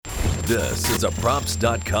This is a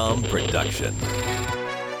Props.com production.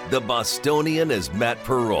 The Bostonian is Matt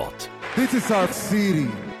Perrault. This is our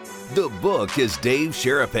city. The book is Dave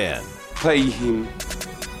Sharapan. Pay him.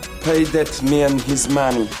 Pay that man his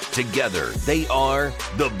money. Together, they are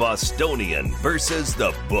the Bostonian versus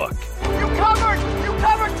the book. You covered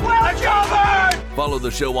 12! I covered! Follow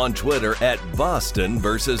the show on Twitter at Boston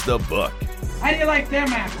versus the book. How do you like them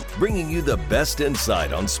apples? Bringing you the best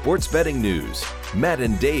insight on sports betting news, Matt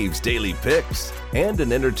and Dave's daily picks, and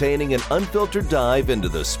an entertaining and unfiltered dive into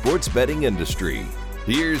the sports betting industry.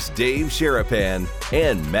 Here's Dave Sharapan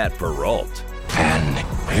and Matt Perrault. And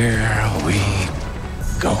here we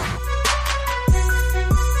go.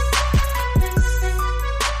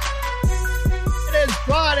 It is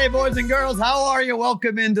Friday, boys and girls. How are you?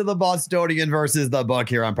 Welcome into the Bostonian versus the book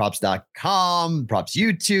here on Props.com, Props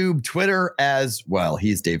YouTube, Twitter as well.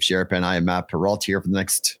 He's Dave Sharapan. I am Matt Perrault here for the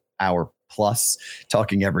next hour plus,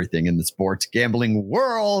 talking everything in the sports gambling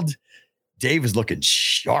world. Dave is looking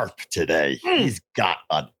sharp today. He's got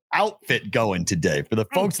an outfit going today. For the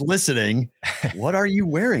folks listening, what are you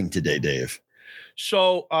wearing today, Dave?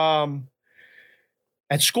 So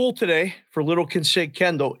at school today for little Sig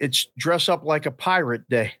Kendall, it's dress up like a pirate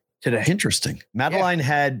day today. Interesting. Madeline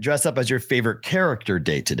had dress up as your favorite character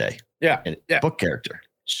day today. Yeah. Book character.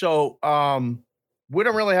 So we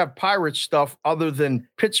don't really have pirate stuff other than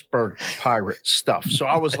Pittsburgh pirate stuff. So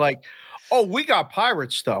I was like, oh, we got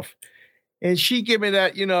pirate stuff. And she gave me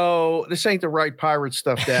that, this ain't the right pirate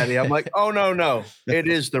stuff, Daddy. I'm like, oh, no, it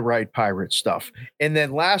is the right pirate stuff. And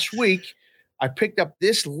then last week, I picked up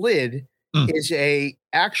this lid is a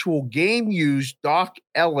actual game used Doc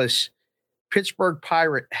Ellis Pittsburgh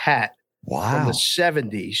Pirate hat from the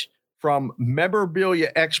 70s from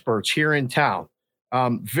memorabilia experts here in town.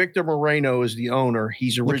 Victor Moreno is the owner.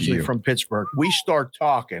 He's originally from Pittsburgh. We start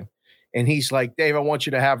talking and he's like, Dave, I want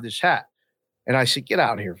you to have this hat. And I said, get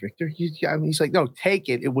out of here, Victor. He's like, no, take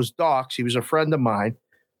it. It was Doc's. He was a friend of mine.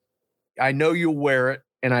 I know you'll wear it,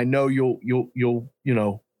 and I know you'll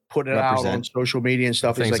put it out on social media and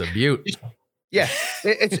stuff. It's like a beaut. Yeah,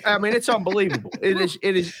 it's unbelievable. It is.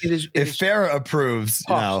 If Farrah approves,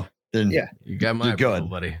 then you got my approval,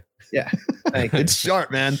 buddy. Yeah, thank you. It's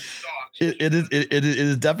sharp, man. It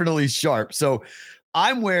is definitely sharp. So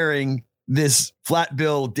I'm wearing this flat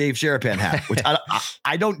bill Dave Sharapan hat, which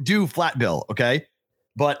I don't do flat bill, okay,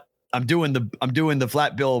 but I'm doing the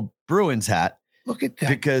flat bill Bruins hat. Look at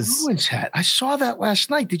that Bruins hat. I saw that last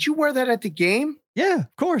night. Did you wear that at the game? Yeah,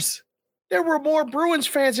 of course. There were more Bruins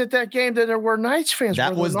fans at that game than there were Knights fans.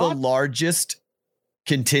 That was the largest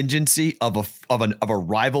contingency of a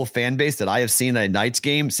rival fan base that I have seen at a Knights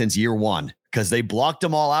game since year one, because they blocked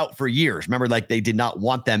them all out for years. Remember, like they did not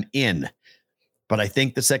want them in. But I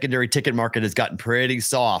think the secondary ticket market has gotten pretty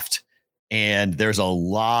soft, and there's a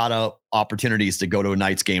lot of opportunities to go to a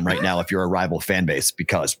Knights game right now if you're a rival fan base,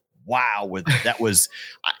 because that was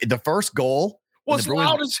the first goal was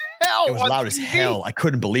loud as hell. It was loud as hell. I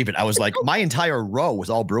couldn't believe it. I was like, my entire row was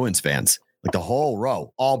all Bruins fans, like the whole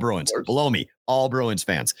row, all Bruins. Below me, all Bruins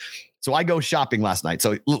fans. So I go shopping last night.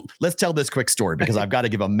 So let's tell this quick story, because I've got to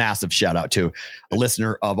give a massive shout out to a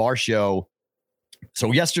listener of our show.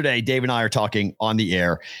 So yesterday, Dave and I are talking on the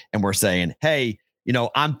air, and we're saying, hey,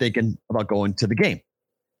 I'm thinking about going to the game.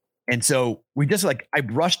 And so we just I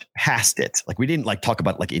brushed past it. Like we didn't talk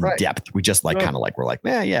about in depth. We just kind of we're like,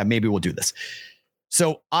 yeah, maybe we'll do this.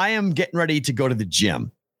 So I am getting ready to go to the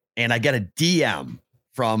gym, and I get a DM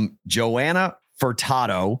from Joanna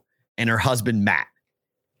Furtado and her husband, Matt.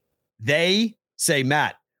 They say,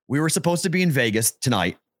 Matt, we were supposed to be in Vegas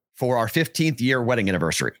tonight for our 15th year wedding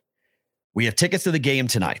anniversary. We have tickets to the game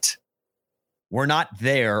tonight. We're not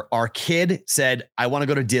there. Our kid said, I want to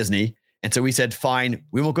go to Disney. And so we said, fine,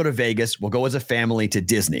 we won't go to Vegas. We'll go as a family to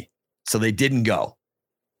Disney. So they didn't go.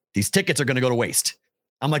 These tickets are going to go to waste.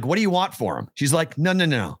 I'm like, what do you want for them? She's like,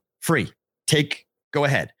 no. Free. Go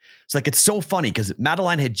ahead. It's it's so funny because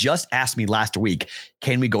Madeline had just asked me last week,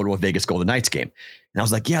 can we go to a Vegas Golden Knights game? And I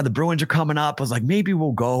was like, yeah, the Bruins are coming up. I was like, maybe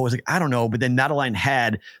we'll go. I was like, I don't know. But then Madeline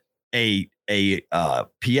had a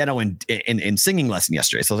piano and singing lesson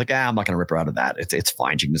yesterday. So I was like, I'm not going to rip her out of that. It's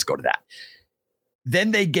fine. She can just go to that.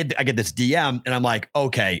 Then I get this DM, and I'm like,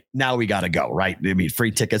 okay, now we got to go, right? I mean,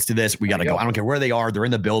 free tickets to this. We got to go. I don't care where they are. They're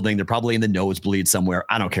in the building. They're probably in the nosebleed somewhere.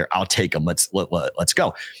 I don't care. I'll take them. Let's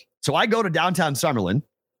go. So I go to downtown Summerlin.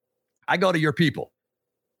 I go to your people.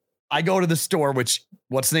 I go to the store, what's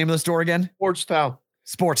the name of the store again?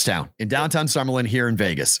 Sportstown in downtown Summerlin here in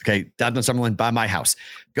Vegas. Okay. Downtown Summerlin by my house.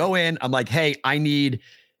 Go in. I'm like, hey, I need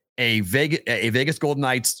a Vegas Golden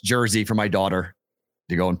Knights jersey for my daughter.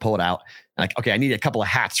 to go and pull it out. And like, okay, I need a couple of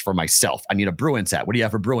hats for myself. I need a Bruins hat. What do you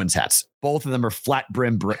have for Bruins hats? Both of them are flat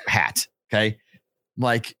brim hat. Okay. I'm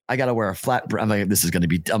like, I got to wear a flat brim. I'm like,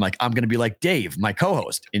 I'm going to be like Dave, my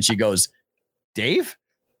co-host. And she goes, Dave?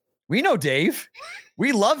 We know Dave.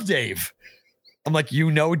 We love Dave. I'm like, you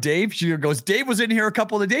know Dave? She goes, Dave was in here a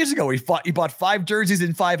couple of days ago. He bought 5 jerseys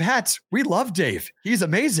and 5 hats. We love Dave. He's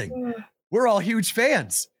amazing. We're all huge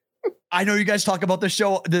fans. I know you guys talk about the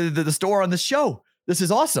show, the store on the show. This is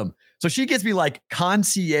awesome. So she gives me like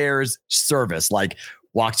concierge service, like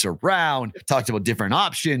walks around, talks about different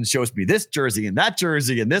options, shows me this jersey and that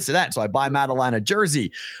jersey and this and that. So I buy Madeline a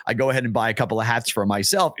jersey. I go ahead and buy a couple of hats for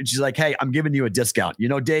myself. And she's like, hey, I'm giving you a discount. You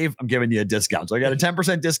know, Dave, I'm giving you a discount. So I got a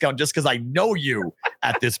 10% discount just because I know you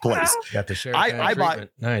at this place. Got the share. I buy,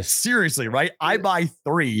 nice. Seriously, right? I buy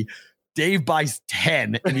 3. Dave buys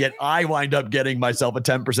 10, and yet I wind up getting myself a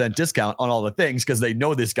 10% discount on all the things because they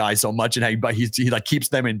know this guy so much, and he like keeps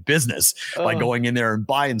them in business by going in there and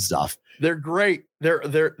buying stuff. They're great.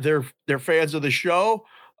 They're fans of the show.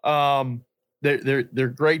 They're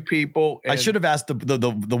great people. I should have asked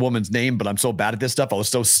the woman's name, but I'm so bad at this stuff. I was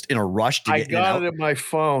so in a rush to get it out. I got it in my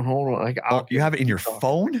phone. Hold on. You have it in your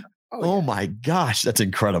phone? Oh my gosh, that's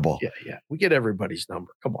incredible. Yeah. We get everybody's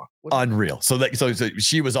number. Come on. Unreal. So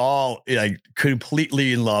she was all like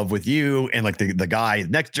completely in love with you. And like the guy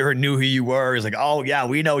next to her knew who you were. He's like, oh yeah,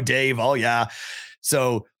 we know Dave. Oh yeah.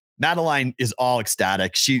 So Madeline is all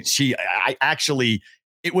ecstatic. I actually,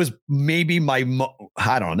 it was maybe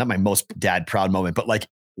not my most dad proud moment, but like,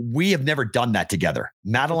 we have never done that together.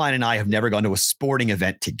 Madeline and I have never gone to a sporting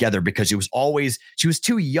event together because she was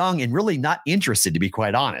too young and really not interested, to be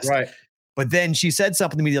quite honest. Right. But then she said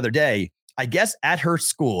something to me the other day, I guess at her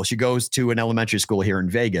school, she goes to an elementary school here in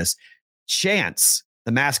Vegas. Chance,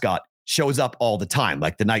 the mascot, shows up all the time.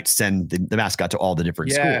 Like the Knights send the mascot to all the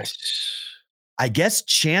different schools. I guess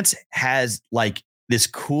Chance has like this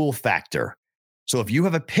cool factor. So if you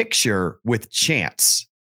have a picture with Chance,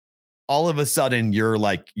 all of a sudden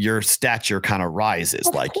your stature kind of rises.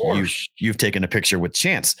 Of like course. You've taken a picture with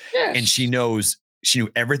Chance. Yes. And she knew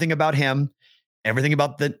everything about him, everything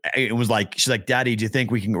about she's like, Daddy, do you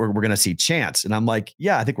think we're going to see Chance? And I'm like,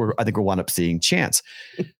 yeah, I think we'll wind up seeing Chance.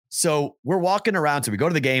 So we're walking around. So we go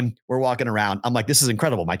to the game, we're walking around. I'm like, this is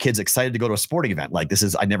incredible. My kid's excited to go to a sporting event. Like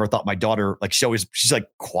I never thought my daughter, like she's like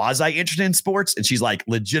quasi interested in sports. And she's like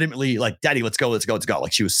legitimately like, Daddy, let's go.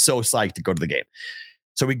 Like she was so psyched to go to the game.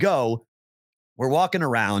 So we're walking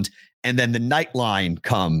around, and then the night line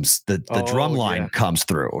comes, the drum line comes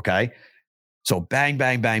through. Okay. So bang,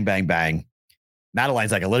 bang, bang, bang, bang.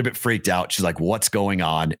 Madeline's like a little bit freaked out. She's like, what's going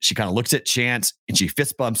on? She kind of looks at Chance and she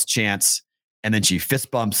fist bumps Chance, and then she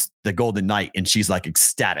fist bumps the Golden Knight, and she's like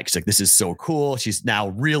ecstatic. She's like, this is so cool. She's now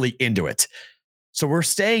really into it. So we're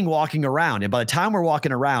walking around. And by the time we're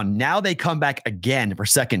walking around, now they come back again for a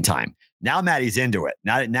second time. Now Maddie's into it.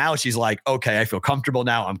 Now she's like, okay, I feel comfortable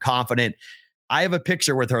now. I'm confident. I have a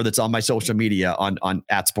picture with her that's on my social media on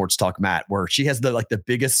at Sports Talk Matt, where she has the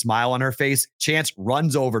biggest smile on her face. Chance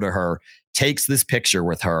runs over to her, takes this picture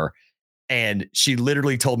with her, and she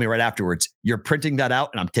literally told me right afterwards, "You're printing that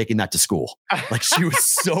out, and I'm taking that to school." Like she was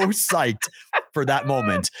so psyched for that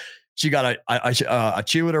moment. She got a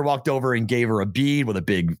cheerleader walked over and gave her a bead with a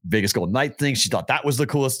big Vegas Golden Knight thing. She thought that was the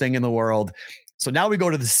coolest thing in the world. So now we go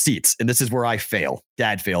to the seats, and this is where I fail.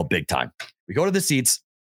 Dad failed big time. We go to the seats.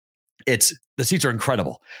 The seats are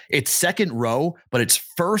incredible. It's second row, but it's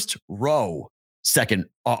first row second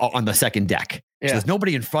on the second deck. Yeah. So there's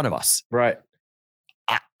nobody in front of us. Right.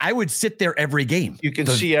 I would sit there every game. You can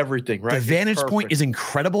see everything, right? The vantage point is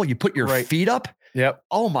incredible. You put your feet up. Yep.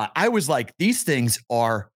 Oh my, I was like, these things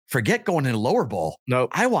forget going in a lower bowl. No,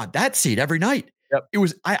 I want that seat every night. Yep. It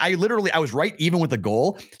was, I literally, I was right even with the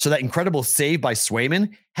goal. So that incredible save by Swayman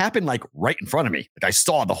happened like right in front of me. Like I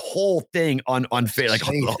saw the whole thing on like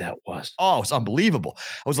that was. Oh, it's unbelievable.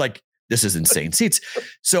 I was like, this is insane seats.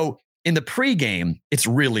 So in the pregame, it's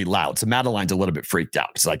really loud. So Madeline's a little bit freaked out.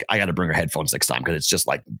 It's like, I got to bring her headphones next time because it's just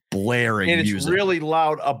like blaring and it's music. Really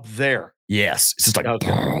loud up there. Yes. It's just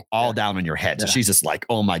like all down in your head. So she's just like,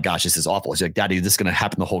 oh my gosh, this is awful. She's like, Daddy, this is going to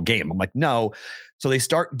happen the whole game. I'm like, no. So they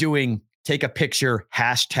start doing, take a picture,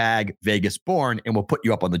 #VegasBorn, and we'll put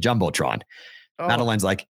you up on the Jumbotron. Oh. Madeline's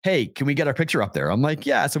like, hey, can we get our picture up there? I'm like,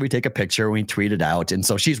 yeah. So we take a picture, we tweet it out. And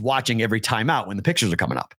so she's watching every time out when the pictures are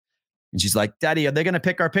coming up. And she's like, Daddy, are they going to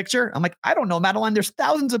pick our picture? I'm like, I don't know, Madeline. There's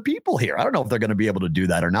thousands of people here. I don't know if they're going to be able to do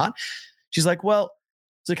that or not. She's like, well,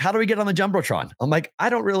 it's like, how do we get on the Jumbotron? I'm like, I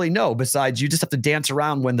don't really know. Besides, you just have to dance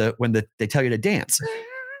around when they tell you to dance.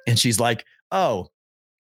 And she's like, oh,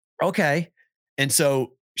 okay. And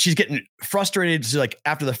so she's getting frustrated. She's like,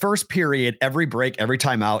 after the first period, every break, every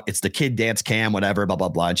time out, it's the kid dance cam, whatever, blah, blah,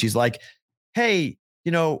 blah. And she's like, hey,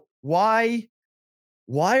 why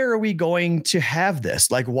are we going to have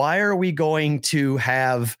this? Like, why are we going to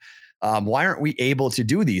have, why aren't we able to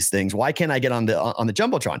do these things? Why can't I get on the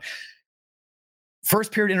Jumbotron?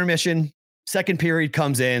 First period intermission, second period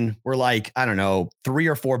comes in. We're like, I don't know, 3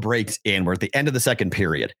 or 4 breaks in. We're at the end of the second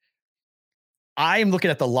period. I'm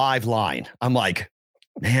looking at the live line. I'm like,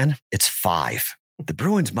 man, it's 5. The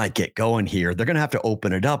Bruins might get going here. They're going to have to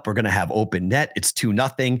open it up. We're going to have open net. It's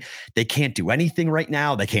 2-0. They can't do anything right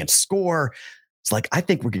now. They can't score. It's like, I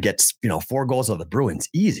think we could get, 4 goals of the Bruins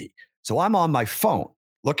easy. So I'm on my phone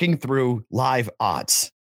looking through live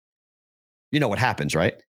odds. You know what happens,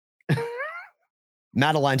 right?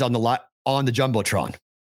 Madeline's on the Jumbotron.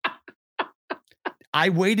 I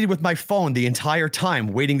waited with my phone the entire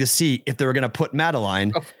time, waiting to see if they were going to put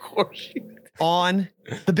Madeline, of course, on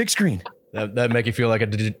the big screen. That make you feel like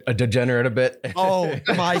a degenerate a bit? Oh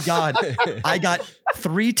my God. I got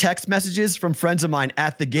 3 text messages from friends of mine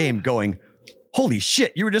at the game going, holy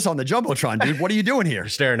shit, you were just on the Jumbotron, dude. What are you doing here?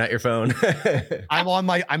 Staring at your phone.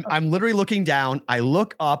 I'm literally looking down. I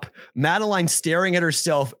look up, Madeline staring at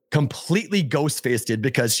herself, completely ghost-faced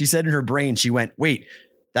because she said in her brain, she went, wait,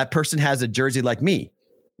 that person has a jersey like me.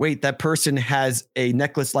 Wait, that person has a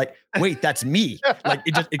necklace like, wait, that's me. Like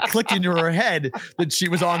it clicked into her head that she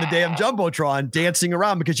was on the damn Jumbotron dancing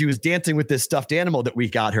around because she was dancing with this stuffed animal that we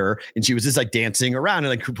got her. And she was just like dancing around and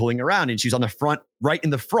like pulling around. And she's on the front, right in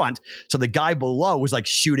the front. So the guy below was like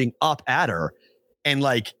shooting up at her. And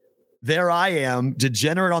like, there I am,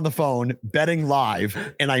 degenerate on the phone, betting live,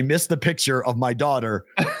 and I missed the picture of my daughter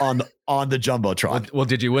on the Jumbotron. Well,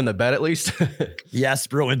 did you win the bet at least? Yes,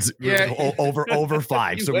 Bruins over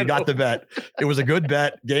 5. So we got the bet. It was a good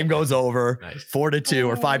bet. Game goes over. Nice. 4-2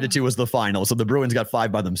 or 5-2 was the final. So the Bruins got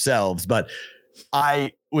 5 by themselves. But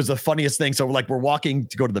was the funniest thing. So we're walking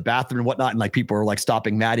to go to the bathroom and whatnot. And like people are like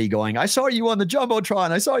stopping Maddie going, I saw you on the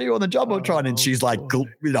Jumbotron. I saw you on the Jumbotron. And she's like,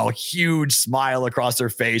 huge smile across her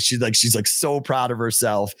face. She's like so proud of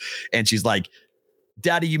herself. And she's like,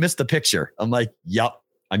 Daddy, you missed the picture. I'm like, yup,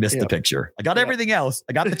 I missed the picture. I got everything else.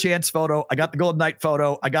 I got the chance photo. I got the Golden Knight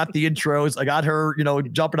photo. I got the intros. I got her,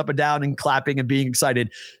 jumping up and down and clapping and being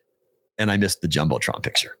excited. And I missed the Jumbotron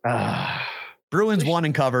picture. Bruins won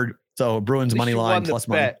and covered. So Bruins money line plus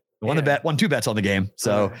money. Won the bet, won 2 bets on the game.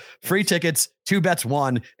 So free tickets, 2 bets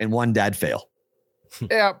won, and 1 dad fail.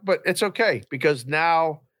 Yeah, but it's okay because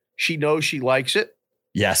now she knows she likes it.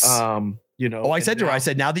 Yes. I said to her, I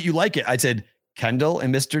said, now that you like it, I said, Kendall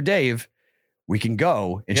and Mr. Dave, we can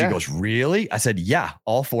go. And she goes, really? I said, yeah,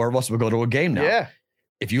 all 4 of us will go to a game now. Yeah.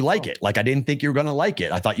 If you like it. Like, I didn't think you were going to like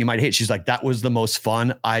it. I thought you might hate it. She's like, that was the most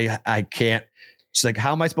fun. I can't. She's like,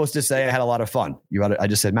 how am I supposed to say I had a lot of fun? I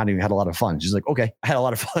just said, Maddie, you had a lot of fun. She's like, okay, I had a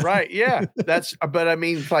lot of fun. Right. Yeah. But I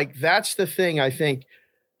mean, like, that's the thing I think,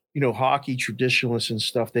 hockey traditionalists and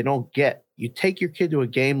stuff, they don't get. You take your kid to a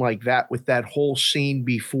game like that with that whole scene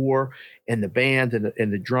before and the band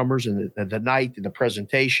and the drummers and the night and the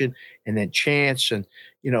presentation and then chants and,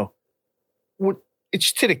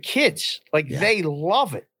 it's to the kids. Like they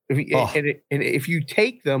love it. And if you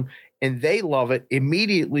take them and they love it,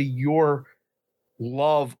 immediately your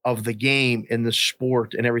love of the game and the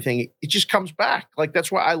sport and everything, it just comes back. Like,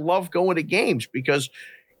 that's why I love going to games because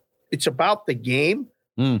it's about the game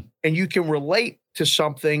and you can relate to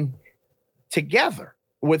something together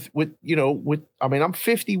with, I mean, I'm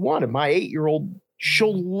 51 and my 8-year-old, she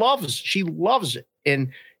loves it.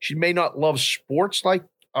 And she may not love sports like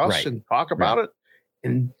us and talk about it.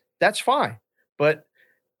 And that's fine. But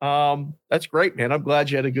that's great, man. I'm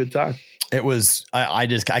glad you had a good time. It was, I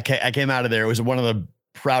came out of there. It was one of the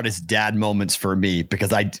proudest dad moments for me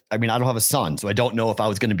because I don't have a son, so I don't know if I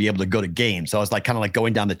was going to be able to go to games. So I was like, kind of like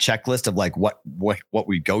going down the checklist of like what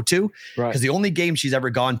we go to. Right. Because the only game she's ever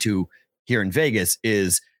gone to here in Vegas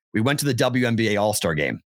is we went to the WNBA All-Star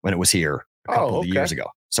game when it was here a couple of years ago.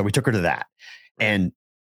 So we took her to that and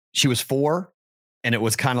she was 4 and it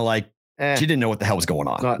was kind of like, she didn't know what the hell was going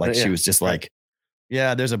on. She was just like,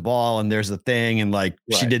 yeah, there's a ball and there's a thing. And like,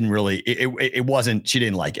 she didn't really, it wasn't, she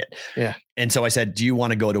didn't like it. Yeah. And so I said, do you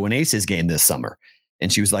want to go to an Aces game this summer?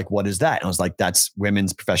 And she was like, what is that? And I was like, that's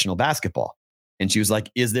women's professional basketball. And she was like,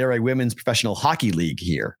 is there a women's professional hockey league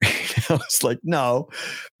here? I was like, no,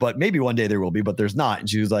 but maybe one day there will be, but there's not. And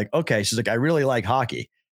she was like, okay. She's like, I really like hockey.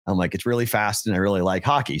 I'm like, it's really fast and I really like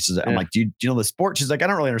hockey. So I'm like, do you know the sport? She's like, I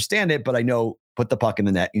don't really understand it, but I know put the puck in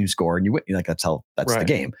the net and you score and you win. Like, that's the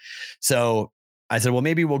game. So I said, well,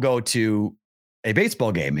 maybe we'll go to a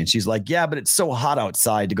baseball game. And she's like, yeah, but it's so hot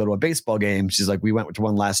outside to go to a baseball game. She's like, we went to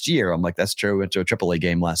one last year. I'm like, that's true. We went to a AAA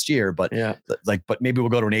game last year, but but maybe we'll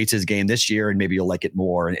go to an Aces game this year and maybe you'll like it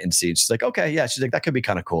more and see. She's like, okay, yeah. She's like, that could be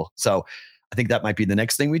kind of cool. So I think that might be the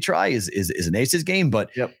next thing we try is an Aces game. But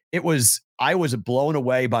I was blown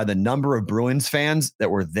away by the number of Bruins fans that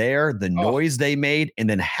were there, the noise they made, and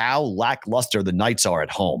then how lackluster the Knights are at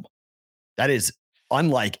home. That is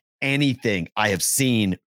unlike anything I have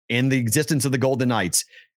seen in the existence of the Golden Knights.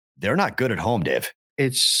 They're not good at home, Dave.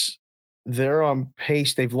 They're on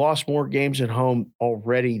pace. They've lost more games at home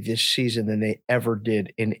already this season than they ever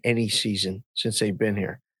did in any season since they've been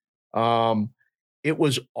here. It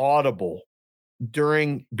was audible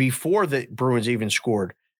before the Bruins even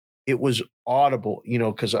scored. It was audible,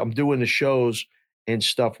 because I'm doing the shows and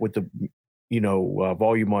stuff with the,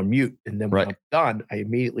 volume on mute. And then when I'm done, I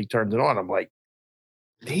immediately turned it on. I'm like,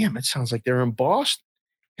 damn, it sounds like they're in Boston.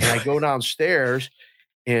 And I go downstairs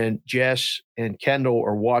and Jess and Kendall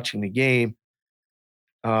are watching the game.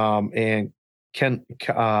 And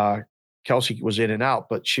Kelsey was in and out,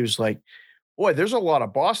 but she was like, boy, there's a lot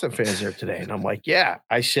of Boston fans there today. And I'm like, yeah.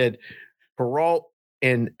 I said, Peralt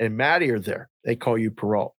and Maddie are there. They call you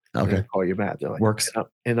Peralt. Okay. They call you Matt. They're like, works.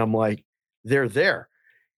 And I'm like, they're there.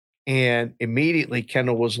 And immediately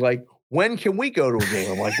Kendall was like, when can we go to a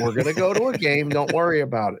game? I'm like, we're going to go to a game. Don't worry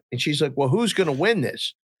about it. And she's like, well, who's going to win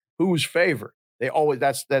this? Who's favored? They always,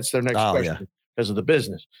 that's their next question because of the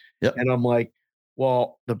business. Yep. And I'm like,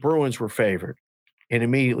 well, the Bruins were favored. And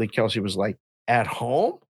immediately Kelsey was like, at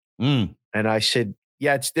home? And I said,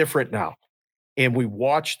 yeah, it's different now. And we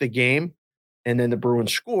watched the game and then the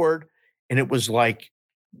Bruins scored. And it was like,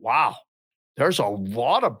 wow, there's a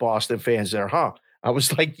lot of Boston fans there, huh? I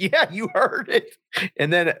was like, yeah, you heard it.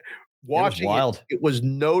 And then watching it was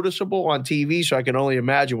noticeable on TV, so I can only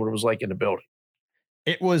imagine what it was like in the building.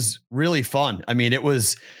 It was really fun. I mean,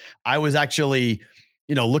 I was actually,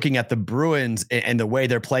 looking at the Bruins and the way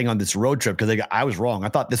they're playing on this road trip, because I was wrong. I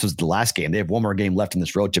thought this was the last game. They have one more game left in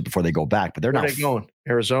this road trip before they go back, but they're not. Where are they going?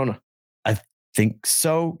 Arizona. I think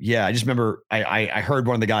so. Yeah. I just remember I heard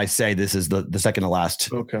one of the guys say this is the second to last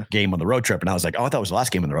game on the road trip. And I was like, oh, I thought it was the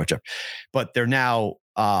last game on the road trip, but they're now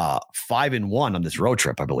 5-1 on this road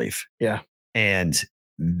trip, I believe. Yeah. And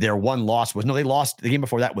their one loss they lost the game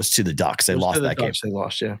before that was to the Ducks. They lost that game. They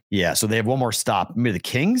lost. Yeah. Yeah. So they have one more stop. Maybe the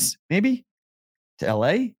Kings, maybe to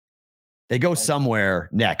LA. They go somewhere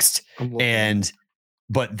next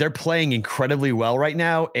but they're playing incredibly well right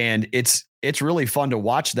now. And it's really fun to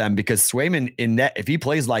watch them because Swayman in net, if he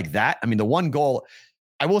plays like that, I mean, the one goal,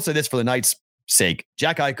 I will say this for the Knights' sake,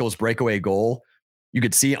 Jack Eichel's breakaway goal, you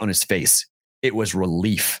could see it on his face. It was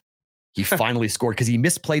relief. He finally scored because he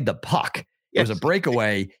misplayed the puck. It was a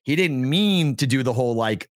breakaway. He didn't mean to do the whole,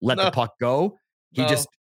 let the puck go.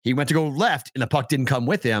 He went to go left and the puck didn't come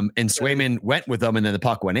with him and Swayman went with him and then the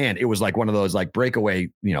puck went in. It was like one of those breakaway,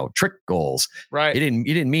 trick goals. Right. He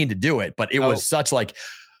didn't mean to do it, but it was such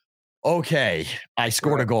okay, I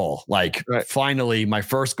scored a goal. Finally, my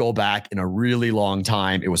first goal back in a really long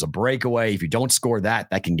time. It was a breakaway. If you don't score that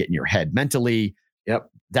can get in your head mentally. Yep.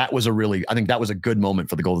 I think that was a good moment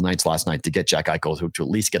for the Golden Knights last night to get Jack Eichel to at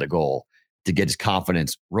least get a goal, to get his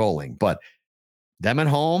confidence rolling. But them at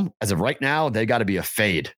home, as of right now, they got to be a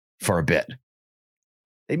fade for a bit.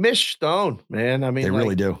 They miss Stone, man. I mean, they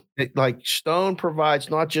really do. Stone provides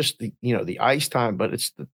not just the ice time, but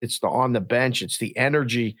it's the on the bench. It's the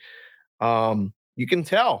energy. You can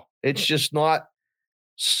tell it's just not,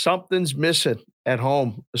 something's missing at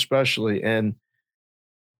home, especially. And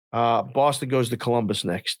Boston goes to Columbus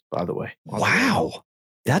next, by the way. Wow.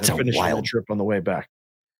 That's a wild trip on the way back.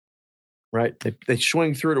 Right. They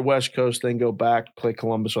swing through the West Coast, then go back, play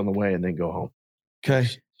Columbus on the way, and then go home. Okay.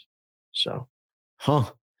 So.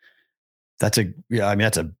 That's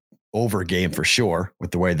a over game for sure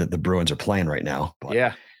with the way that the Bruins are playing right now. But,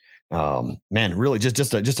 yeah. Man, really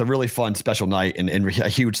just a really fun, special night. And a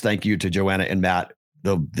huge thank you to Joanna and Matt.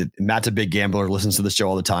 Matt's a big gambler, listens to the show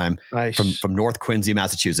all the time. Nice. From North Quincy,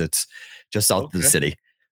 Massachusetts, just south of the city.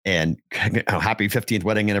 And happy 15th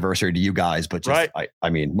wedding anniversary to you guys. But I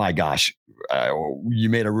mean, my gosh, you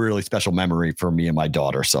made a really special memory for me and my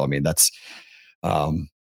daughter. So, I mean, that's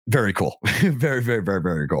very cool. Very, very, very,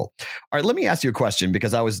 very cool. All right, let me ask you a question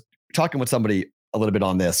because I was talking with somebody a little bit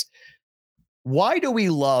on this. Why do we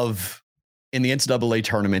love in the NCAA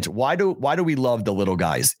tournament? Why do we love the little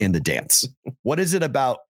guys in the dance? What is it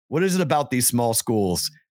about these small schools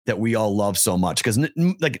that we all love so much? Because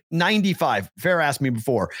 95, Fair asked me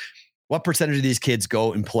before, what percentage of these kids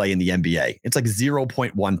go and play in the NBA? It's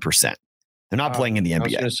 0.1%. They're not playing in the NBA. I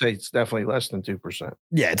was going to say it's definitely less than 2%.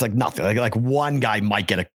 Yeah, it's nothing. Like one guy might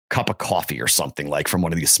get cup of coffee or something like from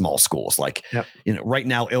one of these small schools. Like, right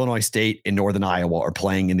now, Illinois State and Northern Iowa are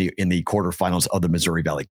playing in the quarterfinals of the Missouri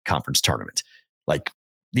Valley Conference tournament. Like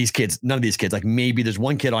these kids, none of these kids, like maybe there's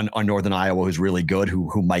one kid on Northern Iowa who's really good,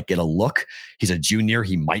 who might get a look. He's a junior.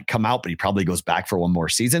 He might come out, but he probably goes back for one more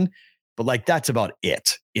season. But like, that's about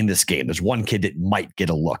it in this game. There's one kid that might get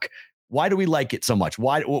a look. Why do we like it so much?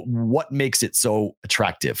 What makes it so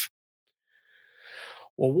attractive?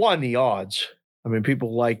 Well, one, the odds. I mean,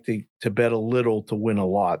 people like to bet a little to win a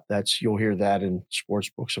lot. You'll hear that in sports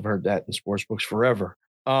books. I've heard that in sports books forever.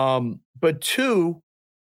 But two,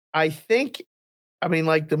 like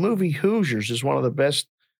the movie Hoosiers is one of the best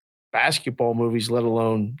basketball movies, let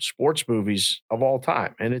alone sports movies of all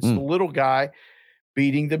time. And it's the little guy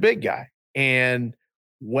beating the big guy. And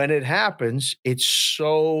when it happens, it's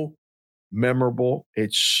so memorable.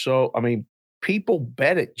 People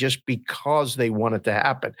bet it just because they want it to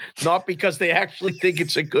happen, not because they actually think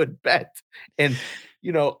it's a good bet. And,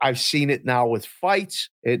 I've seen it now with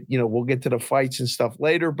fights. We'll get to the fights and stuff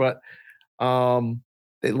later, but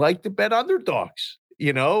they like to bet underdogs,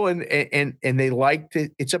 and they like to,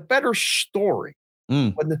 it's a better story.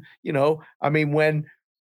 When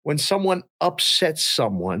someone upsets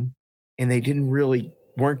someone and they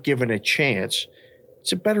weren't given a chance,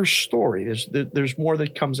 it's a better story. There's more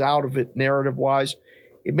that comes out of it narrative wise.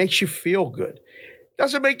 It makes you feel good.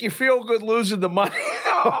 Doesn't make you feel good losing the money.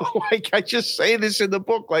 Like I just say this in the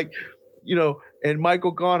book, and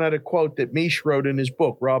Michael Gaughan had a quote that Misch wrote in his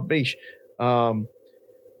book, Rob Misch.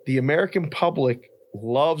 The American public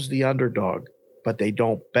loves the underdog, but they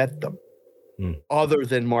don't bet them. Other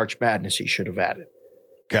than March Madness, he should have added.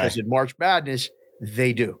 Because in March Madness,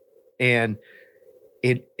 they do. And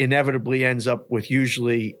it inevitably ends up with,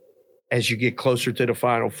 usually as you get closer to the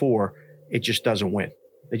Final Four, it just doesn't win.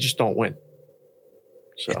 They just don't win.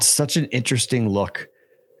 So it's such an interesting look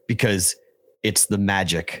because it's the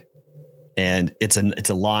magic, and it's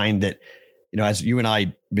a line that, as you and I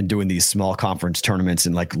have been doing these small conference tournaments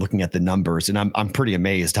and like looking at the numbers, and I'm pretty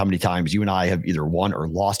amazed how many times you and I have either won or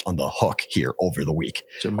lost on the hook here over the week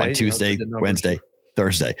on Tuesday, Wednesday,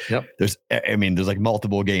 Thursday. Yep. There's like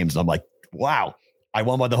multiple games. And I'm like, wow, I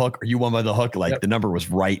won by the hook or you won by the hook. Like the number was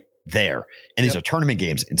right there. And these are tournament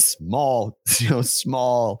games in small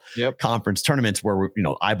conference tournaments where,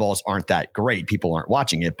 eyeballs aren't that great. People aren't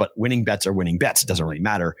watching it, but winning bets are winning bets. It doesn't really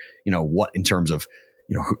matter, what in terms of,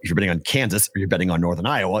 if you're betting on Kansas or you're betting on Northern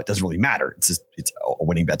Iowa, it doesn't really matter. It's a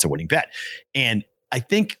winning bet's a winning bet. And I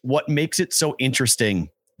think what makes it so interesting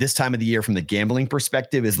this time of the year from the gambling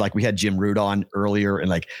perspective is like we had Jim Root on earlier, and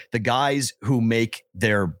like the guys who make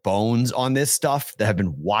their bones on this stuff that have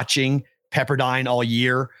been watching Pepperdine all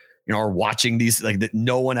year, are watching these like that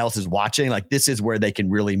no one else is watching. Like this is where they can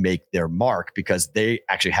really make their mark because they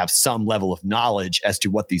actually have some level of knowledge as to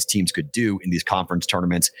what these teams could do in these conference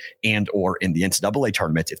tournaments and or in the NCAA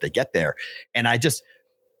tournaments if they get there. And I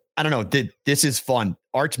don't know. This is fun.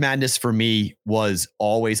 Arch Madness for me I was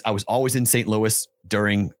always in St. Louis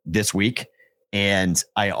during this week. And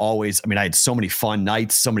I had so many fun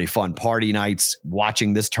nights, so many fun party nights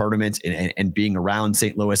watching this tournament and being around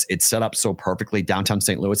St. Louis. It's set up so perfectly. Downtown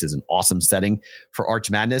St. Louis is an awesome setting for Arch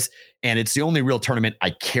Madness. And it's the only real tournament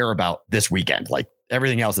I care about this weekend. Like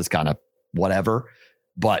everything else is kind of whatever,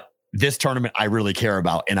 but this tournament I really care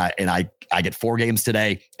about. And I get 4 games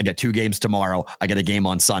today. I get 2 games tomorrow. I get a game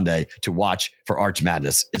on Sunday to watch for Arch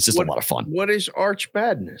Madness. It's just a lot of fun. What is Arch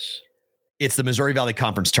Madness? It's the Missouri Valley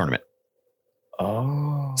Conference tournament.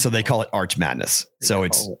 Oh, so they call it Arch Madness. So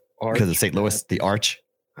it's because of St. Louis, the Arch.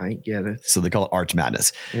 I get it. So they call it Arch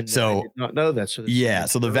Madness. And so I did not know that. So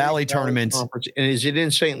so the Valley tournament. And is it in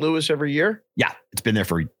St. Louis every year? Yeah, it's been there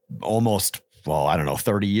for almost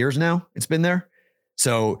 30 years now. It's been there.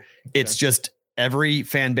 So it's just every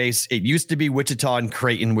fan base. It used to be Wichita and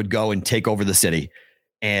Creighton would go and take over the city.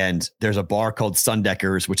 And there's a bar called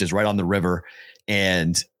Sundeckers, which is right on the river.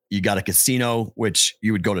 And you got a casino, which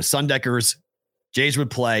you would go to Sundeckers. Jays would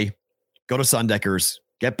play, go to Sundeckers,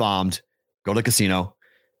 get bombed, go to the casino,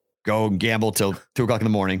 go and gamble till 2 o'clock in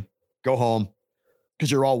the morning, go home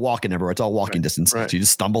because you're all walking everywhere. It's all walking distance. Right. So you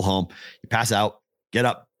just stumble home, you pass out, get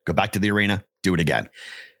up, go back to the arena, do it again.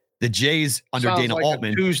 The Jays under sounds Dana like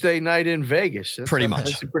Altman. A Tuesday night in Vegas. Pretty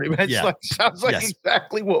much. Sounds like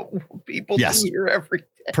exactly what people do here every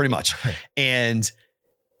day. Pretty much. And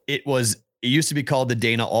it used to be called the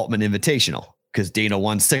Dana Altman Invitational because Dana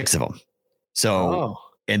won 6 of them. So,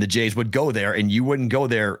 and the Jays would go there and you wouldn't go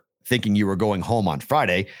there thinking you were going home on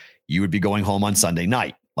Friday. You would be going home on Sunday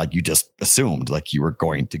night. Like you just assumed like you were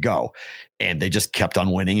going to go, and they just kept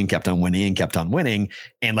on winning and kept on winning and kept on winning.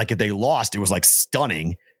 And like if they lost, it was like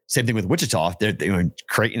stunning. Same thing with Wichita.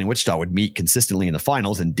 Creighton and Wichita would meet consistently in the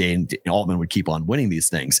finals, and Dane Altman would keep on winning these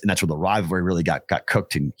things. And that's where the rivalry really got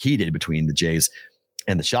cooked and heated between the Jays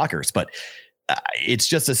and the Shockers. But it's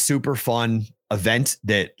just a super fun event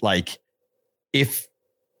that, like, if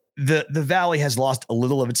the Valley has lost a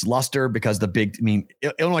little of its luster because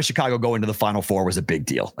Illinois Chicago going to the Final Four was a big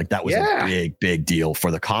deal. Like, that was a big deal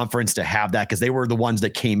for the conference to have that, because they were the ones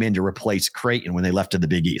that came in to replace Creighton when they left to the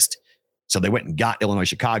Big East. So they went and got Illinois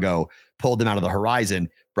Chicago, pulled them out of the horizon,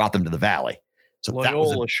 brought them to the Valley. So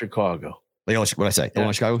Loyola Chicago. Loyola, what did I say? Yeah.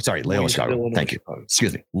 Illinois Chicago? Sorry, Loyola Chicago. Illinois Thank Chicago. you.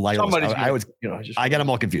 Excuse me. Loyola. I got them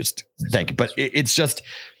all confused. Thank you. But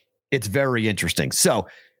it's very interesting. So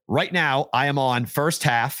right now I am on first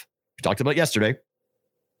half. We talked about it yesterday.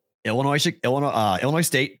 Illinois State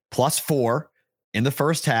 +4 in the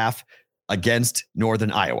first half against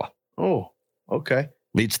Northern Iowa. Oh, okay.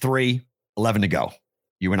 Leads 3, 11 to go.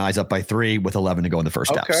 UNI's up by 3 with 11 to go in the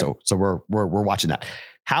first half. So we're watching that.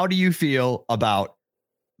 How do you feel about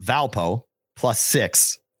Valpo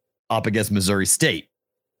 +6 up against Missouri State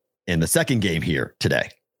in the second game here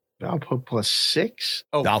today? Valpo +6?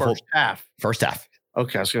 Oh, Valpo, first half.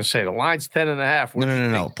 Okay, I was going to say the line's 10.5.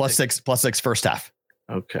 No. +6 first half.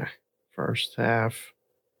 Okay, first half.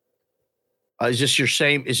 Is this your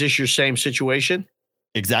same situation?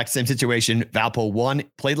 Exact same situation. Valpo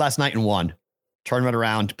played last night and won. Tournament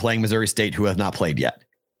around, playing Missouri State, who have not played yet.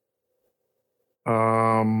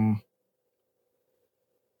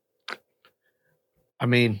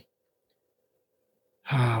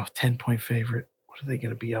 10-point favorite. What are they going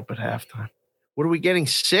to be up at halftime? What are we getting?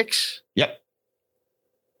 6? Yep.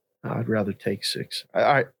 I'd rather take 6.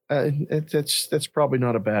 That's probably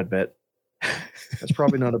not a bad bet. That's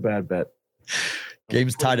probably not a bad bet.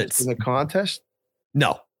 Game's tied in the contest.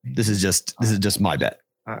 No, this is just my bet.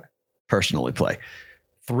 All right. Personally play.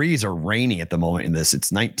 Threes are raining at the moment in this.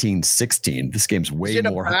 It's 19-16. This game's way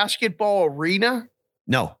more. Is it a basketball arena?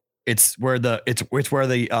 No, it's where the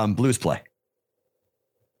Blues play.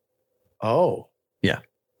 Oh, yeah.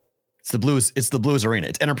 It's the Blues. It's the Blues arena.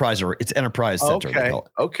 It's Enterprise Center. Okay.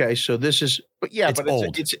 Okay. So this is,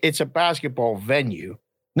 it's a basketball venue.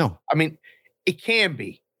 No, I mean, it can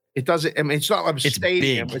be. It doesn't. I mean, it's not like a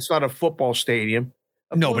stadium. Big. It's not a football stadium.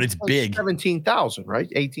 No, but it's big. 17,000,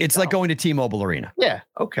 right? 18. It's like going to T-Mobile Arena. Yeah.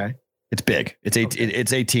 Okay. It's big. It's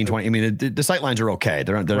 18, 20. I mean, the sight lines are okay.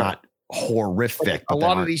 They're not horrific. But a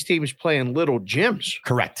lot of these teams play in little gyms.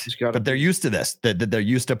 Correct. But they're used to this. They're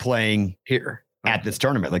used to playing here at this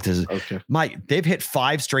tournament. Like, this is they've hit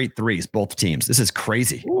 5 straight threes, both teams. This is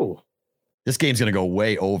crazy. Ooh. This game's going to go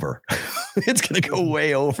way over. It's going to go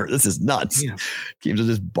way over. This is nuts. Yeah. Teams are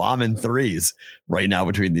just bombing threes right now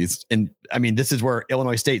between these. And I mean, this is where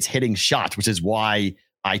Illinois State's hitting shots, which is why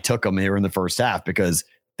I took them here in the first half, because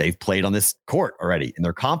they've played on this court already and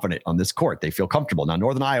they're confident on this court. They feel comfortable. Now,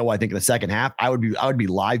 Northern Iowa, I think in the second half, I would be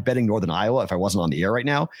live betting Northern Iowa if I wasn't on the air right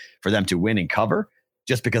now for them to win and cover,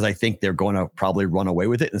 just because I think they're going to probably run away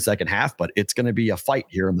with it in the second half, but it's going to be a fight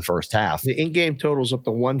here in the first half. The in-game total's up to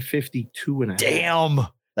 152.5. Damn.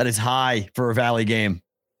 That is high for a Valley game.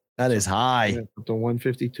 That is high. Yeah, up to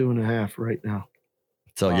 152.5 right now.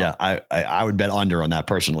 So yeah, I would bet under on that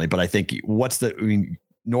personally, but I think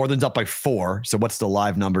Northern's up by 4. So what's the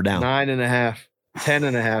live number down? 9.5,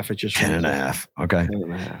 10.5. It just 10.5. Okay.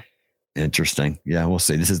 10.5. Interesting. Yeah, we'll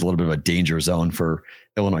see. This is a little bit of a danger zone for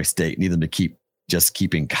Illinois State. Need them to keep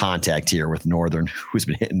in contact here with Northern, who's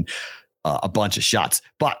been hitting a bunch of shots.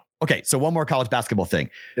 But okay, so one more college basketball thing.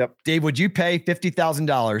 Yep. Dave, would you pay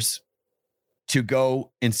 $50,000 to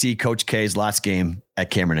go and see Coach K's last game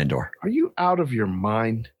at Cameron Indoor? Are you out of your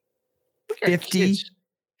mind? 50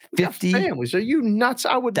 families. Are you nuts?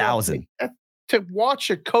 I would 1,000 to watch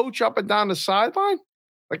a coach up and down the sideline.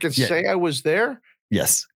 I can say I was there.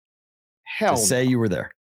 Yes. Hell, say you were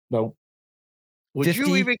there. No. Would 50,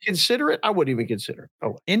 you even consider it? I wouldn't even consider it.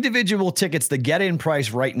 Oh. Individual tickets, the get-in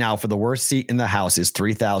price right now for the worst seat in the house is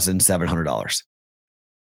 $3,700.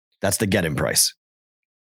 That's the get-in price.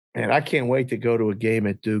 And I can't wait to go to a game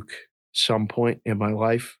at Duke some point in my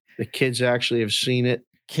life. The kids actually have seen it.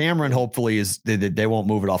 Cameron, hopefully, they won't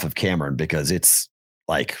move it off of Cameron, because it's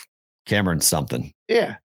like Cameron's something.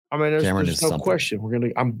 Yeah. I mean, there's no question.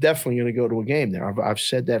 I'm definitely going to go to a game there. I've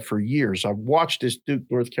said that for years. I've watched this Duke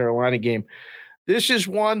North Carolina game. This is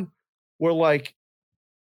one where, like,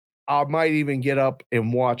 I might even get up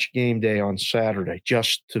and watch game day on Saturday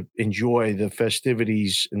just to enjoy the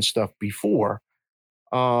festivities and stuff before.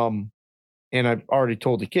 And I've already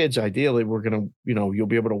told the kids, ideally, we're going to, you'll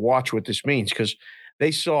be able to watch what this means, because they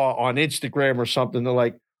saw on Instagram or something, they're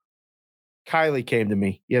like, Kylie came to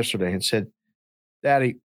me yesterday and said,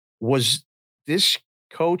 Daddy, was this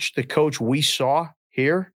coach the coach we saw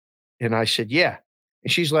here? And I said, yeah.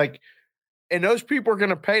 And she's like, and those people are going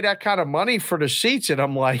to pay that kind of money for the seats. And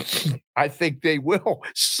I'm like, I think they will.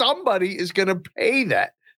 Somebody is going to pay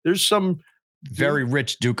that. There's some very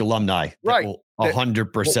rich Duke alumni. Right.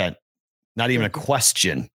 100%. Not even a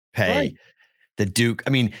question. Pay Right. the Duke. I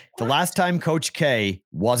mean, the last time Coach K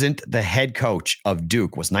wasn't the head coach of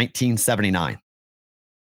Duke was 1979.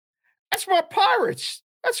 That's my Pirates.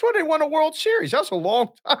 That's when they won a World Series. That was a long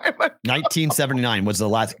time. 1979 was the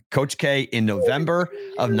last. Coach K in November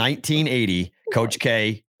of 1980. Coach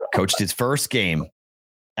K coached his first game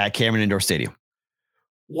at Cameron Indoor Stadium.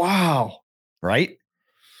 Wow. Right?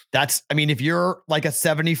 That's, I mean, if you're like a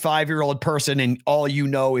 75-year-old person and all you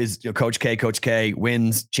know is Coach K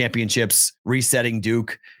wins championships, resetting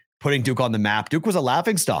Duke, putting Duke on the map. Duke was a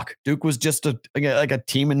laughing stock. Duke was just a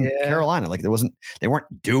team in Carolina. Like they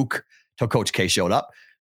weren't Duke till Coach K showed up.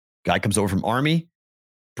 Guy comes over from Army,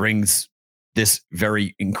 brings this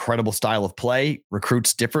very incredible style of play,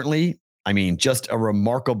 recruits differently. I mean, just a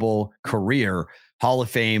remarkable career, Hall of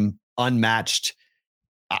Fame, unmatched.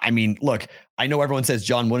 I mean, look, I know everyone says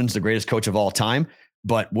John Wooden's the greatest coach of all time,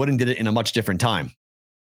 but Wooden did it in a much different time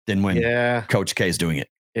than when Coach K is doing it.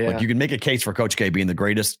 Yeah. Like you can make a case for Coach K being the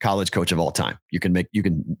greatest college coach of all time. You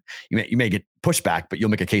may get pushback, but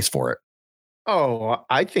you'll make a case for it. Oh,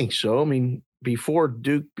 I think so. I mean, before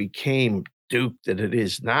Duke became Duke that it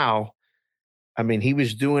is now, I mean, he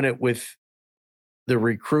was doing it with the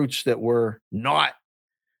recruits that were not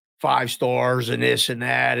 5 stars and this and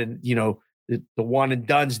that. And, the one and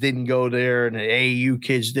dones didn't go there and the AAU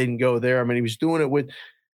kids didn't go there. I mean, he was doing it with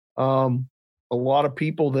a lot of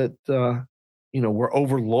people that, were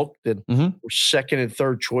overlooked and were second and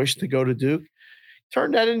third choice to go to Duke.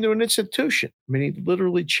 Turned that into an institution. I mean, he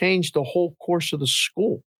literally changed the whole course of the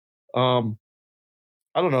school.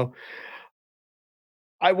 I don't know.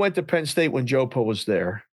 I went to Penn State when Jopo was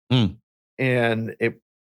there, and it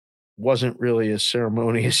wasn't really a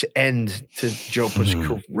ceremonious end to Jopo's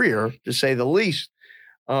career, to say the least.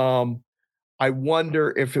 I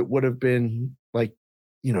wonder if it would have been like,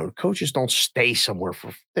 coaches don't stay somewhere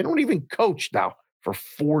they don't even coach now for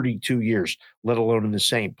 42 years, let alone in the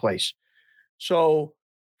same place. So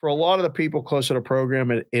for a lot of the people close to the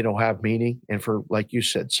program, it'll have meaning. And for, like you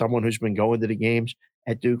said, someone who's been going to the games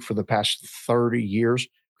at Duke for the past 30 years,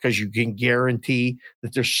 because you can guarantee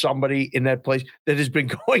that there's somebody in that place that has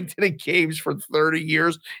been going to the games for 30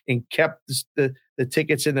 years and kept the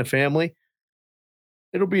tickets in the family.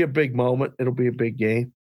 It'll be a big moment. It'll be a big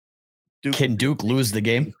game. Can Duke lose the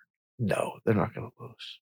game? No, they're not going to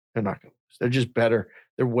lose. They're not going to lose. They're just better.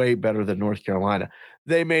 They're way better than North Carolina.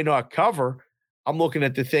 They may not cover. I'm looking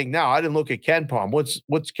at the thing now. I didn't look at Ken Palm. What's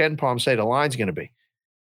Ken Palm say the line's going to be?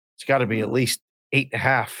 It's got to be at least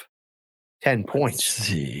 8.5, 10 points. Let's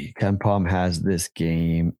see. Ken Palm has this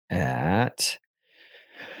game at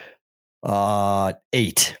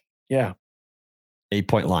 8. Yeah.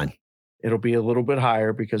 8-point line. It'll be a little bit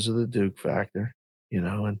higher because of the Duke factor,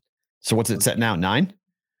 and so what's it set now? 9?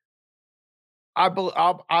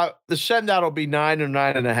 the send out will be 9 or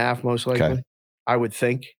 9.5 most likely. Okay. I would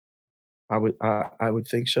think. I would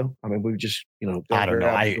think so. I mean, we just, I don't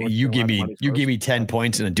know. You give me 10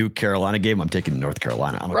 points in a Duke Carolina game. I'm taking North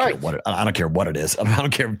Carolina. I don't care what it is. I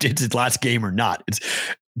don't care if it's his last game or not.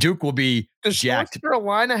 Duke will be jacked. Does North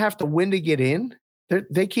Carolina have to win to get in?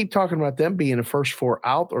 They keep talking about them being the first 4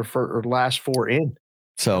 out or last 4 in.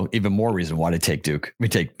 So even more reason why to take Duke. We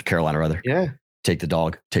take Carolina rather. Yeah. Take the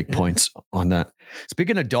dog. Take points on that.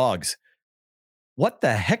 Speaking of dogs, what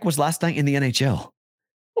the heck was last night in the NHL?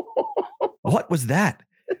 What was that?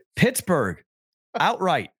 Pittsburgh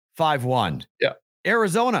outright 5-1. Yeah.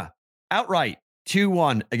 Arizona outright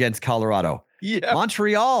 2-1 against Colorado. Yeah.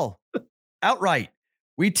 Montreal outright.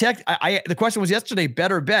 The question was yesterday,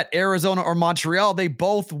 better bet Arizona or Montreal. They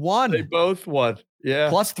both won. Yeah.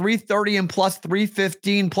 Plus 330 and plus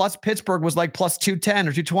 315. Plus Pittsburgh was like plus 210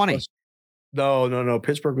 or 220. No.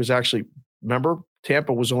 Pittsburgh was actually, remember,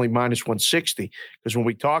 Tampa was only minus 160 because when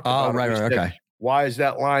we talked about okay. Why is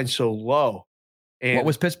that line so low? And what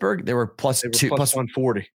was Pittsburgh? They were plus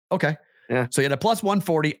 140. Okay. Yeah. So you had a plus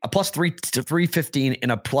 140, a plus 315,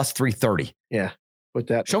 and a plus 330. Yeah. Put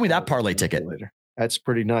that. Show me that parlay ticket later. That's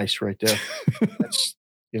pretty nice right there. That's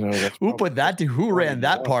who put that to who ran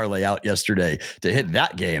that parlay out yesterday to hit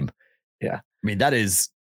that game? Yeah. I mean, that is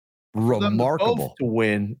remarkable. To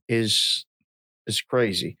win is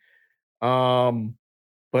crazy.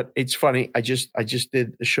 But it's funny. I just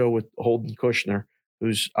did a show with Holden Kushner,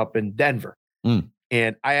 who's up in Denver.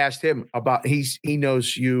 And I asked him about, he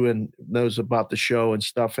knows you and knows about the show and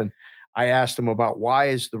stuff. And I asked him about why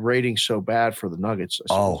is the rating so bad for the Nuggets.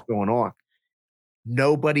 I said, what's going on?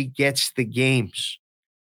 Nobody gets the games.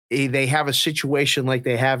 They have a situation like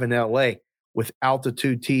they have in LA with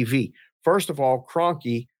altitude TV. First of all,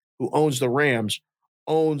 Kroenke, who owns the Rams,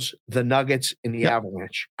 owns the Nuggets and the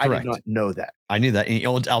Avalanche. Correct. I did not know that. I knew that. And he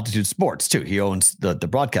owns Altitude Sports too. He owns the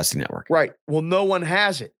broadcasting network. Right. Well, no one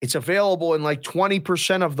has it. It's available in like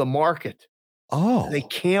 20% of the market. Oh. They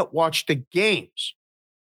can't watch the games.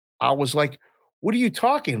 I was like, what are you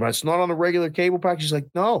talking about? It's not on the regular cable package. He's like,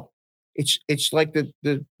 no, it's like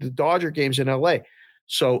the Dodger games in LA.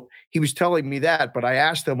 So he was telling me that, but I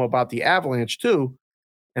asked him about the Avalanche too.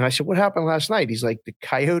 And I said, what happened last night? He's like, the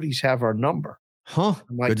Coyotes have our number. Huh.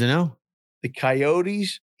 I'm like, good to know. The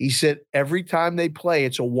Coyotes, he said, every time they play,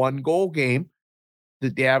 it's a 1-goal game.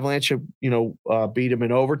 The Avalanche, beat them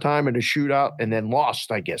in overtime in a shootout and then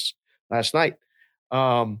lost, I guess, last night.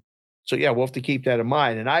 So, yeah, we'll have to keep that in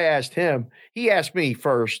mind. And I asked him, he asked me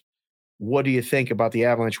first, what do you think about the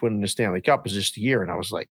Avalanche winning the Stanley Cup? Is this the year? And I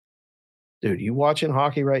was like, dude, you watching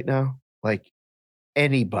hockey right now? Like,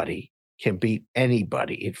 anybody can beat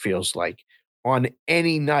anybody, it feels like, on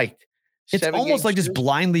any night. It's almost like just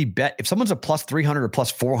blindly bet. If someone's a plus 300 or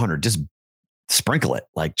plus 400, just sprinkle it.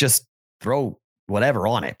 Like, just throw whatever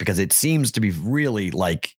on it, because it seems to be really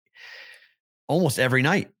like almost every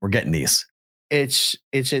night we're getting these. It's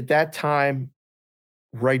at that time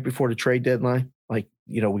right before the trade deadline. Like,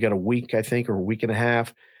 we got a week, I think, or a week and a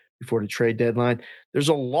half before the trade deadline. There's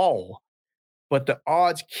a lull, but the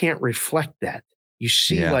odds can't reflect that. You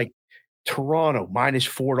see, like Toronto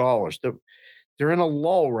 -$4. They're in a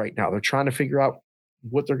lull right now. They're trying to figure out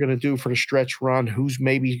what they're going to do for the stretch run, who's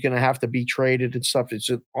maybe going to have to be traded and stuff. It's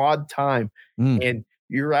an odd time. And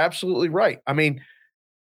you're absolutely right. I mean,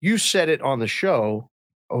 you said it on the show.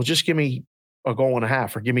 Oh, just give me a goal and a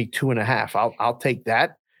half, or give me 2.5. I'll take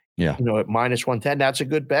that. Yeah. At -110. That's a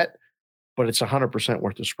good bet, but it's 100%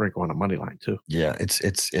 worth the sprinkle on a money line too. Yeah,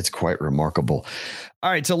 it's quite remarkable.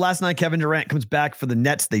 All right, so last night Kevin Durant comes back for the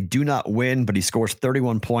Nets. They do not win, but he scores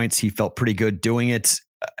 31 points. He felt pretty good doing it.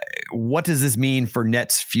 What does this mean for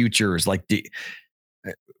Nets futures? Like,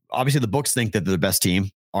 obviously the books think that they're the best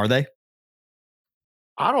team. Are they?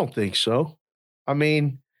 I don't think so. I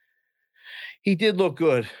mean, he did look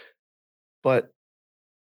good, but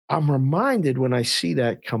I'm reminded when I see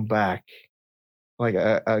that come back, like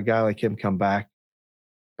a guy like him come back,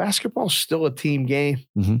 basketball's still a team game.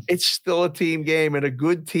 Mm-hmm. It's still a team game, and a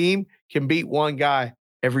good team can beat one guy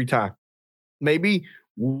every time. Maybe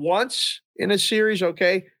once in a series,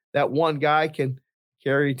 okay, that one guy can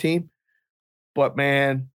carry a team. But,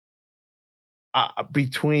 man,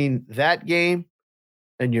 between that game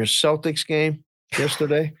and your Celtics game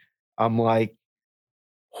yesterday, I'm like,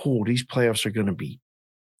 oh, these playoffs are going to be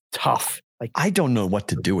tough. Like, I don't know what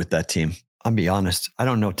to do with that team. I'll be honest. I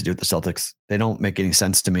don't know what to do with the Celtics. They don't make any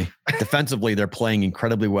sense to me. Defensively, they're playing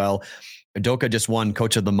incredibly well. Udoka just won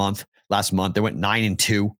Coach of the Month last month. They went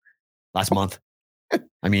 9-2 last month.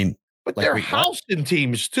 I mean, but they're housing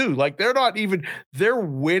teams too. Like, they're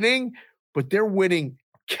winning, but they're winning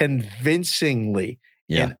convincingly.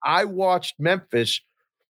 Yeah. And I watched Memphis,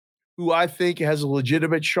 who I think has a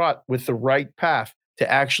legitimate shot with the right path to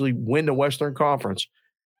actually win the Western Conference.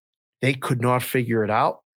 They could not figure it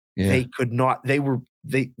out. Yeah. They could not. They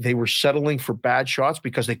were settling for bad shots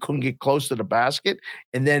because they couldn't get close to the basket.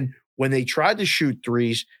 And then when they tried to shoot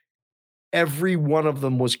threes, every one of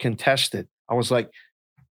them was contested. I was like,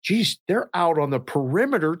 geez, they're out on the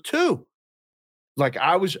perimeter too. Like,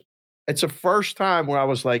 it's the first time where I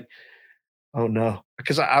was like, oh no,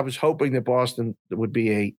 because I was hoping that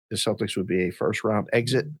the Celtics would be a first round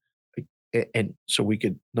exit. And so we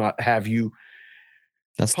could not have you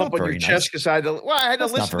pump on your chest because I had to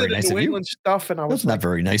listen to the New England stuff, and I was not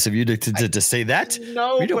very nice of you to say that.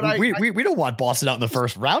 No, we don't want Boston out in the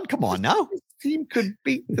first round. Come on now. This team could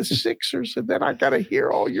beat the Sixers, and then I got to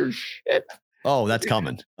hear all your shit. Oh, that's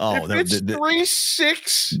coming. Oh, if it's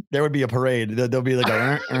 3-6. There would be a parade. There'll be like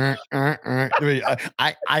I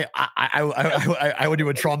would do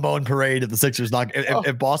a trombone parade if the Sixers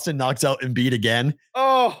if Boston knocks out Embiid again.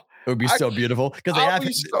 Oh, it would be so beautiful because I'll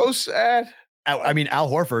be so sad. I mean, Al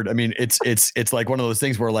Horford. I mean, it's like one of those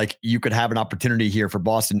things where like you could have an opportunity here for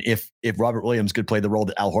Boston if Robert Williams could play the role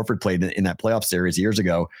that Al Horford played in that playoff series years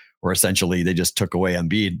ago, where essentially they just took away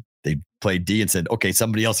Embiid. They played D and said, okay,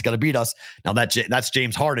 somebody else is going to beat us. Now that's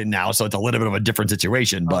James Harden now. So it's a little bit of a different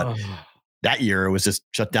situation, but that year it was just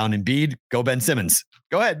shut down Embiid, go Ben Simmons.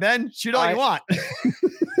 Go ahead, Ben, shoot all you want.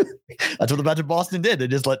 That's what the Boston did. They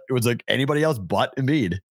just it was like anybody else but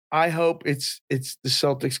Embiid. I hope it's the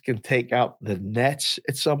Celtics can take out the Nets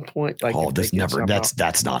at some point. Like,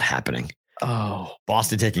 that's not happening. Oh,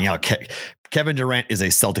 Boston taking out Kevin Durant is a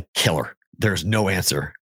Celtic killer. There's no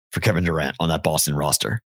answer for Kevin Durant on that Boston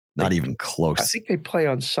roster. Not even close. I think they play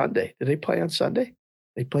on Sunday. Did they play on Sunday?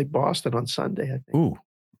 They play Boston on Sunday, I think. Ooh,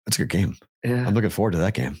 that's a good game. Yeah. I'm looking forward to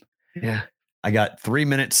that game. Yeah. I got 3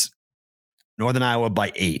 minutes. Northern Iowa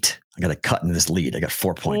by 8. I got to cut into this lead. I got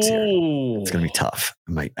 4 points here. It's going to be tough.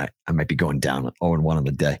 I might be going down 0-1 on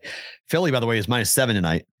the day. Philly, by the way, is -7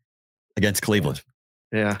 tonight against Cleveland.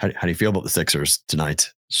 Yeah. How do you feel about the Sixers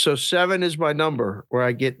tonight? So 7 is my number where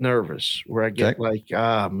I get nervous, where I get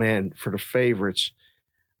man, for the favorites,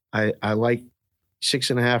 I like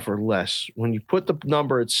 6.5 or less. When you put the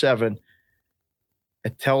number at 7,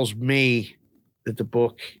 it tells me that the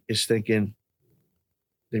book is thinking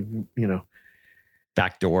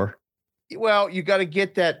Backdoor. Well, you got to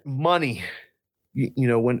get that money.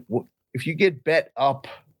 If you get bet up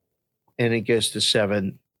and it goes to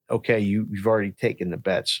 7, okay, you've already taken the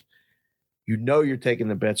bets. You're taking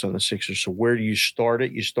the bets on the Sixers. So where do you start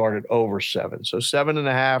it? You start it over 7. So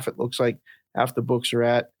 7.5, it looks like half the books are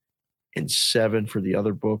at, and 7 for the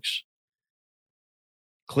other books.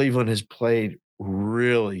 Cleveland has played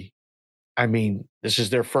really, this is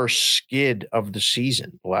their first skid of the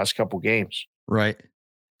season, the last couple games. Right.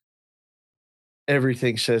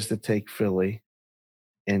 Everything says to take Philly,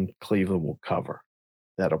 and Cleveland will cover.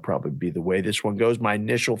 That'll probably be the way this one goes. My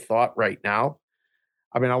initial thought right now,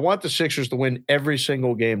 I want the Sixers to win every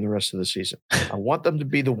single game the rest of the season. I want them to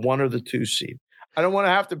be the 1 or the 2 seed. I don't want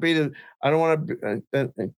to have to be I don't want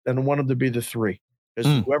them to be the 3.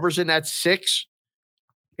 Because whoever's in that 6,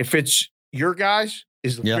 if it's your guys,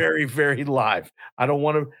 is very, very live. I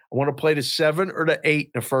want to play the 7 or the 8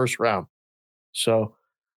 in the first round. So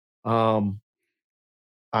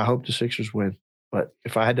I hope the Sixers win. But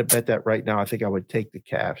if I had to bet that right now, I think I would take the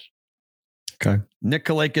Cavs. Okay. Nick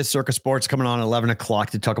Kalikas, Circa Sports, coming on at 11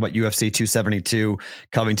 o'clock to talk about UFC 272,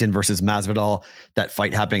 Covington versus Masvidal, that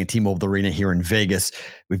fight happening at T-Mobile Arena here in Vegas.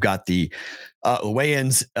 We've got the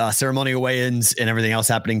weigh-ins, ceremonial weigh-ins, and everything else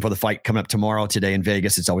happening for the fight coming up tomorrow, today in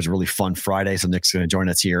Vegas. It's always a really fun Friday, so Nick's going to join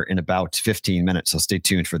us here in about 15 minutes, so stay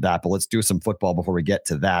tuned for that. But let's do some football before we get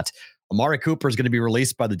to that. Amari Cooper is going to be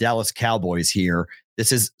released by the Dallas Cowboys here.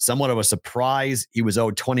 This is somewhat of a surprise. He was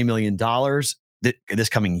owed $20 million this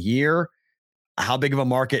coming year. How big of a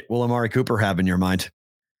market will Amari Cooper have in your mind?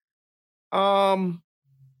 I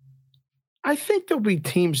think there'll be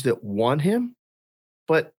teams that want him,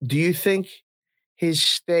 but do you think his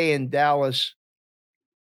stay in Dallas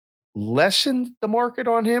lessened the market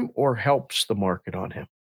on him or helps the market on him?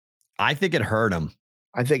 I think it hurt him.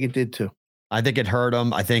 I think it did too. I think it hurt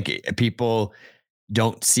him. I think people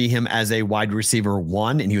don't see him as a wide receiver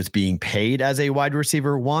 1, and he was being paid as a wide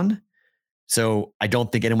receiver 1. So I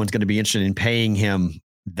don't think anyone's going to be interested in paying him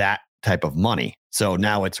that type of money. So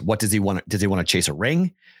now it's, what does he want? Does he want to chase a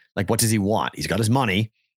ring? Like, what does he want? He's got his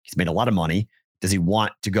money. He's made a lot of money. Does he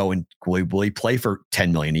want to go and will he play for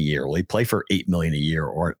 $10 million a year? Will he play for $8 million a year,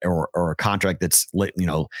 or a contract that's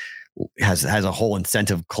has a whole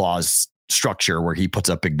incentive clause structure where he puts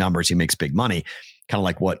up big numbers, he makes big money, kind of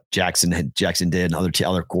like what Jackson did, and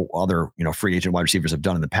other free agent wide receivers have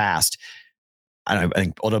done in the past. I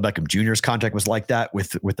think Odell Beckham Jr.'s contract was like that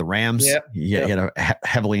with the Rams. Yep. He had a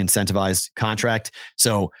heavily incentivized contract.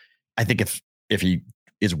 So I think if he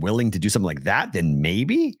is willing to do something like that, then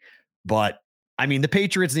maybe. But the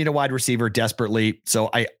Patriots need a wide receiver desperately. So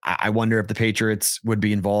I wonder if the Patriots would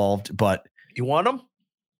be involved. But you want him?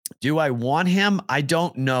 Do I want him? I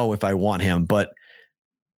don't know if I want him, but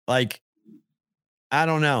I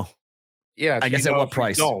don't know. Yeah, I guess at what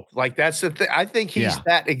price? No, that's the thing. I think he's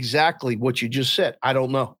that exactly what you just said. I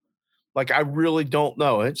don't know. I really don't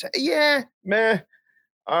know. It's meh.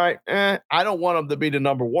 All right, I don't want him to be the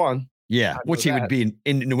number 1. Yeah, which he would be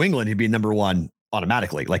in New England. He'd be number 1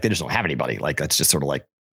 automatically. They just don't have anybody. That's just sort of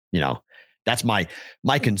that's my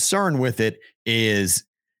concern with it is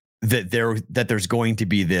that there's going to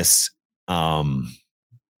be this. I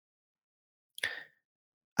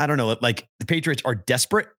don't know. The Patriots are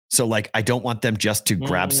desperate. So I don't want them just to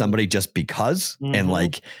grab somebody just because. And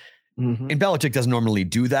and Belichick doesn't normally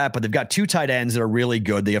do that, but they've got 2 tight ends that are really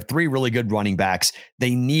good. They have 3 really good running backs.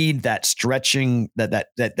 They need that stretching,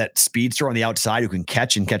 that speedster on the outside who can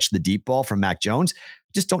catch the deep ball from Mac Jones.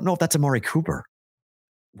 Just don't know if that's Amari Cooper.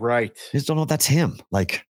 Right. Just don't know if that's him.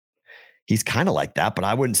 He's kind of like that, but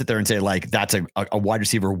I wouldn't sit there and say that's a wide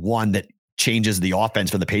receiver 1 that changes the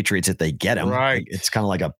offense for the Patriots if they get him. Right. It's kind of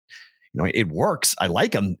like it works. I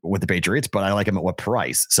like him with the Patriots, but I like him at what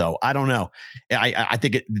price? So I don't know. I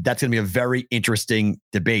think that's going to be a very interesting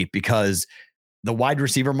debate because the wide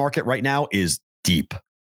receiver market right now is deep,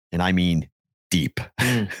 and I mean deep.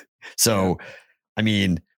 So, I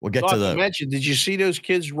mean, we'll get to the mention. Did you see those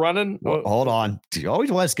kids running? Well, hold on. You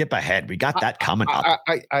always want to skip ahead. We got that coming up.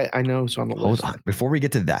 I know it's on the list. Hold on. Before we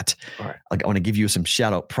get to that, all right. I want to give you some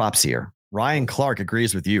shout out props here. Ryan Clark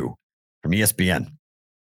agrees with you from ESPN.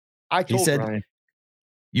 He said, Ryan.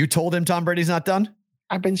 You told him Tom Brady's not done?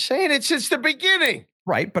 I've been saying it since the beginning.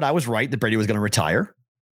 Right. But I was right that Brady was going to retire.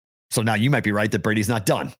 So now you might be right that Brady's not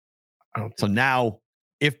done. So now,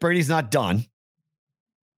 if Brady's not done,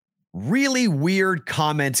 really weird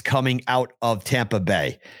comments coming out of Tampa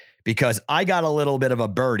Bay because I got a little bit of a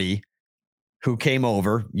birdie who came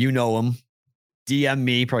over, you know him, DM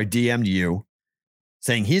me, probably DM'd you,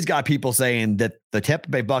 saying he's got people saying that the Tampa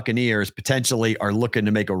Bay Buccaneers potentially are looking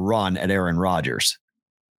to make a run at Aaron Rodgers.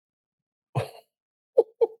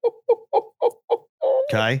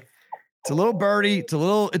 Okay. It's a little birdie. It's a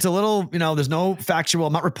little, there's no factual.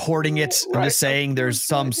 I'm not reporting it. I'm just saying there's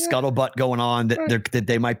some scuttlebutt going on that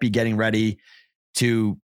they might be getting ready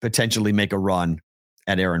to potentially make a run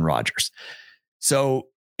at Aaron Rodgers. So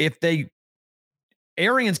if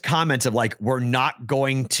Arians' comments of like, we're not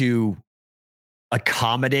going to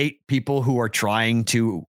accommodate people who are trying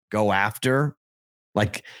to go after,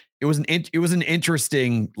 like it was an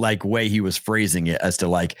interesting like way he was phrasing it as to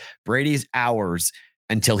like Brady's ours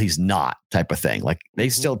until he's not type of thing. Like they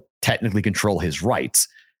still technically control his rights,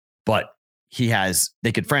 but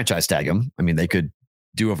they could franchise tag him. I mean, they could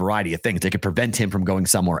do a variety of things. They could prevent him from going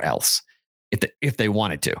somewhere else if they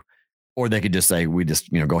wanted to, or they could just say, we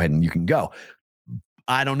just, go ahead and you can go.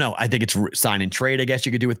 I don't know. I think it's sign and trade. I guess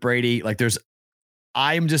you could do with Brady. Like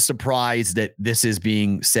I'm just surprised that this is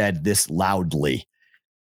being said this loudly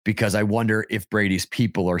because I wonder if Brady's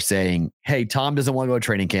people are saying, hey, Tom doesn't want to go to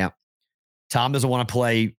training camp. Tom doesn't want to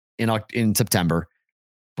play in September,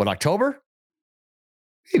 but October,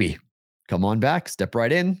 maybe come on back, step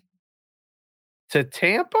right in to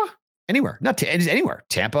Tampa, anywhere, anywhere,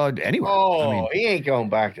 Tampa, anywhere. Oh, he ain't going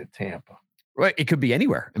back to Tampa. Right, it could be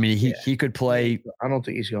anywhere. I mean, he could play. I don't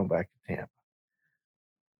think he's going back to Tampa.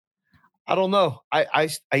 I don't know.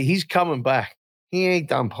 He's coming back. He ain't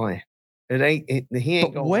done playing. He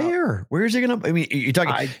ain't going. Where? Where is he going to? I mean, you're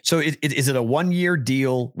talking. So is it a 1-year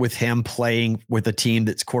deal with him playing with a team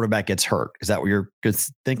that's quarterback gets hurt? Is that what you're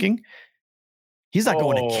thinking? He's not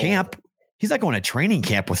going to camp. He's not going to training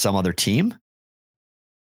camp with some other team.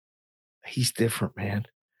 He's different, man.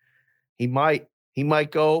 He might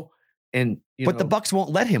go and. But the Bucs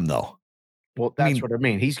won't let him though. Well, that's what I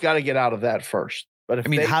mean. He's got to get out of that first. But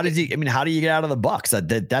how do you get out of the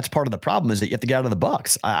Bucs? That's part of the problem is that you have to get out of the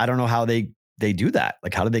Bucs. I don't know how they do that.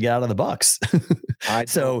 Like, how did they get out of the Bucs?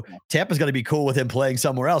 So Tampa's going to be cool with him playing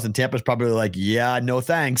somewhere else. And Tampa's probably like, yeah, no,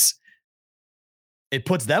 thanks. It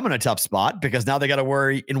puts them in a tough spot because now they got to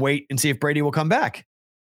worry and wait and see if Brady will come back.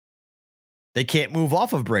 They can't move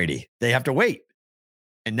off of Brady. They have to wait.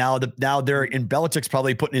 And now they're in. Belichick's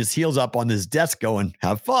probably putting his heels up on his desk going,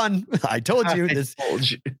 have fun. I told you this.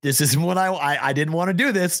 This is what I didn't want to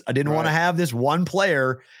do this. I didn't want to have this one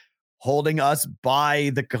player holding us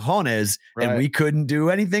by the cojones and we couldn't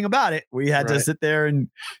do anything about it. We had to sit there and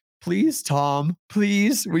please, Tom,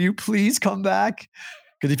 please, will you please come back?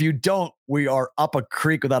 Because if you don't, we are up a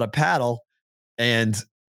creek without a paddle. And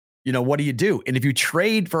what do you do? And if you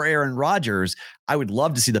trade for Aaron Rodgers, I would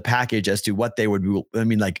love to see the package as to what they would do. I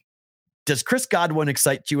mean, like, does Chris Godwin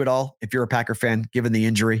excite you at all if you're a Packer fan, given the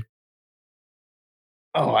injury?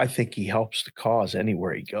 Oh, I think he helps the cause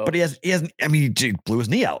anywhere he goes. But he hasn't, I mean, he blew his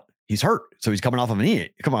knee out. He's hurt. So he's coming off of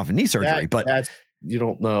knee surgery. But you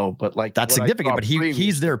don't know, but like that's significant. But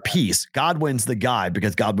he's their piece. Godwin's the guy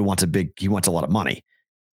because Godwin wants he wants a lot of money.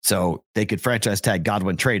 So they could franchise tag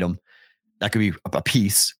Godwin, trade him. That could be a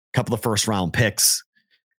piece. Couple of first round picks,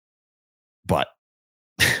 but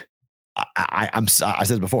I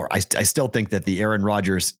said before, I still think that the Aaron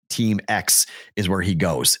Rodgers team X is where he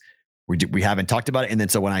goes. We haven't talked about it. And then,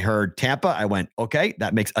 so when I heard Tampa, I went, okay,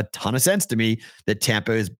 that makes a ton of sense to me that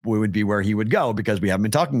Tampa would be where he would go because we haven't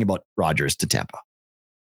been talking about Rodgers to Tampa.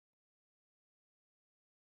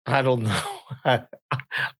 I don't know.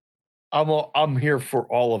 I'm here for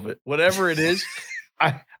all of it. Whatever it is,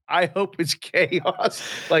 I hope it's chaos.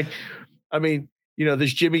 Like, I mean,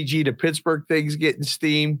 this Jimmy G to Pittsburgh thing's getting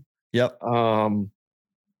steam. Yep.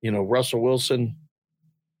 Russell Wilson,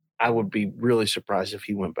 I would be really surprised if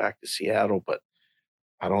he went back to Seattle, but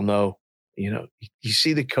I don't know. You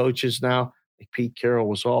see the coaches now, like Pete Carroll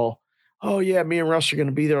was all oh yeah, me and Russ are going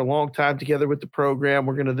to be there a long time together with the program.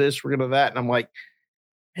 We're going to this, we're going to that. And I'm like,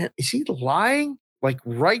 man, is he lying? Like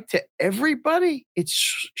right to everybody? It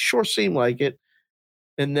sure seemed like it.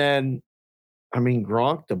 And then, I mean,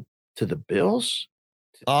 Gronk to the Bills.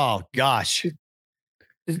 Oh gosh.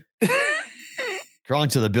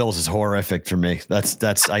 Gronk to the Bills is horrific for me.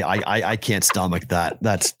 I can't stomach that.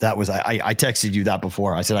 I texted you that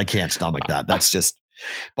before. I said I can't stomach that. That's just.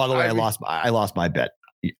 By the way, I lost my bet.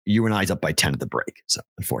 You and I's up by 10 at the break. So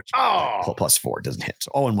unfortunately, +4 doesn't hit.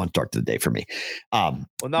 So 0-1 start to the day for me. Well,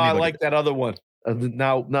 now I like that other one.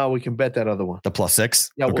 Now we can bet that other one. The +6.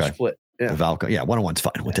 Yeah, we'll split. Yeah, the Valco. Yeah, 1-1's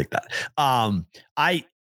fine. We'll take that.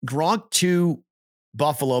 Gronk to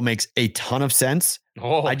Buffalo makes a ton of sense.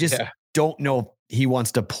 I just don't know if he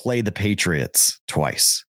wants to play the Patriots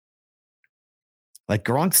twice. Like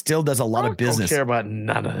Gronk still does a lot of business. I don't care about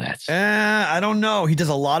none of that. I don't know. He does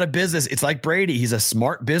a lot of business. It's like Brady. He's a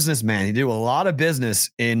smart businessman. He do a lot of business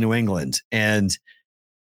in New England. And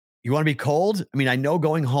you want to be cold? I mean, I know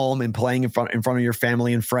going home and playing in front of your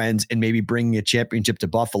family and friends and maybe bringing a championship to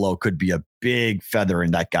Buffalo could be a big feather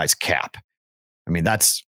in that guy's cap. I mean,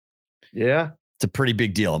 it's a pretty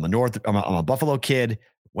big deal. I'm a Buffalo kid,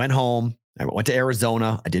 went home. I went to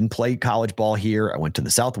Arizona. I didn't play college ball here. I went to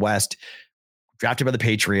the Southwest, drafted by the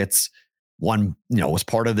Patriots, was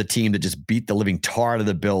part of the team that just beat the living tar out of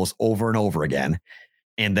the Bills over and over again.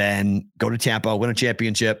 And then go to Tampa, win a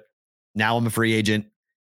championship. Now I'm a free agent.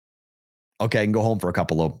 Okay, I can go home for a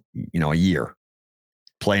couple of, a year,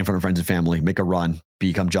 play in front of friends and family, make a run,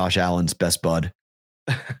 become Josh Allen's best bud.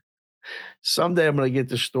 Someday I'm going to get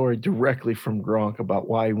the story directly from Gronk about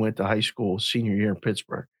why he went to high school senior year in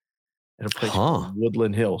Pittsburgh at a place called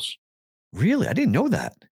Woodland Hills. Really? I didn't know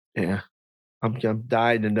that. Yeah. I'm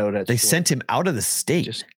dying to know that. They sent him out of the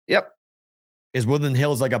state. Yep. Is Woodland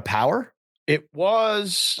Hills like a power? It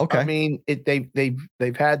was. Okay. I mean,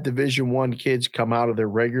 they've had Division I kids come out of there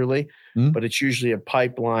regularly, but it's usually a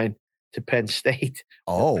pipeline to Penn State.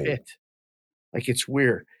 Oh. Pitt. Like it's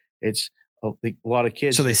weird. It's a lot of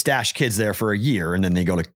kids. So they stash kids there for a year and then they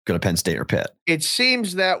go to Penn State or Pitt. It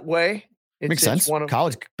seems that way. Makes sense.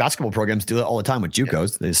 College basketball programs do that all the time with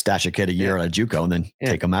JUCOs. They stash a kid a year at a JUCO and then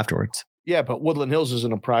take them afterwards. Yeah, but Woodland Hills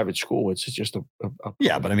isn't a private school. It's just a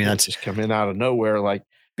but I mean that's just coming out of nowhere. Like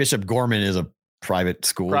Bishop Gorman is a private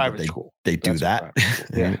school. They do that.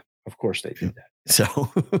 Yeah, of course they do that.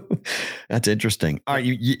 So that's interesting. All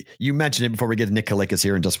right, you mentioned it before we get to Nick Kalikas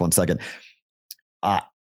here in just 1 second.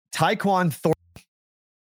 Tyquan Thornton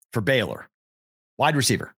for Baylor, wide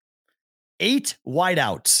receiver. 8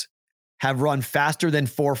 wideouts have run faster than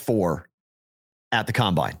 4.4 at the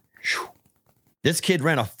combine. This kid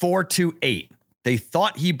ran a 4.28. They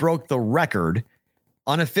thought he broke the record.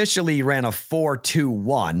 Unofficially, he ran a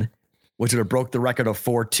 4.21, which would have broke the record of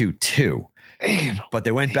 4.22. But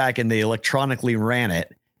they went back and they electronically ran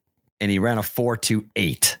it, and he ran a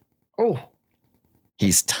 4.28. Oh.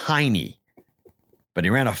 He's tiny, but he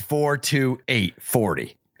ran a 4.28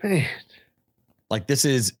 40. Man. Like this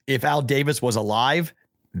is, if Al Davis was alive,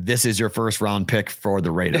 this is your first round pick for the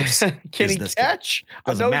Raiders. Can he catch?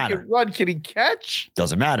 Doesn't matter. He can run. Can he catch?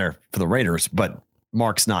 Doesn't matter for the Raiders, but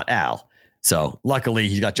Mark's not Al. So luckily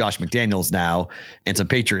he's got Josh McDaniels now and some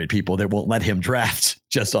Patriot people that won't let him draft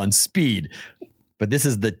just on speed. But this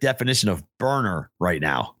is the definition of burner right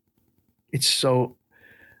now. It's so,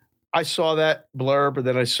 I saw that blurb and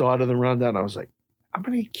then I saw it in the rundown. I was like, how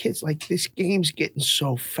many kids, like this game's getting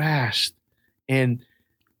so fast and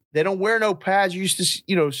they don't wear no pads. You used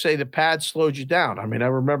to, say the pads slowed you down. I mean, I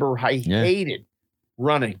remember I hated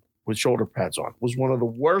running with shoulder pads on. It was one of the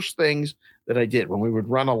worst things that I did when we would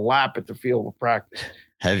run a lap at the field of practice.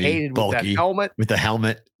 Heavy, bulky, with the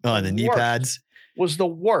helmet, the knee pads. Was the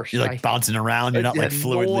worst. You're like bouncing around. You're not like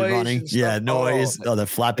fluidly running. Yeah, noise. Oh, the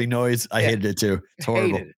flapping noise. I hated it too. It's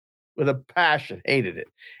horrible. Hated it. With a passion. Hated it.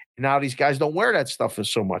 And now these guys don't wear that stuff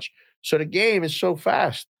so much. So the game is so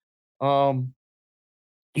fast.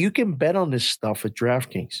 You can bet on this stuff at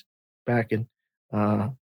DraftKings back in,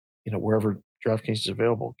 wherever DraftKings is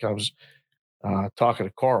available. I was talking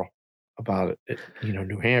to Carl about it at,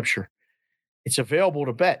 New Hampshire. It's available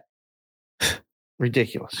to bet.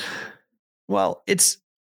 Ridiculous. Well,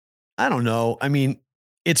 I don't know. I mean,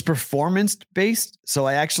 it's performance based. So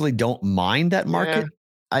I actually don't mind that market.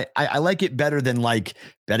 Yeah. I like it better than like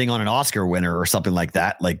betting on an Oscar winner or something like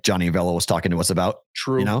that. Like Johnny Avello was talking to us about.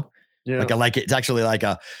 True. Yeah. Like I like it. It's actually like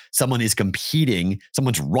someone is competing,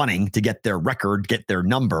 someone's running to get their record, get their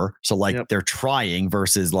number. So like they're trying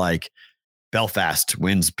versus like Belfast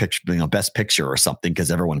wins best picture or something because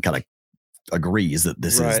everyone kind of agrees that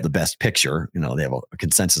this is the best picture. You know, they have a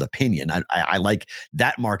consensus opinion. I like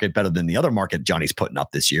that market better than the other market Johnny's putting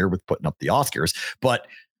up this year with putting up the Oscars. But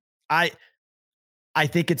I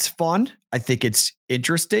think it's fun. I think it's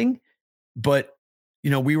interesting. But, you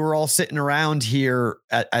know, we were all sitting around here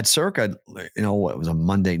at Circa, you know, it was a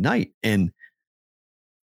Monday night, and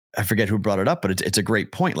I forget who brought it up, but it's a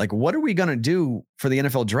great point. Like, what are we going to do for the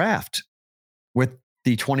NFL draft with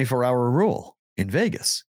the 24-hour rule in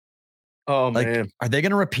Vegas? Oh, like, man. Are they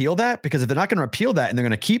going to repeal that? Because if they're not going to repeal that and they're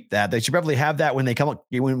going to keep that, they should probably have that when they come up,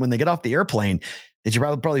 when they get off the airplane. They should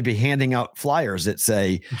probably be handing out flyers that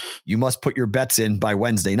say, you must put your bets in by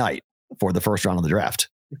Wednesday night for the first round of the draft.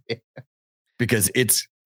 Because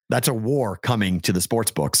that's a war coming to the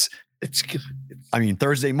sports books. I mean,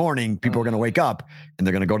 Thursday morning, people are going to wake up and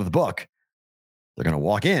they're going to go to the book. They're going to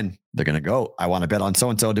walk in. They're going to go, I want to bet on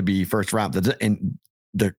so-and-so to be first round. And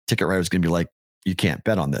the ticket writer is going to be like, you can't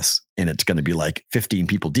bet on this. And it's going to be like 15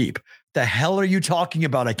 people deep. The hell are you talking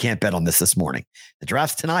about? I can't bet on this morning. The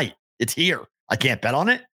draft's tonight. It's here. I can't bet on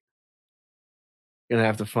it. You're going to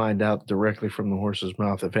have to find out directly from the horse's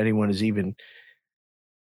mouth if anyone is even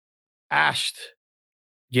asked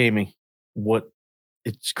gaming what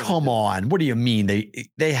it's. Come on. What do you mean?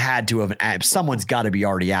 They had to have. Someone's got to be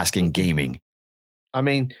already asking gaming. I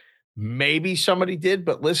mean, maybe somebody did,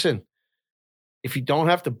 but listen, if you don't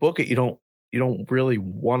have to book it, you don't really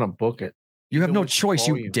want to book it. You have no choice.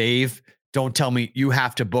 Dave, don't tell me you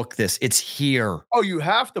have to book this. It's here. Oh, you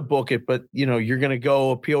have to book it, but you know, you're going to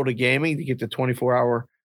go appeal to gaming to get the 24-hour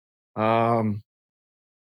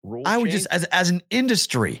rule. I would just, as an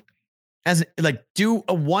industry, do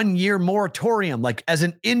a 1-year moratorium, like as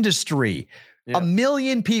an industry. Yeah. 1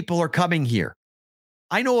 million people are coming here.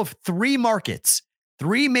 I know of 3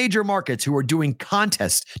 major markets who are doing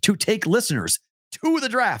contests to take listeners to the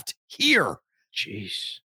draft here.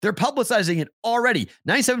 Jeez. They're publicizing it already.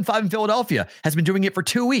 97.5 in Philadelphia has been doing it for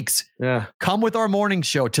 2 weeks. Yeah. Come with our morning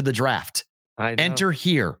show to the draft. Enter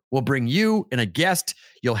here. We'll bring you and a guest.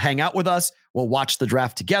 You'll hang out with us. We'll watch the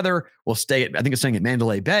draft together. We'll stay I think it's staying at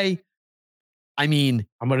Mandalay Bay. I mean,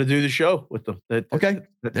 I'm going to do the show with them. Okay.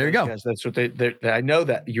 There you go. Guys, that's what I know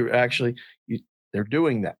that they're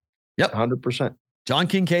doing that. Yep. 100%. John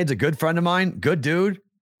Kincaid's a good friend of mine. Good dude.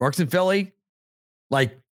 Works in Philly.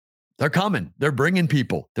 Like, they're coming. They're bringing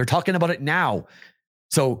people. They're talking about it now.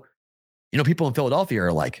 So, you know, people in Philadelphia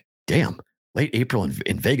are like, damn, late April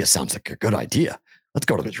in Vegas sounds like a good idea. Let's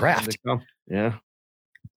go to the draft. Yeah.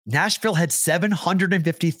 Nashville had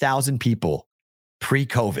 750,000 people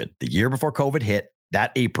pre-COVID. The year before COVID hit,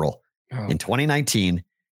 that April in 2019,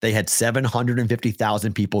 they had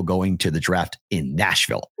 750,000 people going to the draft in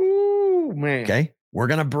Nashville. Ooh, man. Okay. We're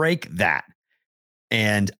going to break that.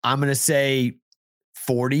 And I'm going to say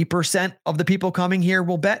 40% of the people coming here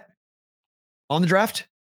will bet on the draft.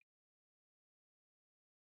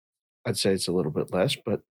 I'd say it's a little bit less,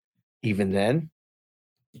 but even then,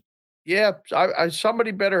 yeah,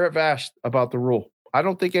 somebody better have asked about the rule. I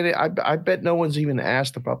don't think I bet no one's even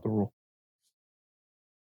asked about the rule.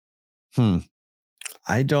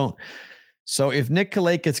 I don't. So if Nick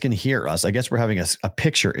Kalikas can hear us, I guess we're having a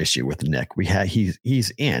picture issue with Nick.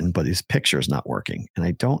 He's in, but his picture is not working. And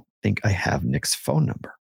I don't think I have Nick's phone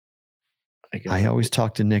number. I always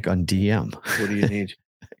talk to Nick on DM. What do you need?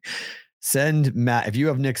 Send Matt, if you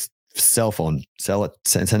have Nick's cell phone, send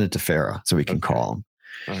it to Farah so we can call him.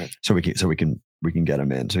 All right. So we can get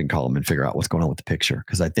him in, so we can call him and figure out what's going on with the picture.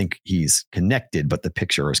 Because I think he's connected, but the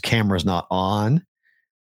his camera's not on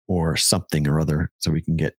or something or other. So we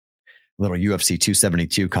can get a little UFC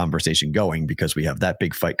 272 conversation going, because we have that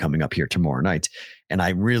big fight coming up here tomorrow night. And I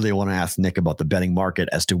really want to ask Nick about the betting market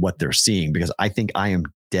as to what they're seeing, because I think I am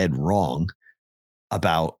dead wrong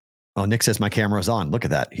about, Nick says my camera's on. Look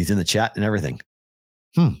at that. He's in the chat and everything.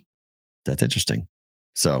 That's interesting.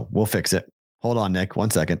 So we'll fix it. Hold on, Nick.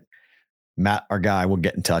 1 second. Matt, our guy, will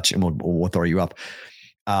get in touch and we'll throw you up.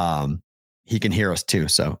 He can hear us too.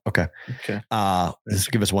 So, okay.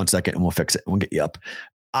 Just give us 1 second and we'll fix it. We'll get you up.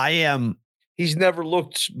 He's never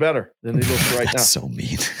looked better than he looks right now. That's so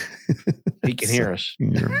mean. He can hear us.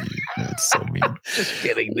 You're mean. That's so mean. Just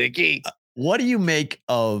kidding, Nicky. What do you make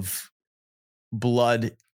of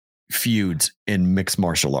blood feuds in mixed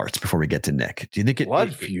martial arts before we get to Nick? Do you think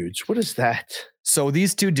blood feuds? What is that? So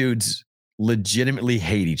these two dudes legitimately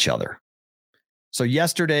hate each other. So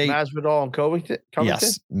yesterday, Masvidal and Covington?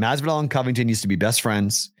 Yes, Masvidal and Covington used to be best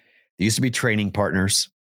friends. They used to be training partners.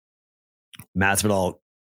 Masvidal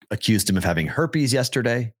accused him of having herpes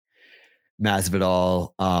yesterday.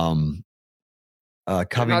 Masvidal,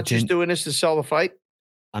 Covington. Not just doing this to sell the fight.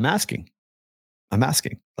 I'm asking.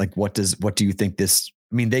 Like, what do you think this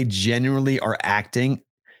I mean, they genuinely are acting.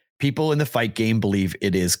 People in the fight game believe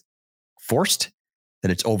it is forced,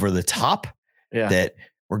 that it's over the top, that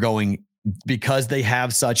we're going, because they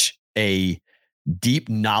have such a deep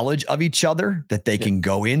knowledge of each other, that they can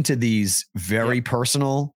go into these very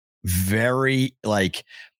personal, very like,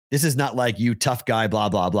 this is not like you tough guy, blah,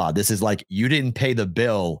 blah, blah. This is like, you didn't pay the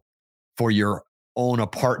bill for your own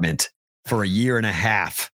apartment for a year and a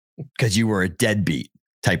half because you were a deadbeat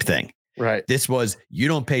type thing. Right. This was, you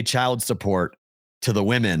don't pay child support to the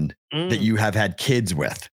women that you have had kids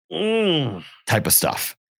with type of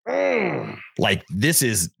stuff. Like, this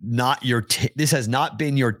is not your, this has not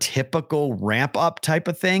been your typical ramp up type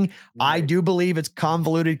of thing. Right. I do believe it's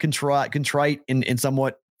convoluted, contrite and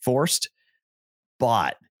somewhat forced,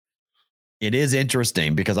 but it is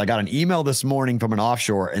interesting because I got an email this morning from an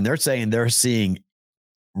offshore and they're saying they're seeing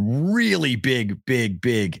really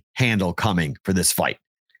big handle coming for this fight.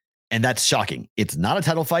 And that's shocking. It's not a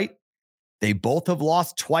title fight. They both have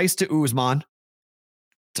lost twice to Usman.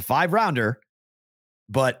 It's a 5-rounder,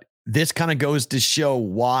 but this kind of goes to show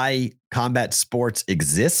why combat sports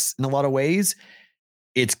exists in a lot of ways.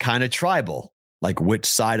 It's kind of tribal. Like, which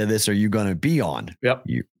side of this are you going to be on? Yep.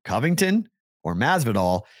 You Covington or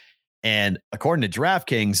Masvidal? And according to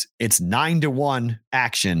DraftKings, it's 9-1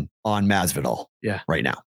 action on Masvidal. Yeah. Right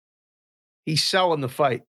now. He's selling the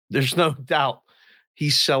fight. There's no doubt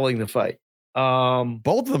he's selling the fight.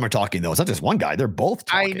 Both of them are talking, though. It's not just one guy. They're both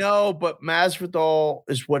talking. I know, but Masvidal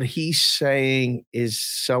is what he's saying is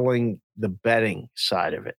selling the betting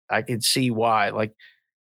side of it. I can see why. Like,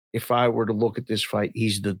 if I were to look at this fight,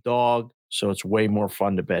 he's the dog, so it's way more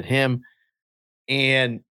fun to bet him.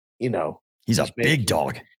 And, you know, he's a big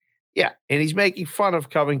dog. Yeah, and he's making fun of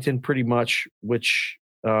Covington pretty much, which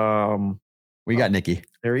we got Nicky.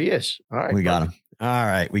 There he is. All right. We got him. All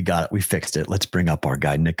right, we got it. We fixed it. Let's bring up our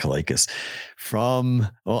guy, Nick Kalikas from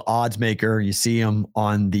Odds Maker. You see him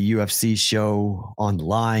on the UFC show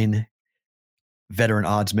online, veteran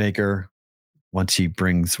odds maker. Once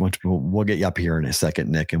we'll get you up here in a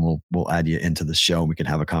second, Nick, and we'll add you into the show. And we can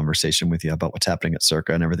have a conversation with you about what's happening at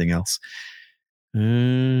Circa and everything else. We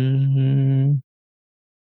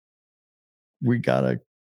gotta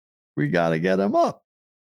get him up.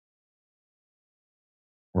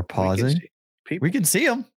 We're pausing. We can see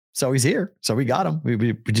him. So he's here. So we got him.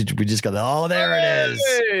 We just got, oh, there it is.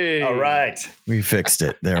 Hey. All right. We fixed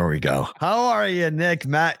it. There we go. How are you, Nick,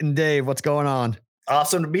 Matt, and Dave? What's going on?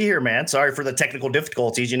 Awesome to be here, man. Sorry for the technical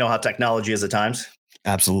difficulties. You know how technology is at times.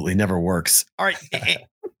 Absolutely never works. All right.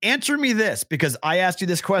 Answer me this, because I asked you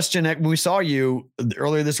this question when we saw you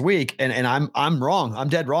earlier this week, and I'm wrong. I'm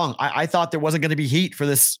dead wrong. I thought there wasn't going to be heat for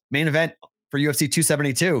this main event for UFC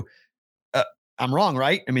 272. I'm wrong,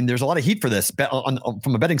 right? I mean, there's a lot of heat for this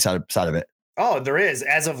from a betting side of it. Oh, there is.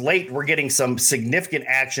 As of late, we're getting some significant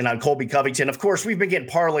action on Colby Covington. Of course, we've been getting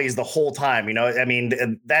parlays the whole time. You know, I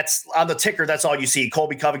mean, that's on the ticker. That's all you see.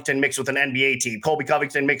 Colby Covington mixed with an NBA team. Colby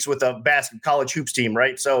Covington mixed with a college hoops team,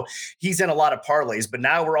 right? So he's in a lot of parlays. But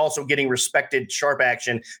now we're also getting respected sharp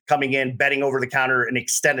action coming in, betting over the counter and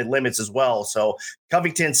extended limits as well. So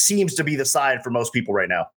Covington seems to be the side for most people right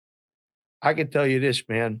now. I can tell you this,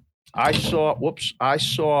 man. I saw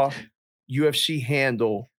UFC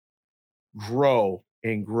handle grow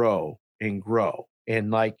and grow and grow. And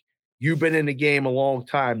like, you've been in the game a long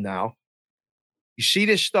time now. You see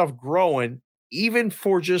this stuff growing, even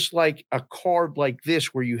for just like a card like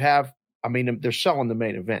this, where you have, I mean, they're selling the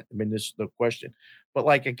main event. I mean, this is the question. But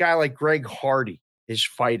like a guy like Greg Hardy is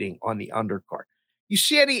fighting on the undercard. You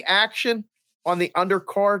see any action on the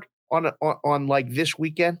undercard on like this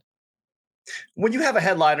weekend? When you have a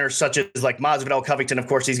headliner such as like Masvidal, Covington, of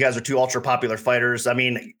course, these guys are two ultra popular fighters. I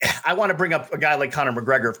mean, I want to bring up a guy like Conor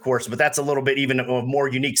McGregor, of course, but that's a little bit even a more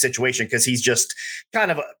unique situation because he's just kind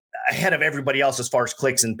of ahead of everybody else as far as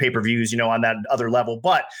clicks and pay-per-views, you know, on that other level.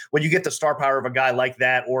 But when you get the star power of a guy like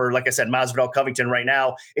that, or like I said, Masvidal, Covington right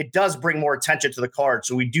now, it does bring more attention to the card.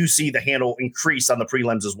 So we do see the handle increase on the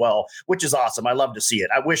prelims as well, which is awesome. I love to see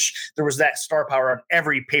it. I wish there was that star power on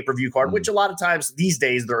every pay-per-view card, which a lot of times these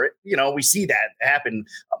days there, you know, we see that happen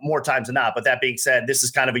more times than not. But that being said, this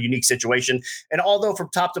is kind of a unique situation. And although from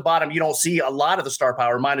top to bottom, you don't see a lot of the star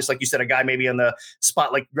power, minus, like you said, a guy maybe on the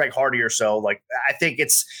spot like Greg Hardy or so, like I think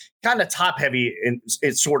it's kind of top heavy in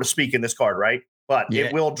sort of speak in this card, right? But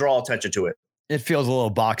it will draw attention to it. It feels a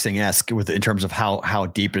little boxing-esque in terms of how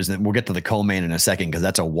deep is it. We'll get to the co-main in a second because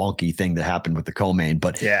that's a wonky thing that happened with the co-main.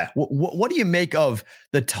 But yeah, what do you make of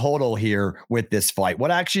the total here with this fight?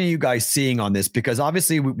 What action are you guys seeing on this? Because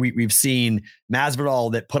obviously we've seen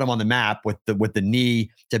Masvidal that put him on the map with the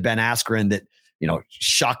knee to Ben Askren that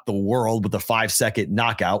shock the world with a 5-second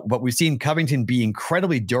knockout. But we've seen Covington be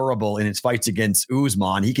incredibly durable in his fights against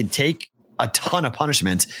Usman. He can take a ton of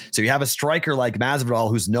punishment. So you have a striker like Masvidal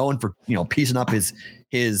who's known for, piecing up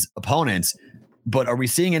his opponents. But are we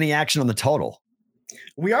seeing any action on the total?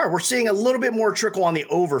 We are. We're seeing a little bit more trickle on the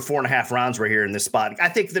over 4.5 rounds right here in this spot. I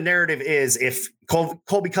think the narrative is if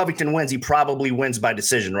Colby Covington wins, he probably wins by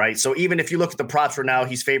decision, right? So even if you look at the props for now,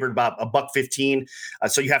 he's favored about $1.15.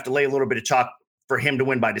 So you have to lay a little bit of chalk for him to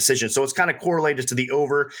win by decision. So it's kind of correlated to the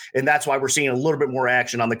over. And that's why we're seeing a little bit more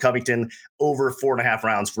action on the Covington over 4.5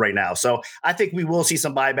 rounds right now. So I think we will see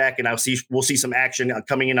some buyback, and we'll see some action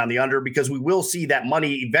coming in on the under, because we will see that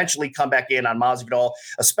money eventually come back in on Masvidal,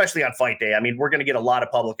 especially on fight day. I mean, we're going to get a lot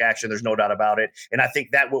of public action. There's no doubt about it. And I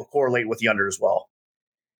think that will correlate with the under as well.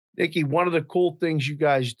 Nikki, one of the cool things you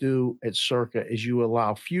guys do at Circa is you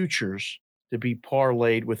allow futures to be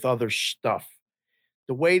parlayed with other stuff.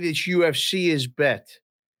 The way this UFC is bet,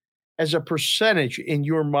 as a percentage in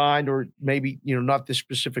your mind, or maybe, not this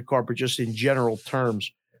specific card, but just in general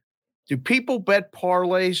terms, do people bet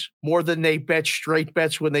parlays more than they bet straight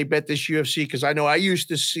bets when they bet this UFC? Because I know I used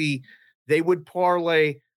to see they would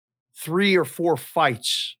parlay 3 or 4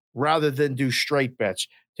 fights rather than do straight bets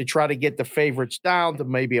to try to get the favorites down to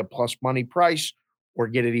maybe a plus money price or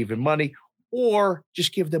get it even money, or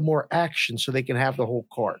just give them more action so they can have the whole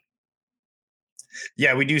card.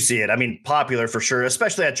 Yeah, we do see it. I mean, popular for sure,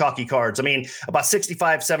 especially at chalky cards. I mean, about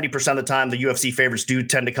 65-70% of the time, the UFC favorites do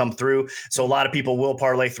tend to come through. So a lot of people will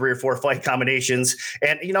parlay 3 or 4 fight combinations.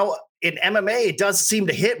 And, in MMA, it does seem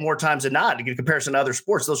to hit more times than not in comparison to other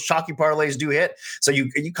sports. Those chalky parlays do hit. So you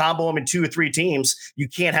combo them in 2 or 3 teams, you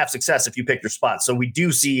can't have success if you pick your spot. So we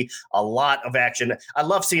do see a lot of action. I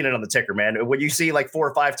love seeing it on the ticker, man. When you see like 4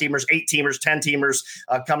 or 5 teamers, 8 teamers, 10 teamers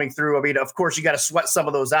coming through, I mean, of course, you got to sweat some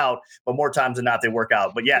of those out, but more times than not, they work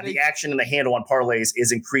out. But yeah, the action and the handle on parlays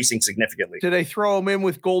is increasing significantly. Do they throw them in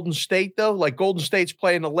with Golden State, though? Like Golden State's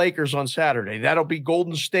playing the Lakers on Saturday. That'll be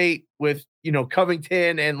Golden State with,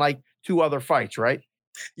 Covington and like 2 other fights, right?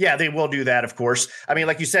 Yeah, they will do that, of course. I mean,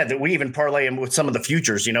 like you said, that we even parlay them with some of the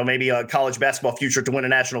futures, maybe a college basketball future to win a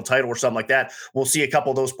national title or something like that. We'll see a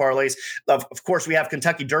couple of those parlays. Of course, we have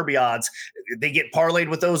Kentucky Derby odds. They get parlayed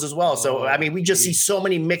with those as well. So, I mean, we just see so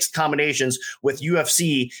many mixed combinations with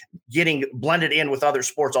UFC getting blended in with other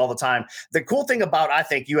sports all the time. The cool thing about, I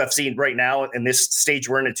think, UFC right now in this stage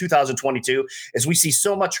we're in 2022 is we see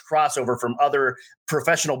so much crossover from other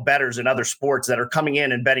professional bettors in other sports that are coming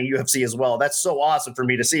in and betting UFC as well. That's so awesome for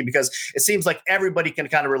me to see, because it seems like everybody can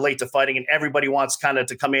kind of relate to fighting and everybody wants kind of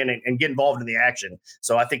to come in and get involved in the action.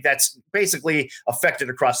 So I think that's basically affected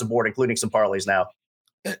across the board, including some parlays now.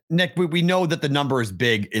 Nick, we know that the number is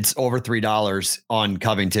big. It's over $3 on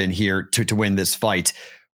Covington here to win this fight.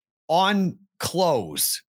 On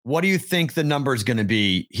close, what do you think the number is going to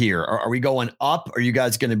be here? Are we going up? Are you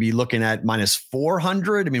guys going to be looking at minus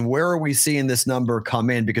 400? I mean, where are we seeing this number come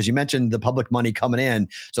in? Because you mentioned the public money coming in.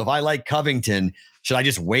 So if I like Covington, should I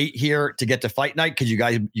just wait here to get to fight night? Because you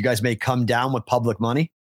guys may come down with public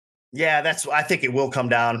money. Yeah, I think it will come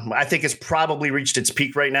down. I think it's probably reached its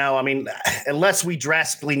peak right now. I mean, unless we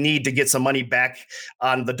drastically need to get some money back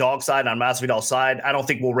on the dog side, on Masvidal's side, I don't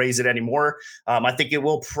think we'll raise it anymore. I think it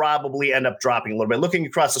will probably end up dropping a little bit. Looking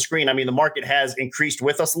across the screen, I mean, the market has increased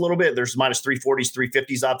with us a little bit. There's minus 340s,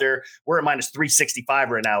 350s out there. We're at minus 365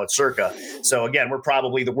 right now at Circa. So again, we're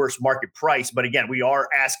probably the worst market price. But again, we are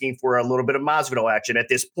asking for a little bit of Masvidal action at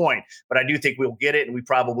this point. But I do think we'll get it, and we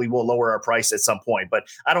probably will lower our price at some point. But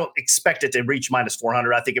I don't expect it to reach minus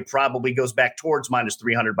 400. I think it probably goes back towards minus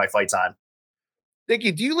 300 by fight time.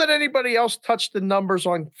 Nikki, do you let anybody else touch the numbers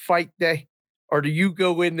on fight day? Or do you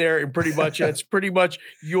go in there and pretty much it's pretty much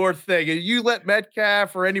your thing? And you let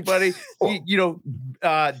Metcalf or anybody,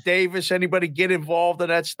 Davis, anybody get involved in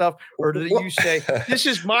that stuff? Or do you say, this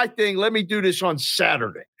is my thing, let me do this on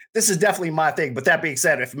Saturday? This is definitely my thing. But that being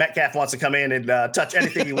said, if Metcalf wants to come in and touch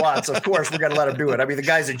anything he wants, of course, we're going to let him do it. I mean, the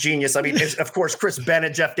guy's a genius. I mean, of course, Chris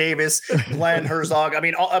Bennett, Jeff Davis, Glenn Herzog. I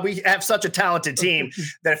mean, we have such a talented team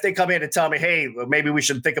that if they come in and tell me, hey, maybe we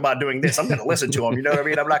should think about doing this, I'm going to listen to them. You know what I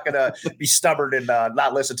mean? I'm not going to be stubborn and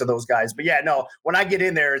not listen to those guys. But yeah, no, when I get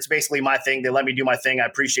in there, it's basically my thing. They let me do my thing. I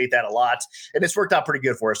appreciate that a lot. And it's worked out pretty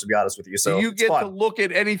good for us, to be honest with you. So do you get to look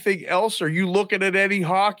at anything else? Are you looking at any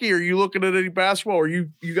hockey? Are you looking at any basketball? Or you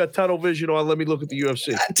got tunnel vision on. Let me look at the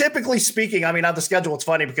UFC. Typically speaking, I mean, on the schedule, it's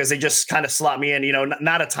funny because they just kind of slot me in,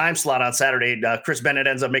 not a time slot on Saturday. Chris Bennett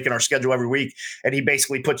ends up making our schedule every week, and he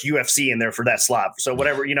basically puts UFC in there for that slot. So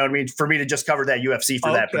whatever, you know what I mean? For me to just cover that UFC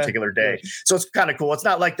for that particular day. So it's kind of cool. It's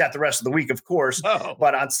not like that the rest of the week, of course,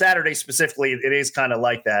 but on Saturday specifically, it is kind of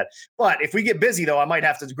like that. But if we get busy, though, I might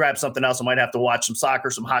have to grab something else. I might have to watch some soccer,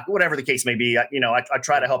 some hockey, whatever the case may be. I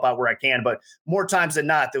try to help out where I can, but more times than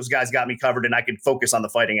not, those guys got me covered, and I can focus on the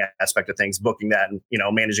fighting aspect of things, booking that and,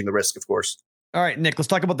 managing the risk, of course. All right, Nick, let's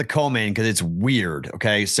talk about the co-main because it's weird.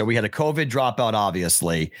 Okay. So we had a COVID dropout,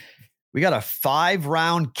 obviously. We got a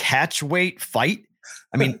 5-round catch weight fight.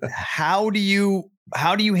 I mean, how do you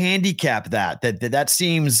handicap that? That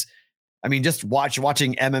seems, I mean, just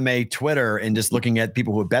watching MMA Twitter and just looking at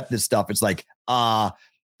people who bet this stuff, it's like,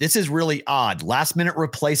 this is really odd. Last minute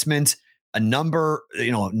replacement, a number,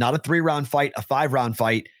 not a 3-round fight, a 5-round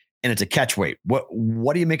fight, and it's a catch weight.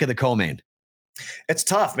 What do you make of the co-main? It's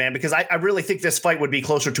tough, man, because I really think this fight would be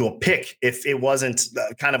closer to a pick if it wasn't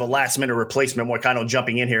kind of a last minute replacement. More kind of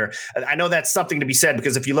jumping in here. I know that's something to be said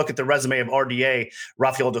because if you look at the resume of RDA,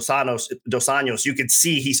 Rafael Dos Anjos, you could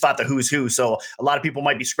see he's fought the who's who. So a lot of people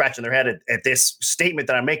might be scratching their head at this statement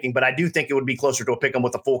that I'm making, but I do think it would be closer to a pick 'em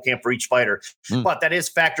with a full camp for each fighter. But that is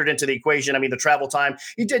factored into the equation. I mean, the travel time,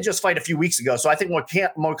 he did just fight a few weeks ago. So I think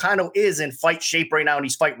Moicano is in fight shape right now and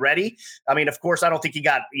he's fight ready. I mean, of course, I don't think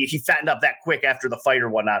he fattened up that quick after the fight or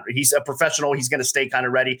whatnot. He's a professional. He's going to stay kind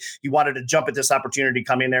of ready. He wanted to jump at this opportunity to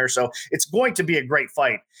come in there. So it's going to be a great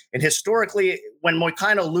fight. And historically, when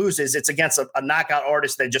Moicano loses, it's against a knockout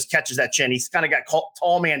artist that just catches that chin. He's kind of got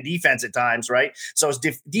tall man defense at times, right? So his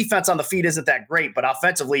defense on the feet isn't that great, but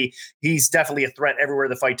offensively, he's definitely a threat everywhere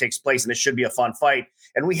the fight takes place, and it should be a fun fight.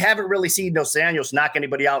 And we haven't really seen Dos Anjos knock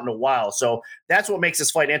anybody out in a while. So that's what makes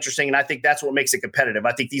this fight interesting, and I think that's what makes it competitive.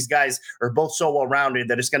 I think these guys are both so well-rounded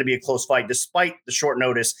that it's going to be a close fight. Despite the short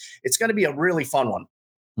notice, it's going to be a really fun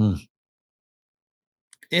one.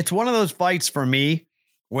 It's one of those fights for me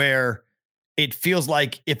where it feels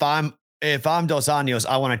like if I'm Dos Anjos,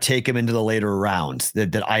 I want to take him into the later rounds.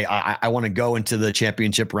 That I want to go into the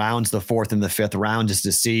championship rounds, the 4th and the 5th round, just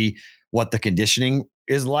to see what the conditioning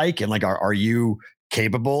is like. And like, are you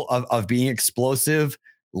capable of being explosive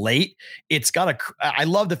late? I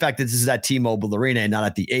love the fact that this is at T-Mobile Arena and not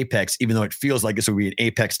at the Apex, even though it feels like this would be an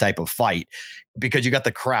Apex type of fight, because you got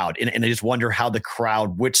the crowd. And I just wonder how the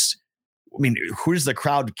crowd, who does the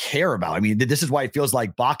crowd care about? I mean, this is why it feels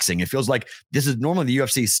like boxing. It feels like this is normally the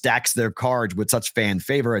UFC stacks their cards with such fan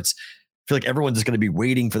favorites. I feel like everyone's just going to be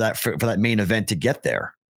waiting for that main event to get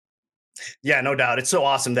there. Yeah, no doubt. It's so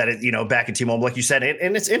awesome that it, back at T-Mobile, like you said,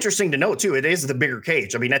 and it's interesting to note too, it is the bigger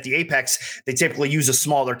cage. I mean, at the Apex, they typically use a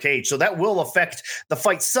smaller cage. So that will affect the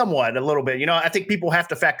fight somewhat a little bit. I think people have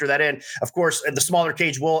to factor that in. Of course, the smaller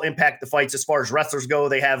cage will impact the fights as far as wrestlers go.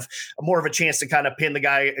 They have more of a chance to kind of pin the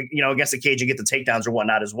guy, against the cage and get the takedowns or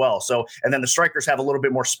whatnot as well. So, and then the strikers have a little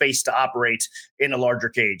bit more space to operate in a larger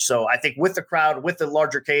cage. So I think with the crowd, with the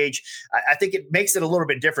larger cage, I think it makes it a little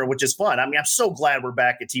bit different, which is fun. I mean, I'm so glad we're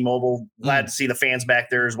back at T-Mobile. Glad to see the fans back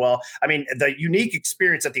there as well. I mean, the unique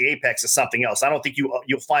experience at the Apex is something else. I don't think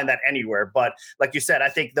you'll find that anywhere. But like you said, I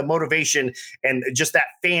think the motivation and just that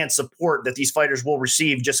fan support that these fighters will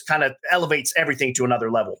receive just kind of elevates everything to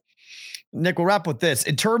another level. Nick, we'll wrap with this.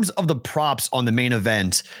 In terms of the props on the main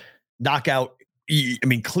event, knockout, I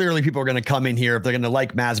mean, clearly people are going to come in here. If they're going to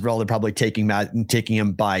like Masvidal, they're probably taking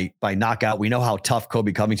him by knockout. We know how tough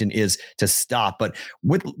Colby Covington is to stop. But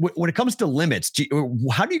when it comes to limits,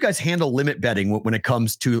 how do you guys handle limit betting when it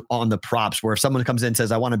comes to on the props, where if someone comes in and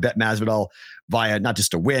says, I want to bet Masvidal via not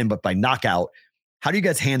just a win, but by knockout? How do you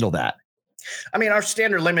guys handle that? I mean, our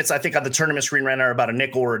standard limits, I think, on the tournament screen right now are about a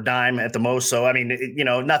nickel or a dime at the most. So, I mean,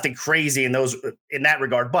 nothing crazy in that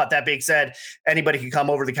regard. But that being said, anybody can come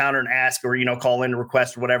over the counter and ask or, call in a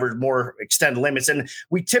request or whatever, more extended limits. And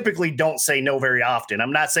we typically don't say no very often.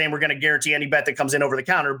 I'm not saying we're going to guarantee any bet that comes in over the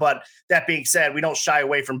counter. But that being said, we don't shy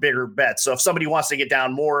away from bigger bets. So if somebody wants to get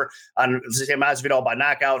down more on Masvidal by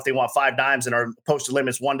knockout, if they want 5 dimes and our posted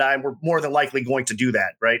limits 1 dime, we're more than likely going to do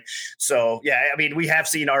that. Right. So, yeah, I mean, we have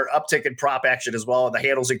seen our uptick in prop action as well. The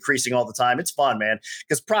handle's increasing all the time. It's fun, man,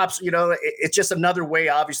 because props, it's just another way,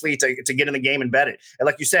 obviously, to get in the game and bet it. And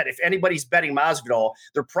like you said, if anybody's betting Masvidal,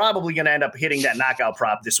 they're probably going to end up hitting that knockout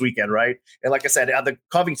prop this weekend, right? And like I said, on the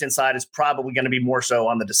Covington side is probably going to be more so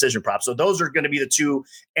on the decision prop. So those are going to be the two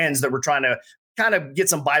ends that we're trying to kind of get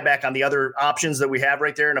some buyback on the other options that we have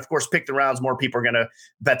right there. And of course, pick the rounds. More people are going to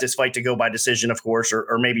bet this fight to go by decision, of course,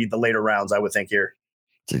 or maybe the later rounds, I would think here.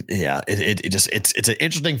 Yeah, it's an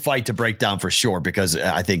interesting fight to break down for sure, because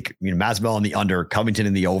I think Masvidal in the under, Covington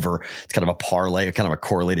in the over. It's kind of a parlay, kind of a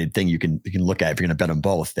correlated thing you can look at if you're going to bet them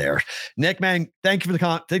both there. Nick, man, thanks for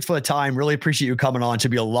the time. Really appreciate you coming on.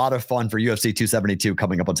 Should be a lot of fun for UFC 272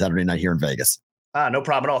 coming up on Saturday night here in Vegas. No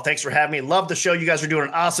problem at all. Thanks for having me. Love the show. You guys are doing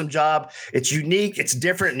an awesome job. It's unique, it's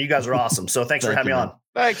different, and you guys are awesome. So thanks for having me on.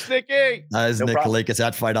 Thanks, Nicky. That is Nick Kalikas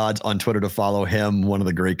at Fight Odds on Twitter to follow him. One of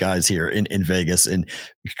the great guys here in Vegas, and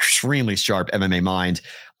extremely sharp MMA mind.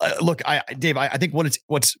 Look, Dave, I think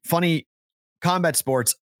what's funny, combat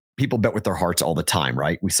sports, people bet with their hearts all the time,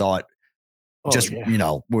 right? We saw it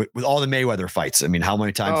with all the Mayweather fights. I mean, how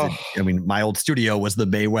many times my old studio was the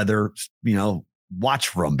Mayweather,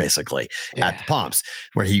 watch room basically at the Palms,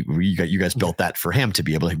 where you guys built that for him to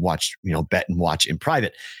be able to watch, bet and watch in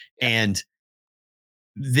private. And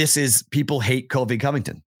this is, people hate Colby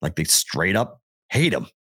Covington. Like, they straight up hate him.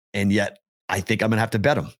 And yet I think I'm going to have to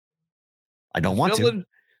bet him. I don't want to.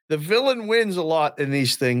 The villain wins a lot in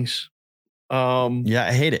these things.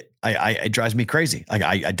 I hate it. It drives me crazy. Like,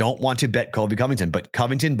 I don't want to bet Colby Covington, but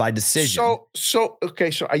Covington by decision. So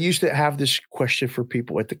I used to have this question for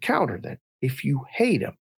people at the counter then. If you hate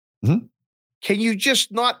him, can you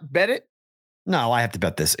just not bet it? No, I have to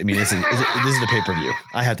bet this. I mean, this is the pay-per-view.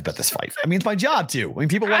 I have to bet this fight. I mean, it's my job too. I mean,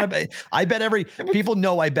 people want to bet. I bet every. People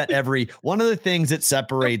know I bet every. One of the things that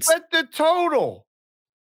separates. Bet the total.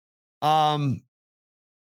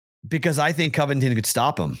 Because I think Covington could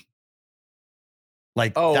stop him.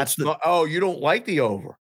 Like, you don't like the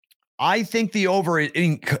over. I think the over. I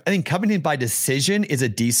think Covington by decision is a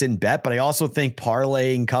decent bet, but I also think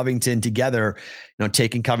parlaying Covington together,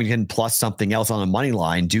 taking Covington plus something else on a money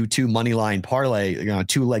line, do 2 money line parlay,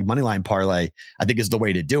 2-leg money line parlay, I think is the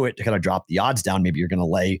way to do it, to kind of drop the odds down. Maybe you're going to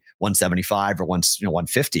lay 175 or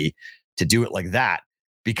 150 to do it like that,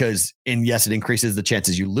 because yes, it increases the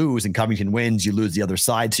chances you lose, and Covington wins, you lose the other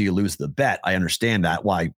side, so you lose the bet. I understand that,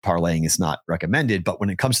 why parlaying is not recommended, but when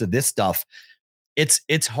it comes to this stuff,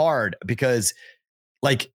 it's hard, because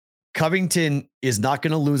like, Covington is not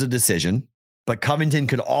going to lose a decision, but Covington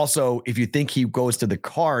could also, if you think he goes to the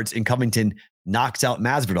cards and Covington knocks out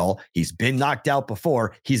Masvidal, he's been knocked out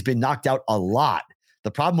before. He's been knocked out a lot.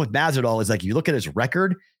 The problem with Masvidal is, like, you look at his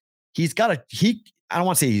record, I don't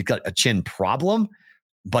want to say he's got a chin problem,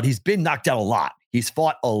 but he's been knocked out a lot. He's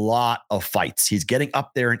fought a lot of fights. He's getting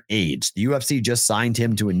up there in age. The UFC just signed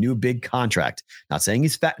him to a new big contract. Not saying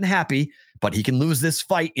he's fat and happy, but he can lose this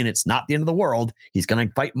fight and it's not the end of the world. He's going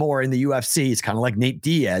to fight more in the UFC. It's kind of like Nate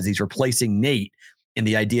Diaz. He's replacing Nate in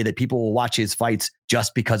the idea that people will watch his fights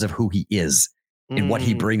just because of who he is and what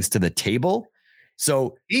he brings to the table.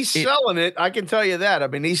 So he's selling it. I can tell you that. I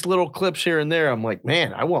mean, these little clips here and there, I'm like,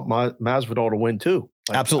 man, I want Masvidal to win too.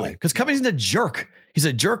 Like, absolutely. Because Covington's a jerk. He's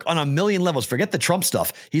a jerk on a million levels. Forget the Trump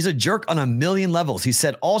stuff. He's a jerk on a million levels. He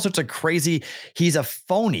said all sorts of crazy. He's a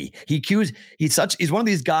phony. He's one of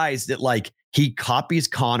these guys that, like, he copies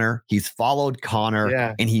Conor. He's followed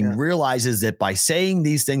Conor, and he realizes that by saying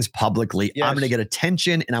these things publicly, I'm going to get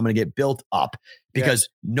attention and I'm going to get built up, because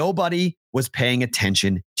nobody was paying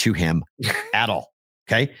attention to him at all.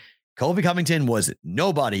 Okay. Colby Covington was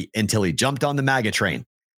nobody until he jumped on the MAGA train.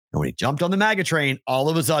 And when he jumped on the MAGA train, all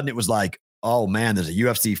of a sudden it was like, oh man, there's a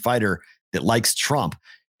UFC fighter that likes Trump.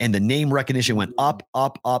 And the name recognition went up,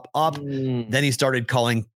 up, up, up. Then he started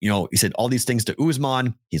calling, he said all these things to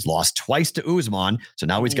Usman. He's lost twice to Usman. So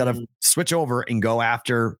now he's got to switch over and go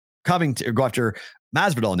after Covington, or go after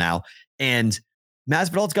Masvidal now. And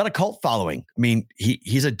Masvidal's got a cult following. I mean,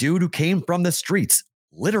 he's a dude who came from the streets.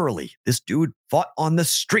 Literally, this dude fought on the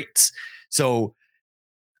streets. So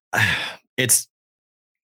I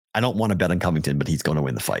don't want to bet on Covington, but he's going to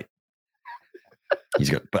win the fight. He's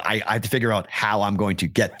good, but I have to figure out how I'm going to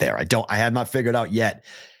get there. I have not figured out yet.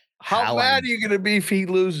 How mad are you going to be if he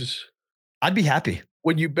loses? I'd be happy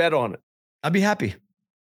when you bet on it. I'd be happy.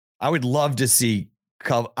 I would love to see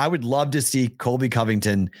Colby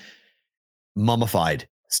Covington mummified,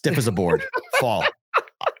 stiff as a board, fall.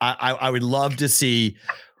 I would love to see.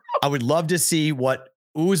 I would love to see what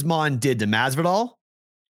Usman did to Masvidal.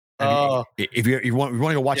 If you want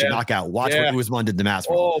to go watch a knockout, watch what Usman did to Masvidal.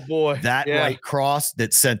 Oh boy, that right cross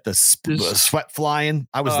that sent the sweat flying.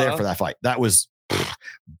 I was there for that fight. That was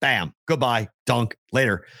bam, goodbye, dunk,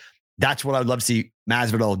 later. That's what I would love to see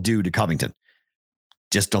Masvidal do to Covington.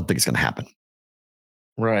 Just don't think it's going to happen.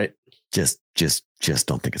 Right. Just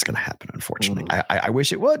don't think it's going to happen. Unfortunately, I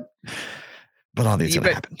wish it would, but I don't think it's going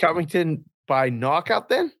to happen. Covington by knockout,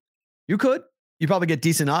 then you could. You probably get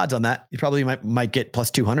decent odds on that. You probably might get plus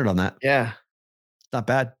 200 on that. Yeah. Not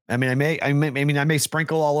bad. I mean, I may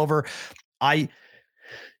sprinkle all over.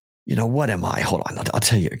 what am I? Hold on. I'll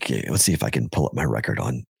tell you. Okay, let's see if I can pull up my record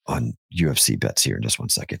on UFC bets here in just 1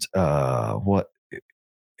 second. What?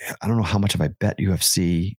 I don't know how much have I bet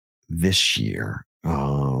UFC this year.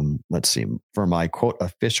 Let's see. For my quote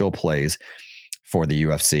official plays for the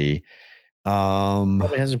UFC.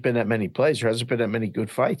 Probably hasn't been that many plays. There hasn't been that many good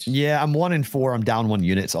fights. Yeah, I'm 1-4. I'm down 1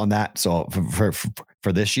 units on that. So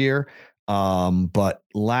for this year. But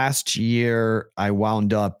last year I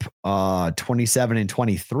wound up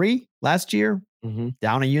 27-23 last year,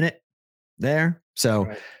 down a unit there.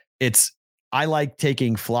 So I like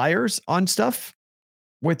taking flyers on stuff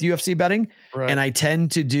with UFC betting, and I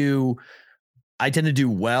tend to do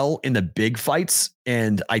well in the big fights,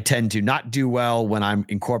 and I tend to not do well when I'm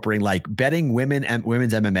incorporating, like, betting women's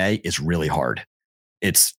MMA is really hard.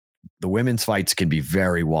 It's the women's fights can be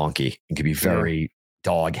very wonky and can be very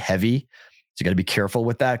dog heavy. So you got to be careful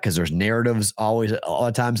with that, because there's narratives always a lot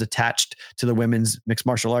of times attached to the women's mixed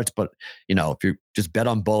martial arts. But if you just bet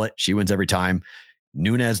on Bullet, she wins every time.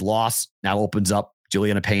 Nunes loss now opens up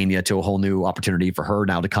Juliana Pena to a whole new opportunity for her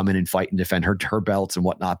now to come in and fight and defend her belts and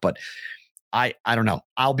whatnot. But I don't know.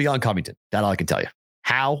 I'll be on Covington. That's all I can tell you.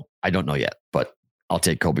 How? I don't know yet, but I'll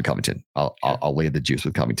take Colby Covington. I'll lay the juice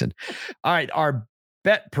with Covington. All right. Our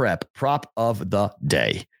bet prep prop of the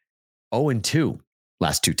day. 0-2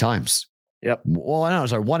 last 2 times. Yep. Well, I know.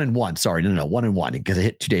 Sorry, 1-1. Sorry. No. 1-1 because it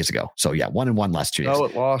hit 2 days ago. So yeah, 1-1 last 2 days. Oh,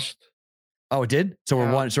 it lost. Oh, it did? So we're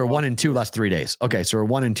 1-2 last 3 days. Okay. So we're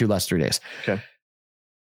 1-2 last 3 days. Okay.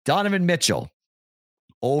 Donovan Mitchell.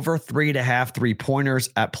 Over 3.5 3-pointers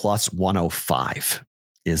at plus 105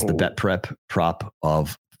 is the bet prep prop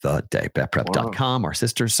of the day. Betprep.com, our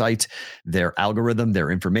sister site, their algorithm,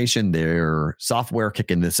 their information, their software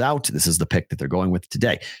kicking this out. This is the pick that they're going with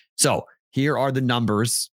today. So here are the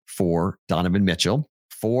numbers for Donovan Mitchell: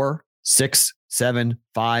 4, 6, 7,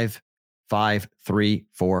 5, 5, 3,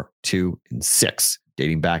 4, 2, and 6,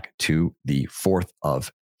 dating back to the 4th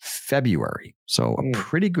of February. So a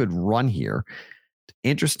pretty good run here.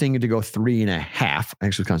 Interesting to go 3.5. I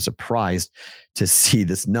actually was kind of surprised to see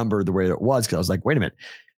this number the way that it was, because I was like, wait a minute,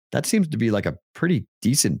 that seems to be like a pretty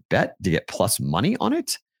decent bet to get plus money on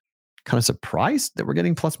it. Kind of surprised that we're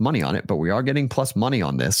getting plus money on it, but we are getting plus money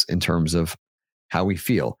on this in terms of how we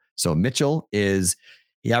feel. So Mitchell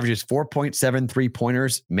he averages 4.7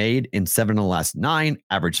 3-pointers made in 7 of the last 9,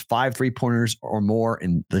 averaged 5 3-pointers or more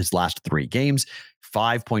in his last 3 games,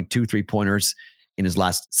 5.2 3-pointers in his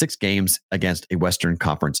last 6 games against a Western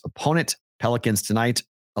Conference opponent. Pelicans tonight,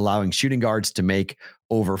 allowing shooting guards to make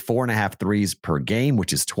over 4.5 threes per game,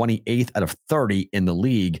 which is 28th out of 30 in the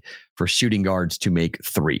league for shooting guards to make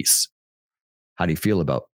threes. How do you feel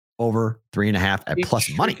about over 3.5 at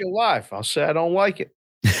plus money? Alive. I'll say I don't like it.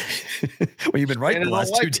 Well, you've been right the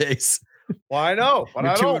last 2 days. Well, I know, but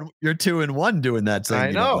you're 2-1 doing that. Saying I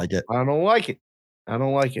know. You don't like it. I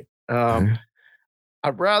don't like it.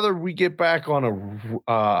 I'd rather we get back on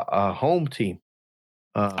a home team.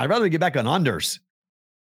 I'd rather we get back on unders.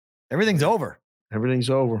 Everything's over. Everything's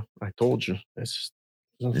over. I told you. It's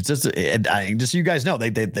just so you guys know,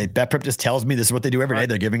 they BetPrep just tells me this is what they do every day.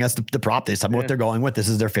 They're giving us the prop. They tell me what they're going with. This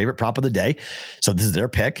is their favorite prop of the day. So this is their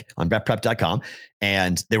pick on betprep.com.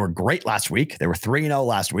 And they were great last week. They were 3-0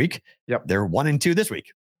 last week. Yep. They're 1-2 this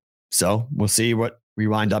week. So we'll see what we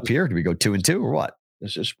wind up here. Do we go 2-2 or what?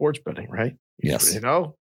 This is sports betting, right? Yes.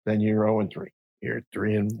 Then you're 0-3. You're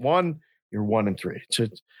 3-1. You're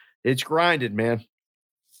 1-3. It's grinded, man.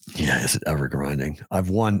 Yeah, is it ever grinding? I've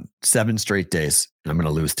won 7 straight days, and I'm going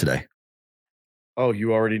to lose today. Oh,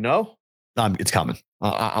 you already know? It's coming.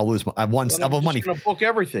 I'll lose. I've won. Well, I've won money. I'm going to book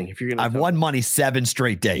everything. If you're going to, I've won money 7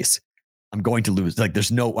 straight days. I'm going to lose. Like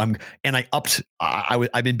there's no. I upped.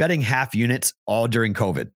 I've been betting half units all during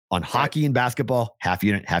COVID on hockey and basketball. Half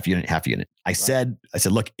unit. I said,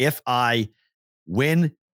 look, if I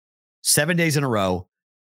win 7 days in a row,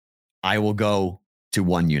 I will go to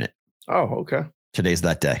 1 unit. Oh, okay. Today's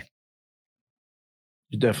that day.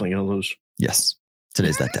 You're definitely going to lose. Yes.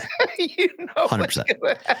 Today's that day.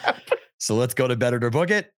 100%. So let's go to bet it or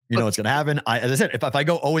book it. You know what's going to happen. As I said, if I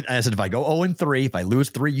go 0-3, if I lose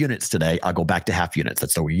 3 units today, I'll go back to half units.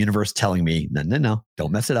 That's the universe telling me, no,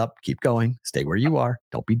 don't mess it up. Keep going. Stay where you are.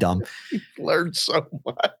 Don't be dumb. You've learned so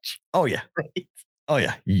much. Oh yeah. Right. Oh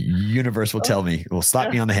yeah. Universe will tell me, will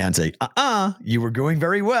slap me on the hand and say, you were going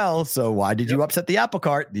very well. So why did you upset the apple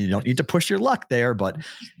cart? You don't need to push your luck there. But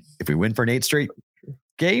if we win for an 8 straight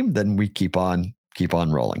game, then we keep on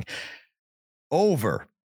rolling. Over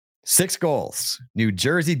 6 goals. New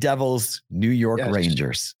Jersey Devils, New York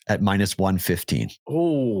Rangers at -115.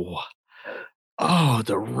 Oh,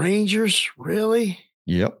 the Rangers, really?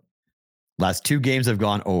 Yep. Last 2 games have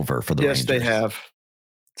gone over for the Rangers. Yes, they have.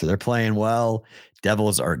 So they're playing well.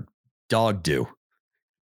 Devils are dog due.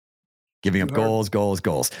 Giving up goals.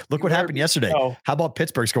 Look what happened yesterday. How about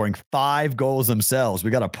Pittsburgh scoring 5 goals themselves?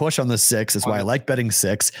 We got a push on the 6. That's why I like betting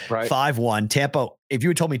 6. Right. 5-1. Tampa, if you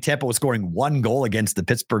had told me Tampa was scoring 1 goal against the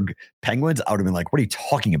Pittsburgh Penguins, I would have been like, what are you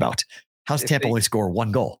talking about? How's Tampa only score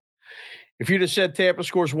 1 goal? If you'd have said Tampa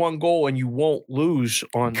scores 1 goal and you won't lose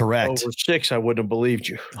on over 6, I wouldn't have believed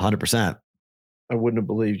you. 100%. I wouldn't have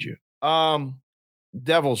believed you.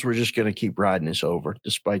 Devils were just going to keep riding this over,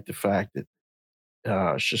 despite the fact that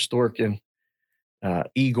Shesterkin,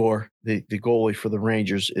 Igor, the goalie for the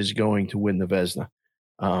Rangers, is going to win the Vezina.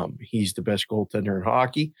 He's the best goaltender in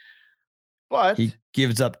hockey, but he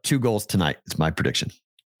gives up 2 goals tonight. It's my prediction.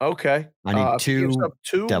 Okay, I need 2. If he gives up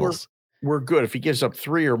 2, Devils. We're good. If he gives up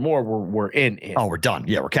 3 or more, we're in. Oh, we're done.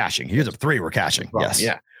 Yeah, we're cashing. He gives up 3, we're cashing. Yes.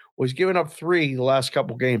 Yeah. Well, he's given up 3 the last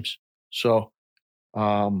couple games, so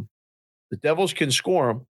the Devils can score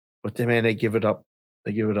them, but they give it up.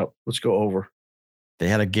 Let's go over. They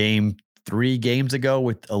had a game 3 games ago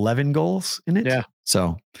with 11 goals in it. Yeah.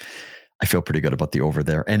 So I feel pretty good about the over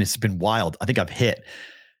there. And it's been wild. I think I've hit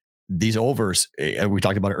these overs. We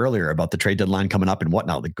talked about it earlier about the trade deadline coming up and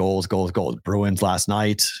whatnot. The goals. Bruins last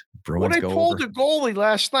night. When they pulled the goalie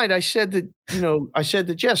last night, I said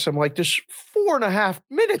to Jess, I'm like, there's 4.5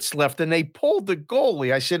 minutes left, and they pulled the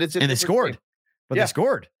goalie. I said it's and they scored. Game. But they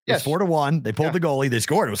scored. It was 4-1. They pulled the goalie. They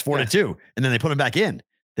scored. It was 4-2. And then they put him back in.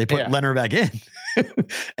 They put Leonard back in.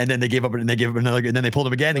 And then they gave up and they gave up another, and then they pulled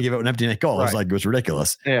him again and gave up an empty net goal. Right. It was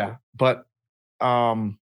ridiculous. Yeah. But,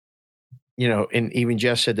 and even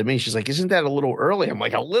Jess said to me, she's like, isn't that a little early? I'm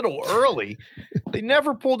like, a little early? They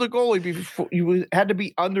never pulled a goalie before. You had to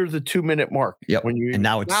be under the 2-minute mark. Yep. And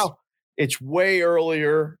now it's way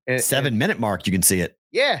earlier. 7-minute mark. You can see it.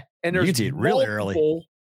 Yeah. And there's you can see it really early.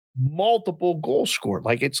 Multiple goals scored.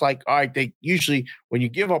 Like, it's like, all right, they usually, when you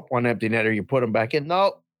give up one empty netter, you put them back in.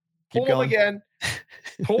 No, pull them again.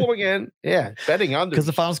 Pull them again. Yeah, betting under. Because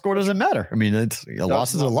the final score doesn't matter. I mean, it's a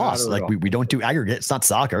loss is a loss. Like, we don't do aggregate. It's not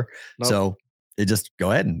soccer. Nope. So it just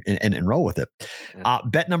go ahead and roll with it. Yeah.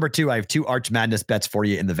 Bet number 2, I have 2 Arch Madness bets for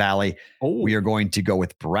you in the Valley. Oh. We are going to go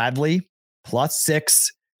with Bradley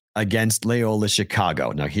 +6 against Loyola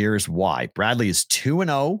Chicago. Now, here's why. Bradley is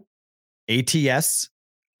 2-0 ATS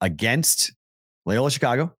against Loyola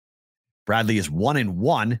Chicago. Bradley is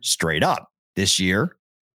 1-1 straight up this year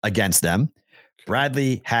against them.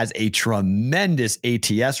 Bradley has a tremendous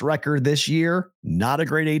ATS record this year. Not a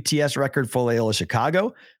great ATS record for Loyola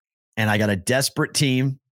Chicago. And I got a desperate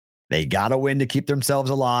team. They got to win to keep themselves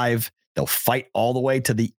alive. They'll fight all the way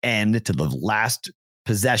to the end, to the last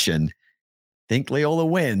possession. Think Loyola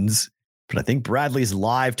wins, but I think Bradley's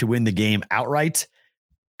live to win the game outright.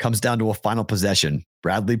 Comes down to a final possession.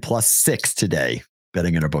 Bradley +6 today.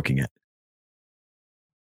 Betting it or booking it.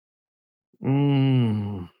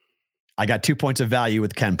 I got 2 points of value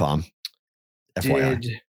with Ken Palm.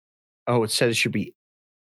 FYI. It said it should be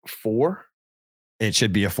 4? It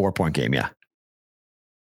should be a 4-point game, yeah.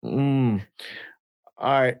 All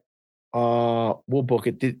right. We'll book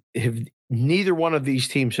it. Have neither one of these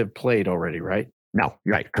teams have played already, right? No,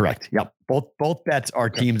 you're right. Correct. Yep. Both bets are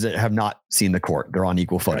teams that have not seen the court. They're on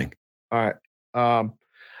equal footing. All right.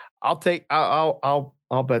 I'll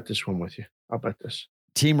bet this one with you. I'll bet this.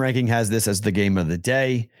 Team ranking has this as the game of the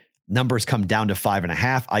day. Numbers come down to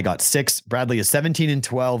 5.5. I got 6. Bradley is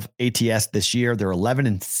 17-12 ATS this year. They're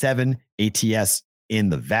 11-7 ATS in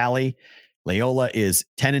the Valley. Loyola is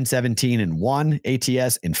 10-17-1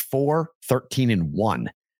 ATS and 4-13-1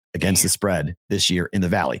 against the spread this year in the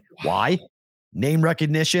Valley. Why? Name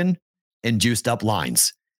recognition and juiced up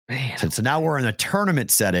lines. So now we're in a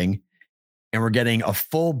tournament setting and we're getting a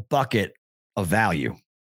full bucket of value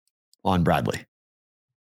on Bradley.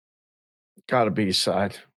 Got to be a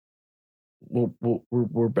side.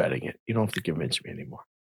 We're betting it. You don't have to convince me anymore.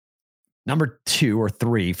 Number 2 or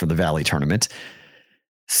 3 for the Valley tournament.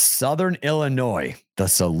 Southern Illinois, the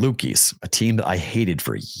Salukis, a team that I hated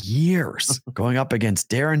for years, going up against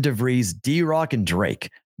Darren DeVries, D-Rock, and Drake.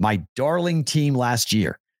 My darling team last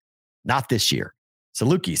year. Not this year.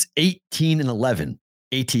 Salukis, 18-11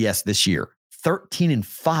 ATS this year.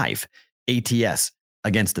 13-5 ATS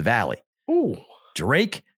against the Valley. Ooh.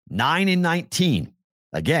 Drake, 9-19.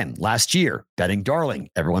 Again, last year, betting darling.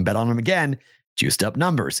 Everyone bet on him again. Juiced up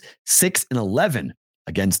numbers. 6-11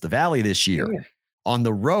 against the Valley this year. Yeah. On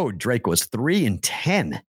the road, Drake was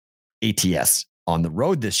 3-10 ATS on the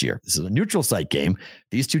road this year. This is a neutral site game.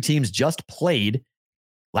 These two teams just played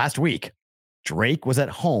last week. Drake was at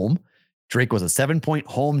home. Drake was a 7-point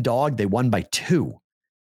home dog. They won by 2.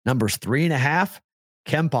 Numbers 3.5.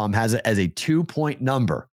 KenPom has it as a 2-point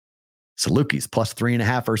number. Salukis plus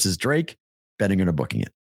 3.5 versus Drake. Betting or booking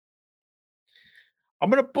it?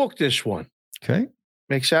 I'm going to book this one. Okay.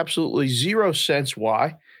 Makes absolutely zero sense.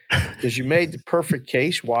 Why? Because you made the perfect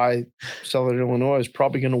case why Southern Illinois is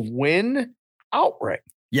probably going to win outright.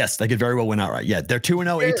 Yes, they could very well win outright. Yeah, they're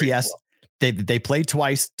 2-0 ATS. Well. They played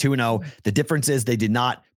twice, 2-0. The difference is they did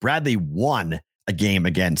not. Bradley won a game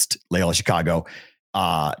against Loyola Chicago.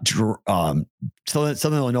 Southern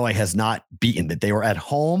Illinois has not beaten that. They were at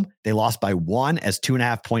home. They lost by 1 as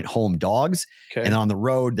 2.5-point home dogs. Okay. And on the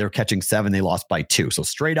road, they're catching 7. They lost by 2. So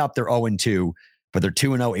straight up, they're 0-2, but they're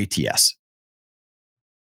 2-0 ATS.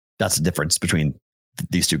 That's the difference between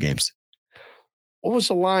these two games. What was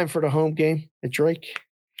the line for the home game at Drake?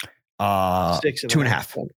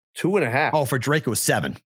 2.5. 2.5. Oh, for Drake, it was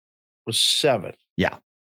 7. It was 7. Yeah.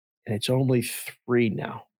 And it's only 3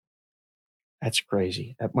 now. That's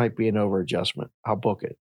crazy. That might be an over adjustment. I'll book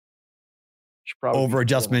it. Over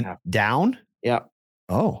adjustment down? Yeah.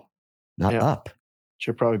 Oh, not up.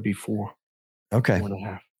 Should probably be 4. Okay.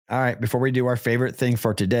 4.5. All right. Before we do our favorite thing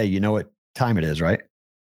for today, you know what time it is, right?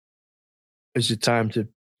 Is it time to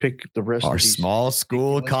pick the rest our of these small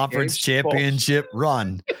school conference championship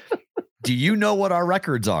run? Do you know what our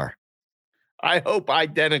records are? I hope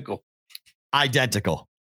identical. Identical.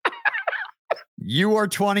 You are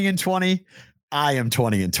 20-20. I am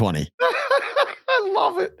 20-20. I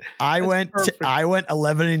love it. I went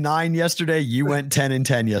 11-9 yesterday. You went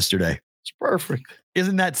 10-10 yesterday. It's perfect.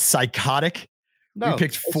 Isn't that psychotic? No, we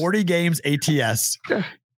picked 40 games ATS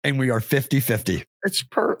and we are 50-50.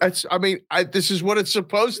 This is what it's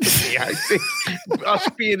supposed to be. I think us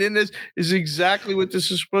being in this is exactly what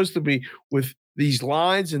this is supposed to be, with these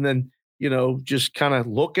lines and then, just kind of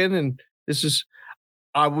looking. And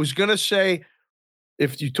I was going to say,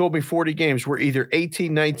 if you told me 40 games, we're either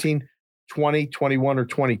 18, 19, 20, 21, or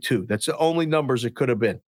 22. That's the only numbers it could have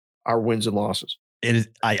been, our wins and losses. It is.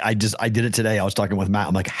 I did it today. I was talking with Matt.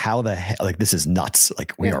 I'm like, how the hell? Like, this is nuts.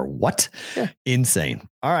 Like, we are what? Yeah. Insane.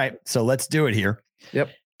 All right. So let's do it here.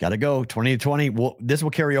 Yep. Got to go 20-20. Well, this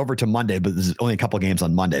will carry over to Monday, but there's only a couple of games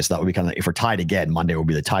on Monday. So that would be kind of, if we're tied again, Monday will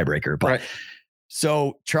be the tiebreaker. But right.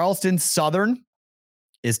 So Charleston Southern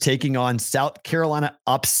is taking on South Carolina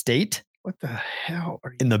Upstate. What the hell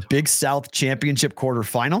are you in the Big South Championship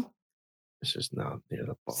quarterfinal? This is not near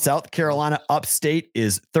the ball. South Carolina Upstate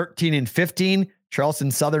is 13-15.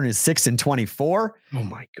 Charleston Southern is 6-24. Oh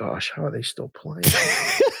my gosh, how are they still playing?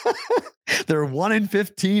 They're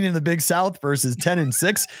 1-15 in the Big South versus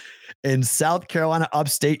 10-6. And South Carolina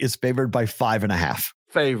Upstate is favored by 5.5.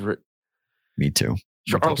 Favorite. Me too.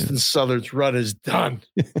 Charleston Southern's run is done.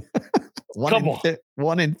 1-15.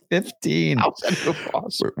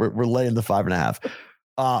 We're laying the 5.5.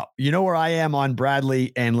 You know where I am on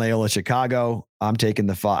Bradley and Loyola Chicago. I'm taking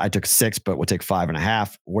the 5. I took 6, but we'll take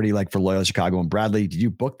 5.5. What do you like for Loyola Chicago and Bradley? Did you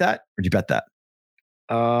book that or did you bet that?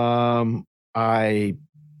 I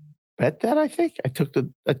bet that. I think I took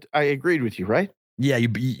I agreed with you, right? Yeah. You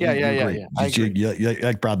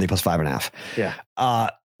like Bradley plus 5.5. Yeah.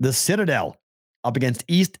 The Citadel up against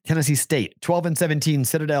East Tennessee State, 12-17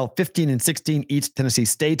 Citadel, 15-16 East Tennessee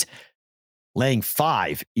State, laying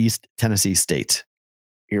 5 East Tennessee State.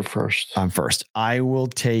 You're first. I'm first. I will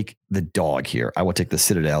take the dog here. I will take the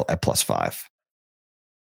Citadel at plus 5.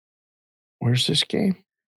 Where's this game?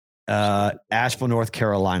 Asheville, North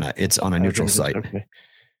Carolina. It's on a neutral site. Okay.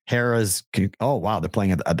 Harrah's. Oh, wow. They're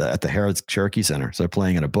playing at the Harrah's Cherokee Center. So they're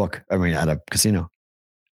playing at a casino.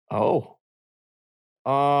 Oh.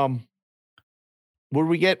 What did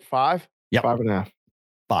we get? 5? Yep. 5.5.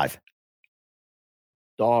 5.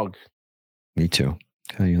 Dog. Me too.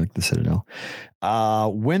 How you like the Citadel?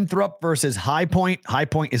 Winthrop versus High Point. High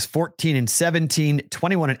Point is 14-17,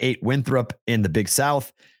 21-8 Winthrop in the Big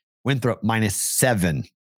South. Winthrop -7.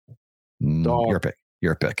 Your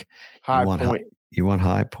pick. High Point. You want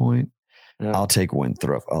High Point? Yeah. I'll take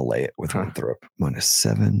Winthrop. I'll lay it with Winthrop.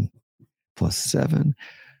 -7, +7.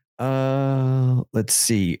 Let's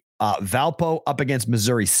see. Valpo up against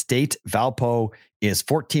Missouri State. Valpo is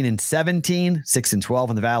 14-17, 6-12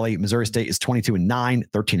 in the Valley. Missouri State is 22-9,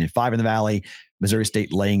 13-5 in the Valley. Missouri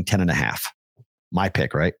State laying 10.5. My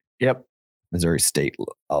pick, right? Yep. Missouri State.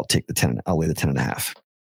 I'll take the 10. I'll lay the 10.5.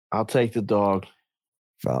 I'll take the dog.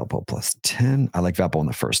 Valpo plus 10. I like Valpo in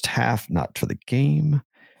the first half, not for the game.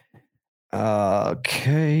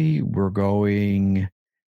 Okay, we're going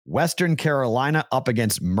Western Carolina up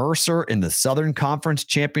against Mercer in the Southern Conference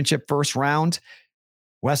Championship first round.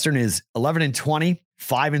 Western is 11-20,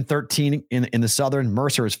 5-13 in the Southern.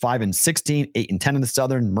 Mercer is 5-16, 8-10 in the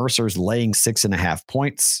Southern. Mercer's laying 6.5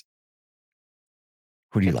 points.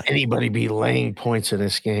 Who do you like? Anybody be laying points in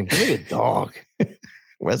this game? Give me a dog.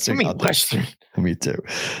 Western. Western. Me too.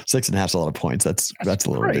 6.5 is a lot of points. That's a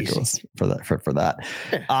little crazy. ridiculous for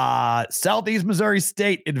that. Southeast Missouri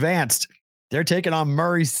State advanced. They're taking on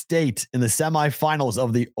Murray State in the semifinals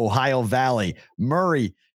of the Ohio Valley.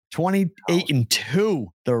 Murray 28-2.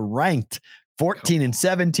 They're ranked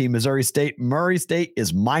 14-17. Missouri State. Murray State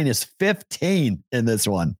is minus 15 in this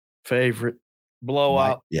one. Favorite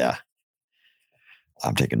blowout. Yeah.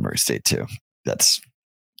 I'm taking Murray State too. That's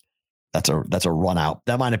a run out.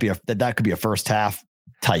 That could be a first half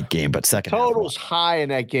tight game, but second total's high in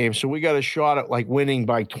that game. So we got a shot at like winning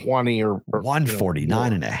by 20 or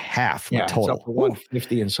 149 and a half. Yeah, total. it's up to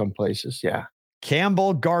 150 in some places. Yeah.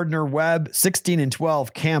 Campbell, Gardner Webb,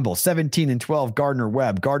 16-12. Campbell, 17-12. Gardner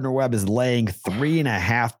Webb. Gardner Webb is laying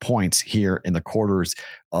 3.5 points here in the quarters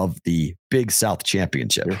of the Big South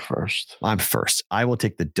Championship. You're first. I'm first. I will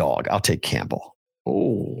take the dog. I'll take Campbell.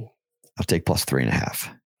 Oh, I'll take plus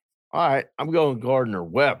 3.5. All right. I'm going Gardner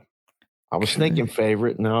Webb. I was thinking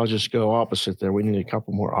favorite, and I'll just go opposite there. We need a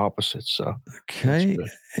couple more opposites. So okay.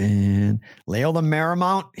 And Loyola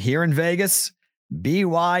Marymount here in Vegas.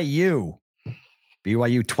 BYU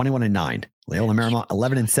 21-9. Loyola Marymount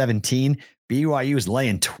 11-17. BYU is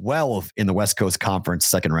laying 12 in the West Coast Conference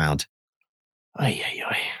second round.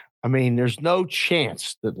 I mean, there's no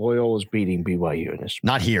chance that Loyola's beating BYU in this.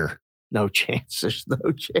 Not here. No chance. There's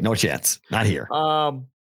no chance. No chance. Not here. All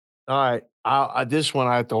right. This one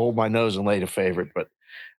I have to hold my nose and lay the favorite, but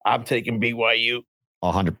I'm taking BYU.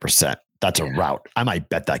 100%. That's a rout. I might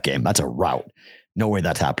bet that game. That's a rout. No way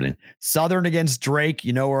that's happening. Southern against Drake.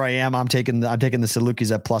 You know where I am. I'm taking the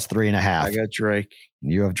Salukis at plus 3.5. I got Drake.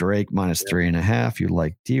 You have Drake minus 3.5. You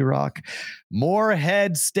like D-Rock.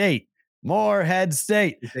 Morehead State.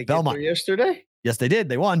 Did they Belmont. get there yesterday? Yes, they did.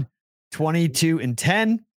 They won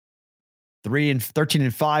 22-10.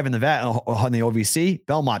 13-5 in the OVC.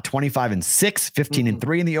 Belmont 25-6,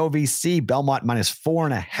 15-3 in the OVC. Belmont minus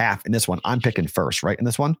 4.5 in this one. I'm picking first, right? In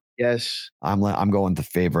this one, yes. I'm going the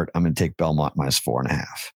favorite. I'm going to take Belmont minus 4.5.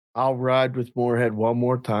 I'll ride with Moorhead one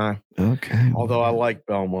more time. Okay. Although I like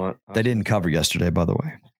Belmont. They didn't cover yesterday, by the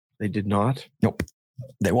way. They did not. Nope.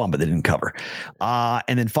 They won, but they didn't cover.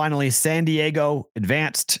 And then finally, San Diego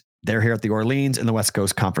advanced. They're here at the Orleans in the West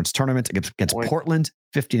Coast Conference Tournament against Portland,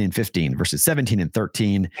 15-15 versus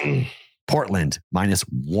 17-13. Portland minus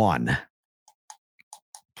 1.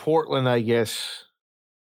 Portland, I guess.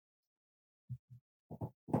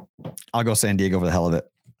 I'll go San Diego for the hell of it.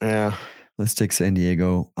 Yeah. Let's take San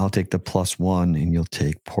Diego. I'll take the plus 1 and you'll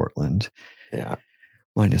take Portland. Yeah.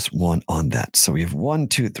 Minus 1 on that. So we have 1,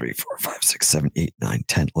 2, 3, 4, 5, 6, 7, 8, 9,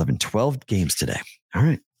 10, 11, 12 games today. All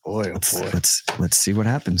right. Boy, let's see what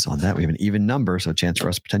happens on that. We have an even number, so a chance for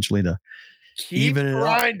us potentially to even it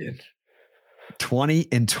grinding.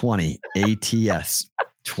 20-20 ATS.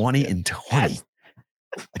 20-20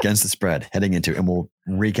 against the spread heading into, and we'll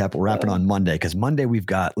recap. We'll wrap it on Monday because Monday we've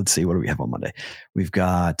got. Let's see, what do we have on Monday? We've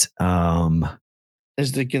got.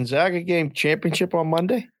 Is the Gonzaga game championship on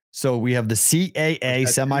Monday? So we have the CAA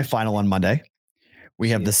semifinal on Monday. We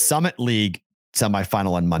have the Summit League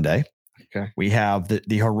semifinal on Monday. Okay. We have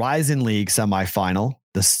the Horizon League semifinal,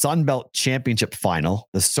 the Sun Belt Championship final,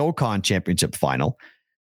 the SoCon Championship final,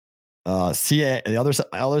 CAA, the other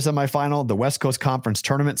semifinal, the West Coast Conference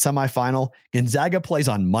Tournament semifinal. Gonzaga plays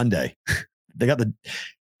on Monday. They got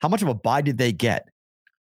how much of a bye did they get?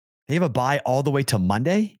 They have a bye all the way to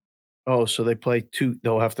Monday? Oh, so they play two.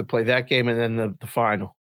 They'll have to play that game and then the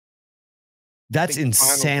final. That's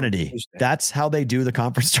insanity. That's how they do the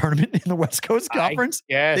conference tournament in the West Coast Conference.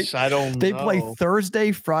 Yes, I don't know. They play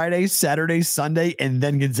Thursday, Friday, Saturday, Sunday, and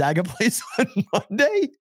then Gonzaga plays on Monday?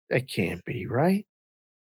 That can't be, right?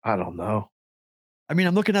 I don't know. I mean,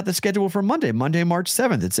 I'm looking at the schedule for Monday, March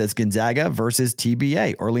 7th. It says Gonzaga versus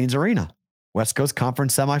TBA, Orleans Arena, West Coast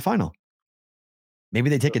Conference semifinal. Maybe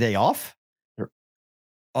they take a day off?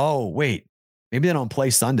 Oh, wait. Maybe they don't play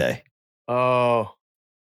Sunday. Oh.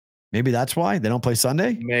 Maybe that's why they don't play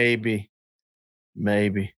Sunday? Maybe.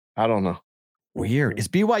 I don't know. Weird. Is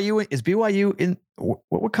BYU in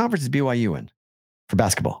what conference is BYU in for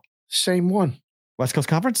basketball? Same one. West Coast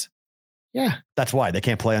Conference? Yeah. That's why they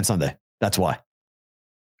can't play on Sunday. That's why.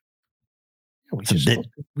 Yeah,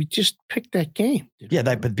 we just picked that game. Yeah,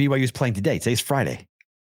 but BYU is playing today. Today's Friday.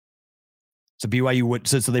 So BYU would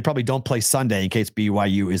so they probably don't play Sunday in case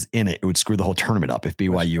BYU is in it. It would screw the whole tournament up if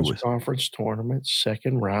BYU was conference tournament,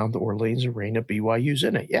 second round, the Orleans Arena, BYU's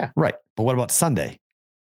in it. Yeah. Right. But what about Sunday?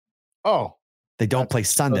 Oh. They don't play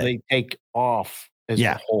Sunday. So they take off as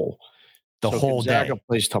a whole. The whole Gonzaga day.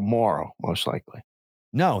 Plays tomorrow, most likely.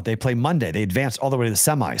 No, they play Monday. They advance all the way to the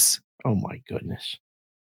semis. Oh my goodness.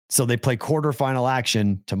 So they play quarterfinal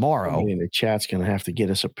action tomorrow. I mean, the chat's going to have to get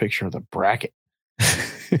us a picture of the bracket.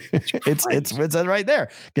 it's right there.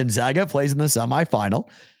 Gonzaga plays in the semifinal,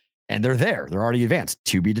 and they're there. They're already advanced.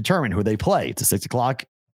 To be determined who they play. It's a 6:00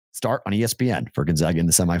 start on ESPN for Gonzaga in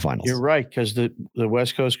the semifinals. You're right, because the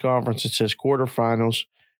West Coast Conference, it says quarterfinals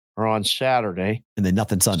are on Saturday. And then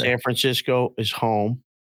nothing Sunday. San Francisco is home.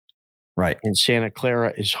 Right. And Santa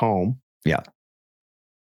Clara is home. Yeah.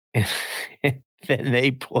 And then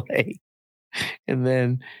they play. And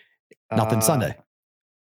then nothing Sunday.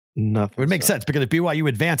 Nothing. It would make sense because if BYU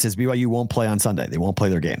advances, BYU won't play on Sunday. They won't play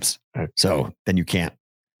their games. Okay. So then you can't,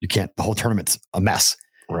 the whole tournament's a mess.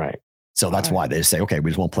 Right. So that's why they just say, okay,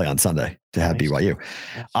 we just won't play on Sunday to have BYU.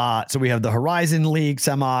 So we have the Horizon League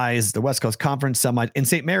semis, the West Coast Conference semis, and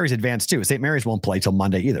St. Mary's advanced too. St. Mary's won't play till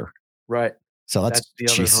Monday either. Right. So that's the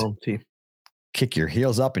other home team. Kick your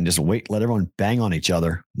heels up and just wait, let everyone bang on each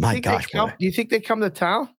other. My gosh. Do you think they come to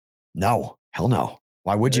town? No, hell no.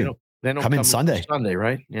 Why would you? They don't come in Sunday. Sunday,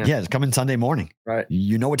 right? Yeah, it's come in Sunday morning. Right.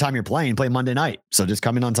 You know what time you're playing. Play Monday night. So just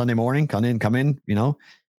come in on Sunday morning. Come in,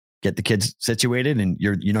 get the kids situated, and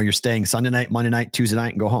you're staying Sunday night, Monday night, Tuesday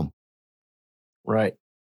night, and go home. Right.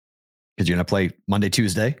 Because you're gonna play Monday,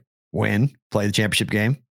 Tuesday, win, play the championship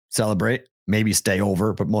game, celebrate, maybe stay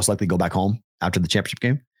over, but most likely go back home after the championship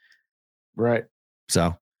game. Right.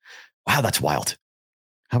 So, wow, that's wild.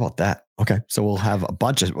 How about that? Okay, so we'll have a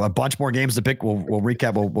bunch more games to pick. We'll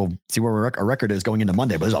recap. We'll see where our record is going into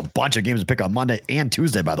Monday. But there's a bunch of games to pick on Monday and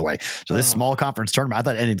Tuesday, by the way. So this small conference tournament, I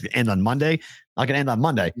thought it end on Monday. Not going to end on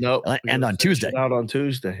Monday. No, end on Tuesday. Out on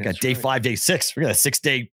Tuesday. Got day 5, day 6. We got a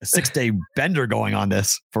 6-day bender going on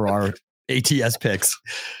this for our ATS picks.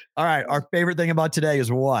 All right, our favorite thing about today is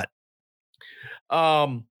what?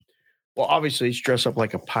 Well, obviously, it's dress up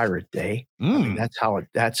like a pirate day. I mean, that's how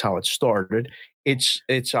it started.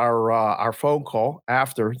 It's our phone call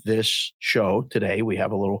after this show today. We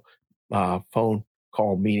have a little phone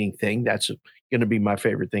call meeting thing. That's going to be my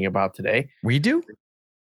favorite thing about today. We do?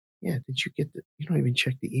 Yeah. Did you get you don't even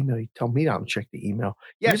check the email. You tell me not to check the email.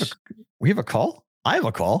 Yes. We have a call? I have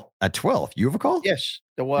a call at 12. You have a call? Yes.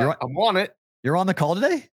 I'm on it. You're on the call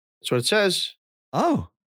today? That's what it says. Oh,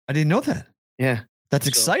 I didn't know that. Yeah. That's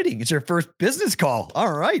exciting. It's your first business call.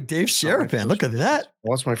 All right, Dave Sherapan. Look at that.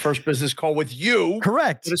 Well, it's my first business call with you.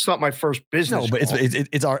 Correct. But it's not my first business call. But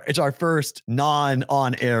it's our first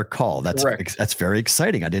non-on-air call. That's correct. That's very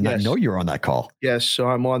exciting. I did not know you were on that call. Yes, so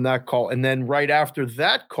I'm on that call. And then right after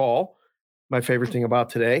that call, my favorite thing about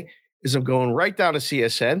today is I'm going right down to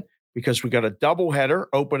CSN because we got a doubleheader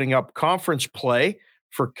opening up conference play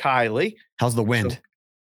for Kylie. How's the wind? So,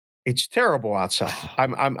 it's terrible outside.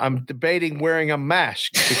 I'm debating wearing a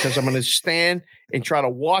mask because I'm going to stand and try to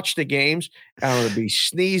watch the games. I'm going to be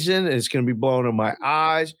sneezing and it's going to be blowing in my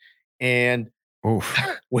eyes. And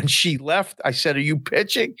when she left, I said, "Are you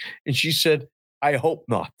pitching?" And she said, "I hope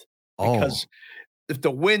not." Because if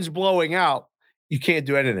the wind's blowing out, you can't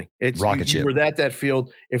do anything. It's rocket ship. You were at that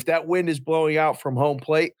field. If that wind is blowing out from home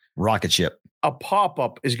plate, rocket ship. A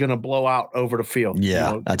pop-up is going to blow out over the field.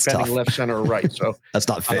 Yeah, that's tough. Left, center, or right. So that's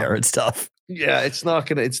not fair. It's tough. Yeah, that's not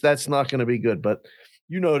going to be good. But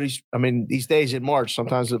these days in March,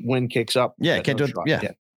 sometimes the wind kicks up. Yeah, can't do it.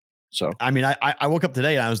 Yeah. So I mean, I woke up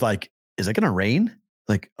today and I was like, is it going to rain?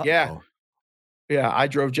 Like, yeah. I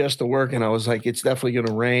drove Jess to work and I was like, it's definitely going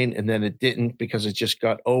to rain. And then it didn't because it just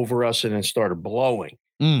got over us and then started blowing.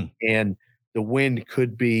 And the wind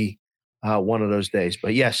could be one of those days.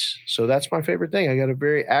 But yes, so that's my favorite thing. I got a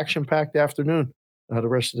very action-packed afternoon the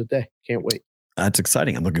rest of the day. Can't wait. That's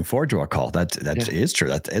exciting. I'm looking forward to our call. That is true.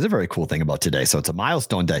 That is a very cool thing about today. So it's a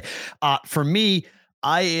milestone day. For me,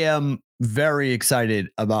 I am very excited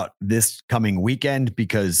about this coming weekend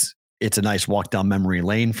because it's a nice walk down memory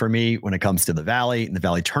lane for me when it comes to the Valley and the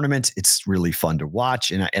Valley tournament. It's really fun to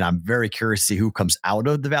watch. And I'm very curious to see who comes out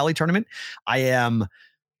of the Valley tournament.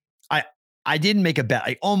 I didn't make a bet.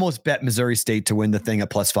 I almost bet Missouri State to win the thing at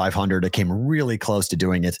plus 500. I came really close to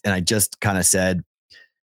doing it. And I just kind of said,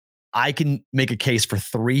 I can make a case for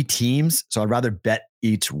 3 teams. So I'd rather bet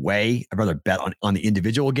each way. I'd rather bet on the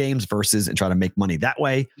individual games versus and try to make money that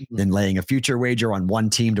way than laying a future wager on one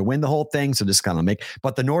team to win the whole thing. So just kind of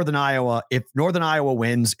but the Northern Iowa, if Northern Iowa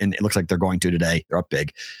wins, and it looks like they're going to today, they're up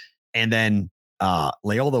big. And then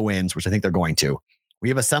Loyola wins, which I think they're going to. We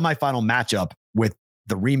have a semifinal matchup with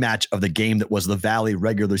the rematch of the game that was the Valley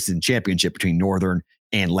regular season championship between Northern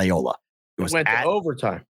and Loyola. It went to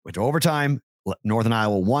overtime. Went to overtime. Northern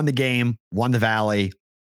Iowa won the game, won the Valley.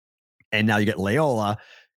 And now you get Loyola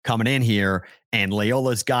coming in here. And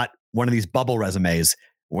Loyola's got one of these bubble resumes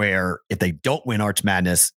where if they don't win Arch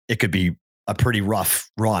Madness, it could be a pretty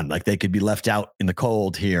rough run. Like they could be left out in the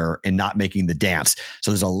cold here and not making the dance.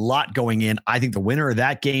 So there's a lot going in. I think the winner of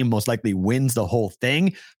that game most likely wins the whole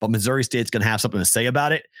thing, but Missouri State's going to have something to say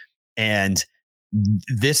about it. And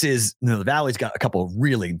this is, the Valley's got a couple of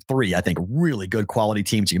three, I think, really good quality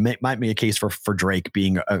teams. You might make a case for Drake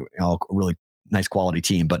being a really nice quality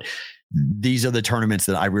team, but these are the tournaments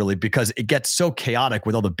that I really, because it gets so chaotic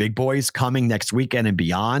with all the big boys coming next weekend and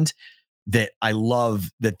beyond, that I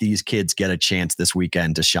love that these kids get a chance this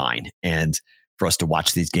weekend to shine and for us to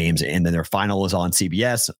watch these games. And then their final is on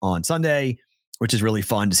CBS on Sunday, which is really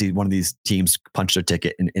fun to see one of these teams punch their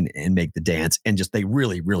ticket and make the dance. And just, they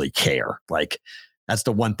really, really care. Like, that's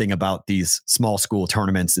the one thing about these small school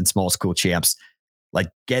tournaments and small school champs. Like,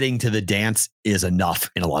 getting to the dance is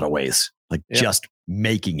enough in a lot of ways. Like, just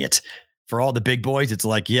making it. For all the big boys, it's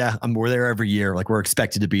like, we're there every year. Like, we're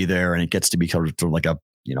expected to be there, and it gets to be sort of like a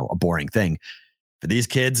boring thing. For these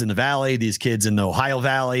kids in the Valley, these kids in the Ohio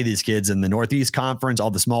Valley, these kids in the Northeast Conference,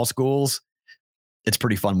 all the small schools, it's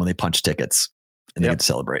pretty fun when they punch tickets and they get to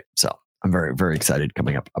celebrate. So I'm very, very excited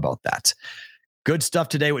coming up about that. Good stuff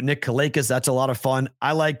today with Nick Kalikas. That's a lot of fun.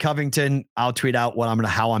 I like Covington. I'll tweet out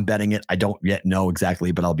how I'm betting it. I don't yet know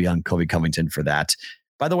exactly, but I'll be on Kobe Covington for that.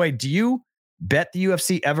 By the way, do you bet the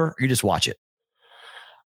UFC ever, or you just watch it?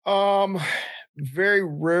 Very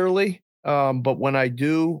rarely. But when I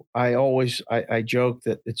do, I joke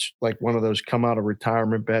that it's like one of those come out of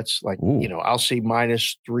retirement bets. Like, I'll see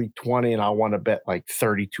minus 320 and I want to bet like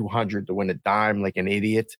 3,200 to win a dime like an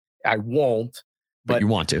idiot. I won't, but you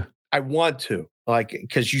want to. I want to, like,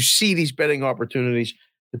 because you see these betting opportunities.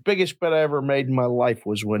 The biggest bet I ever made in my life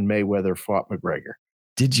was when Mayweather fought McGregor.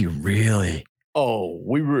 Did you really? Oh,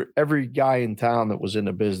 every guy in town that was in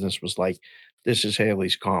the business was like, this is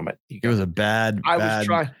Haley's Comet. It was a bad. Was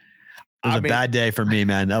trying. It was a bad day for me,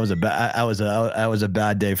 man. That was a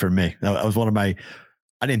bad day for me. That was one of my,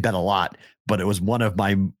 I didn't bet a lot, but it was one of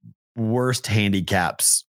my worst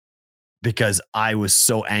handicaps because I was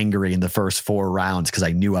so angry in the first 4 rounds because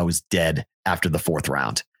I knew I was dead after the 4th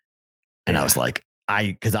round. And I was like,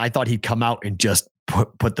 because I thought he'd come out and just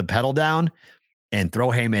put the pedal down and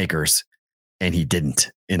throw haymakers, and he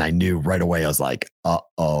didn't. And I knew right away, I was like,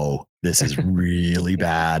 uh-oh, this is really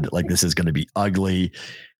bad. Like, this is going to be ugly.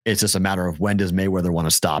 It's just a matter of when does Mayweather want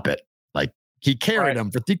to stop it? Like, he carried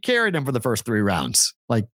him for the first 3 rounds.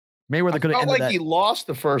 Like, Mayweather could have ended that. He lost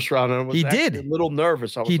the first round. And he did. A little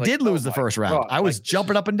nervous. He did lose the first round. I was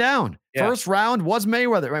jumping up and down. Yeah. First round was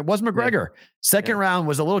Mayweather. Right? Was McGregor. Yeah. Second round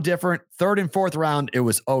was a little different. Third and fourth round, it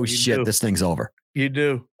was, this thing's over. You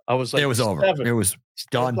do. I was like, it was over. It was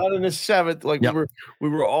done. Not in the 7th. Like, we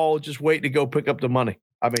were all just waiting to go pick up the money.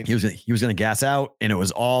 I mean, he was going to gas out, and it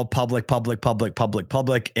was all public.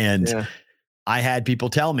 And I had people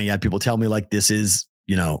tell me like, this is,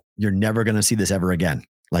 you're never going to see this ever again.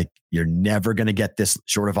 Like, you're never going to get this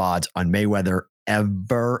short of odds on Mayweather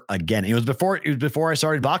ever again. It was before I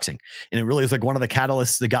started boxing. And it really was like one of the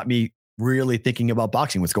catalysts that got me really thinking about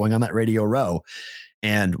boxing, what's going on that Radio Row,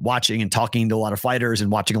 and watching and talking to a lot of fighters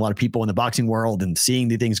and watching a lot of people in the boxing world and seeing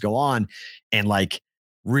the things go on, and like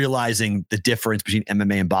realizing the difference between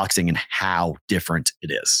MMA and boxing and how different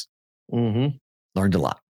it is. Mm-hmm. Learned a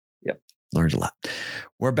lot. Learned a lot.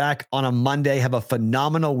 We're back on a Monday. Have a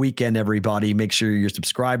phenomenal weekend, everybody. Make sure you're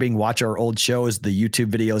subscribing. Watch our old shows. The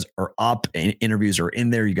YouTube videos are up and interviews are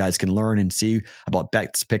in there. You guys can learn and see about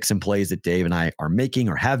bets, picks, and plays that Dave and I are making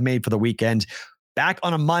or have made for the weekend. Back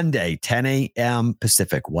on a Monday, 10 a.m.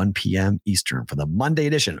 Pacific, 1 p.m. Eastern for the Monday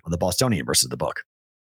edition of the Bostonian versus the Book.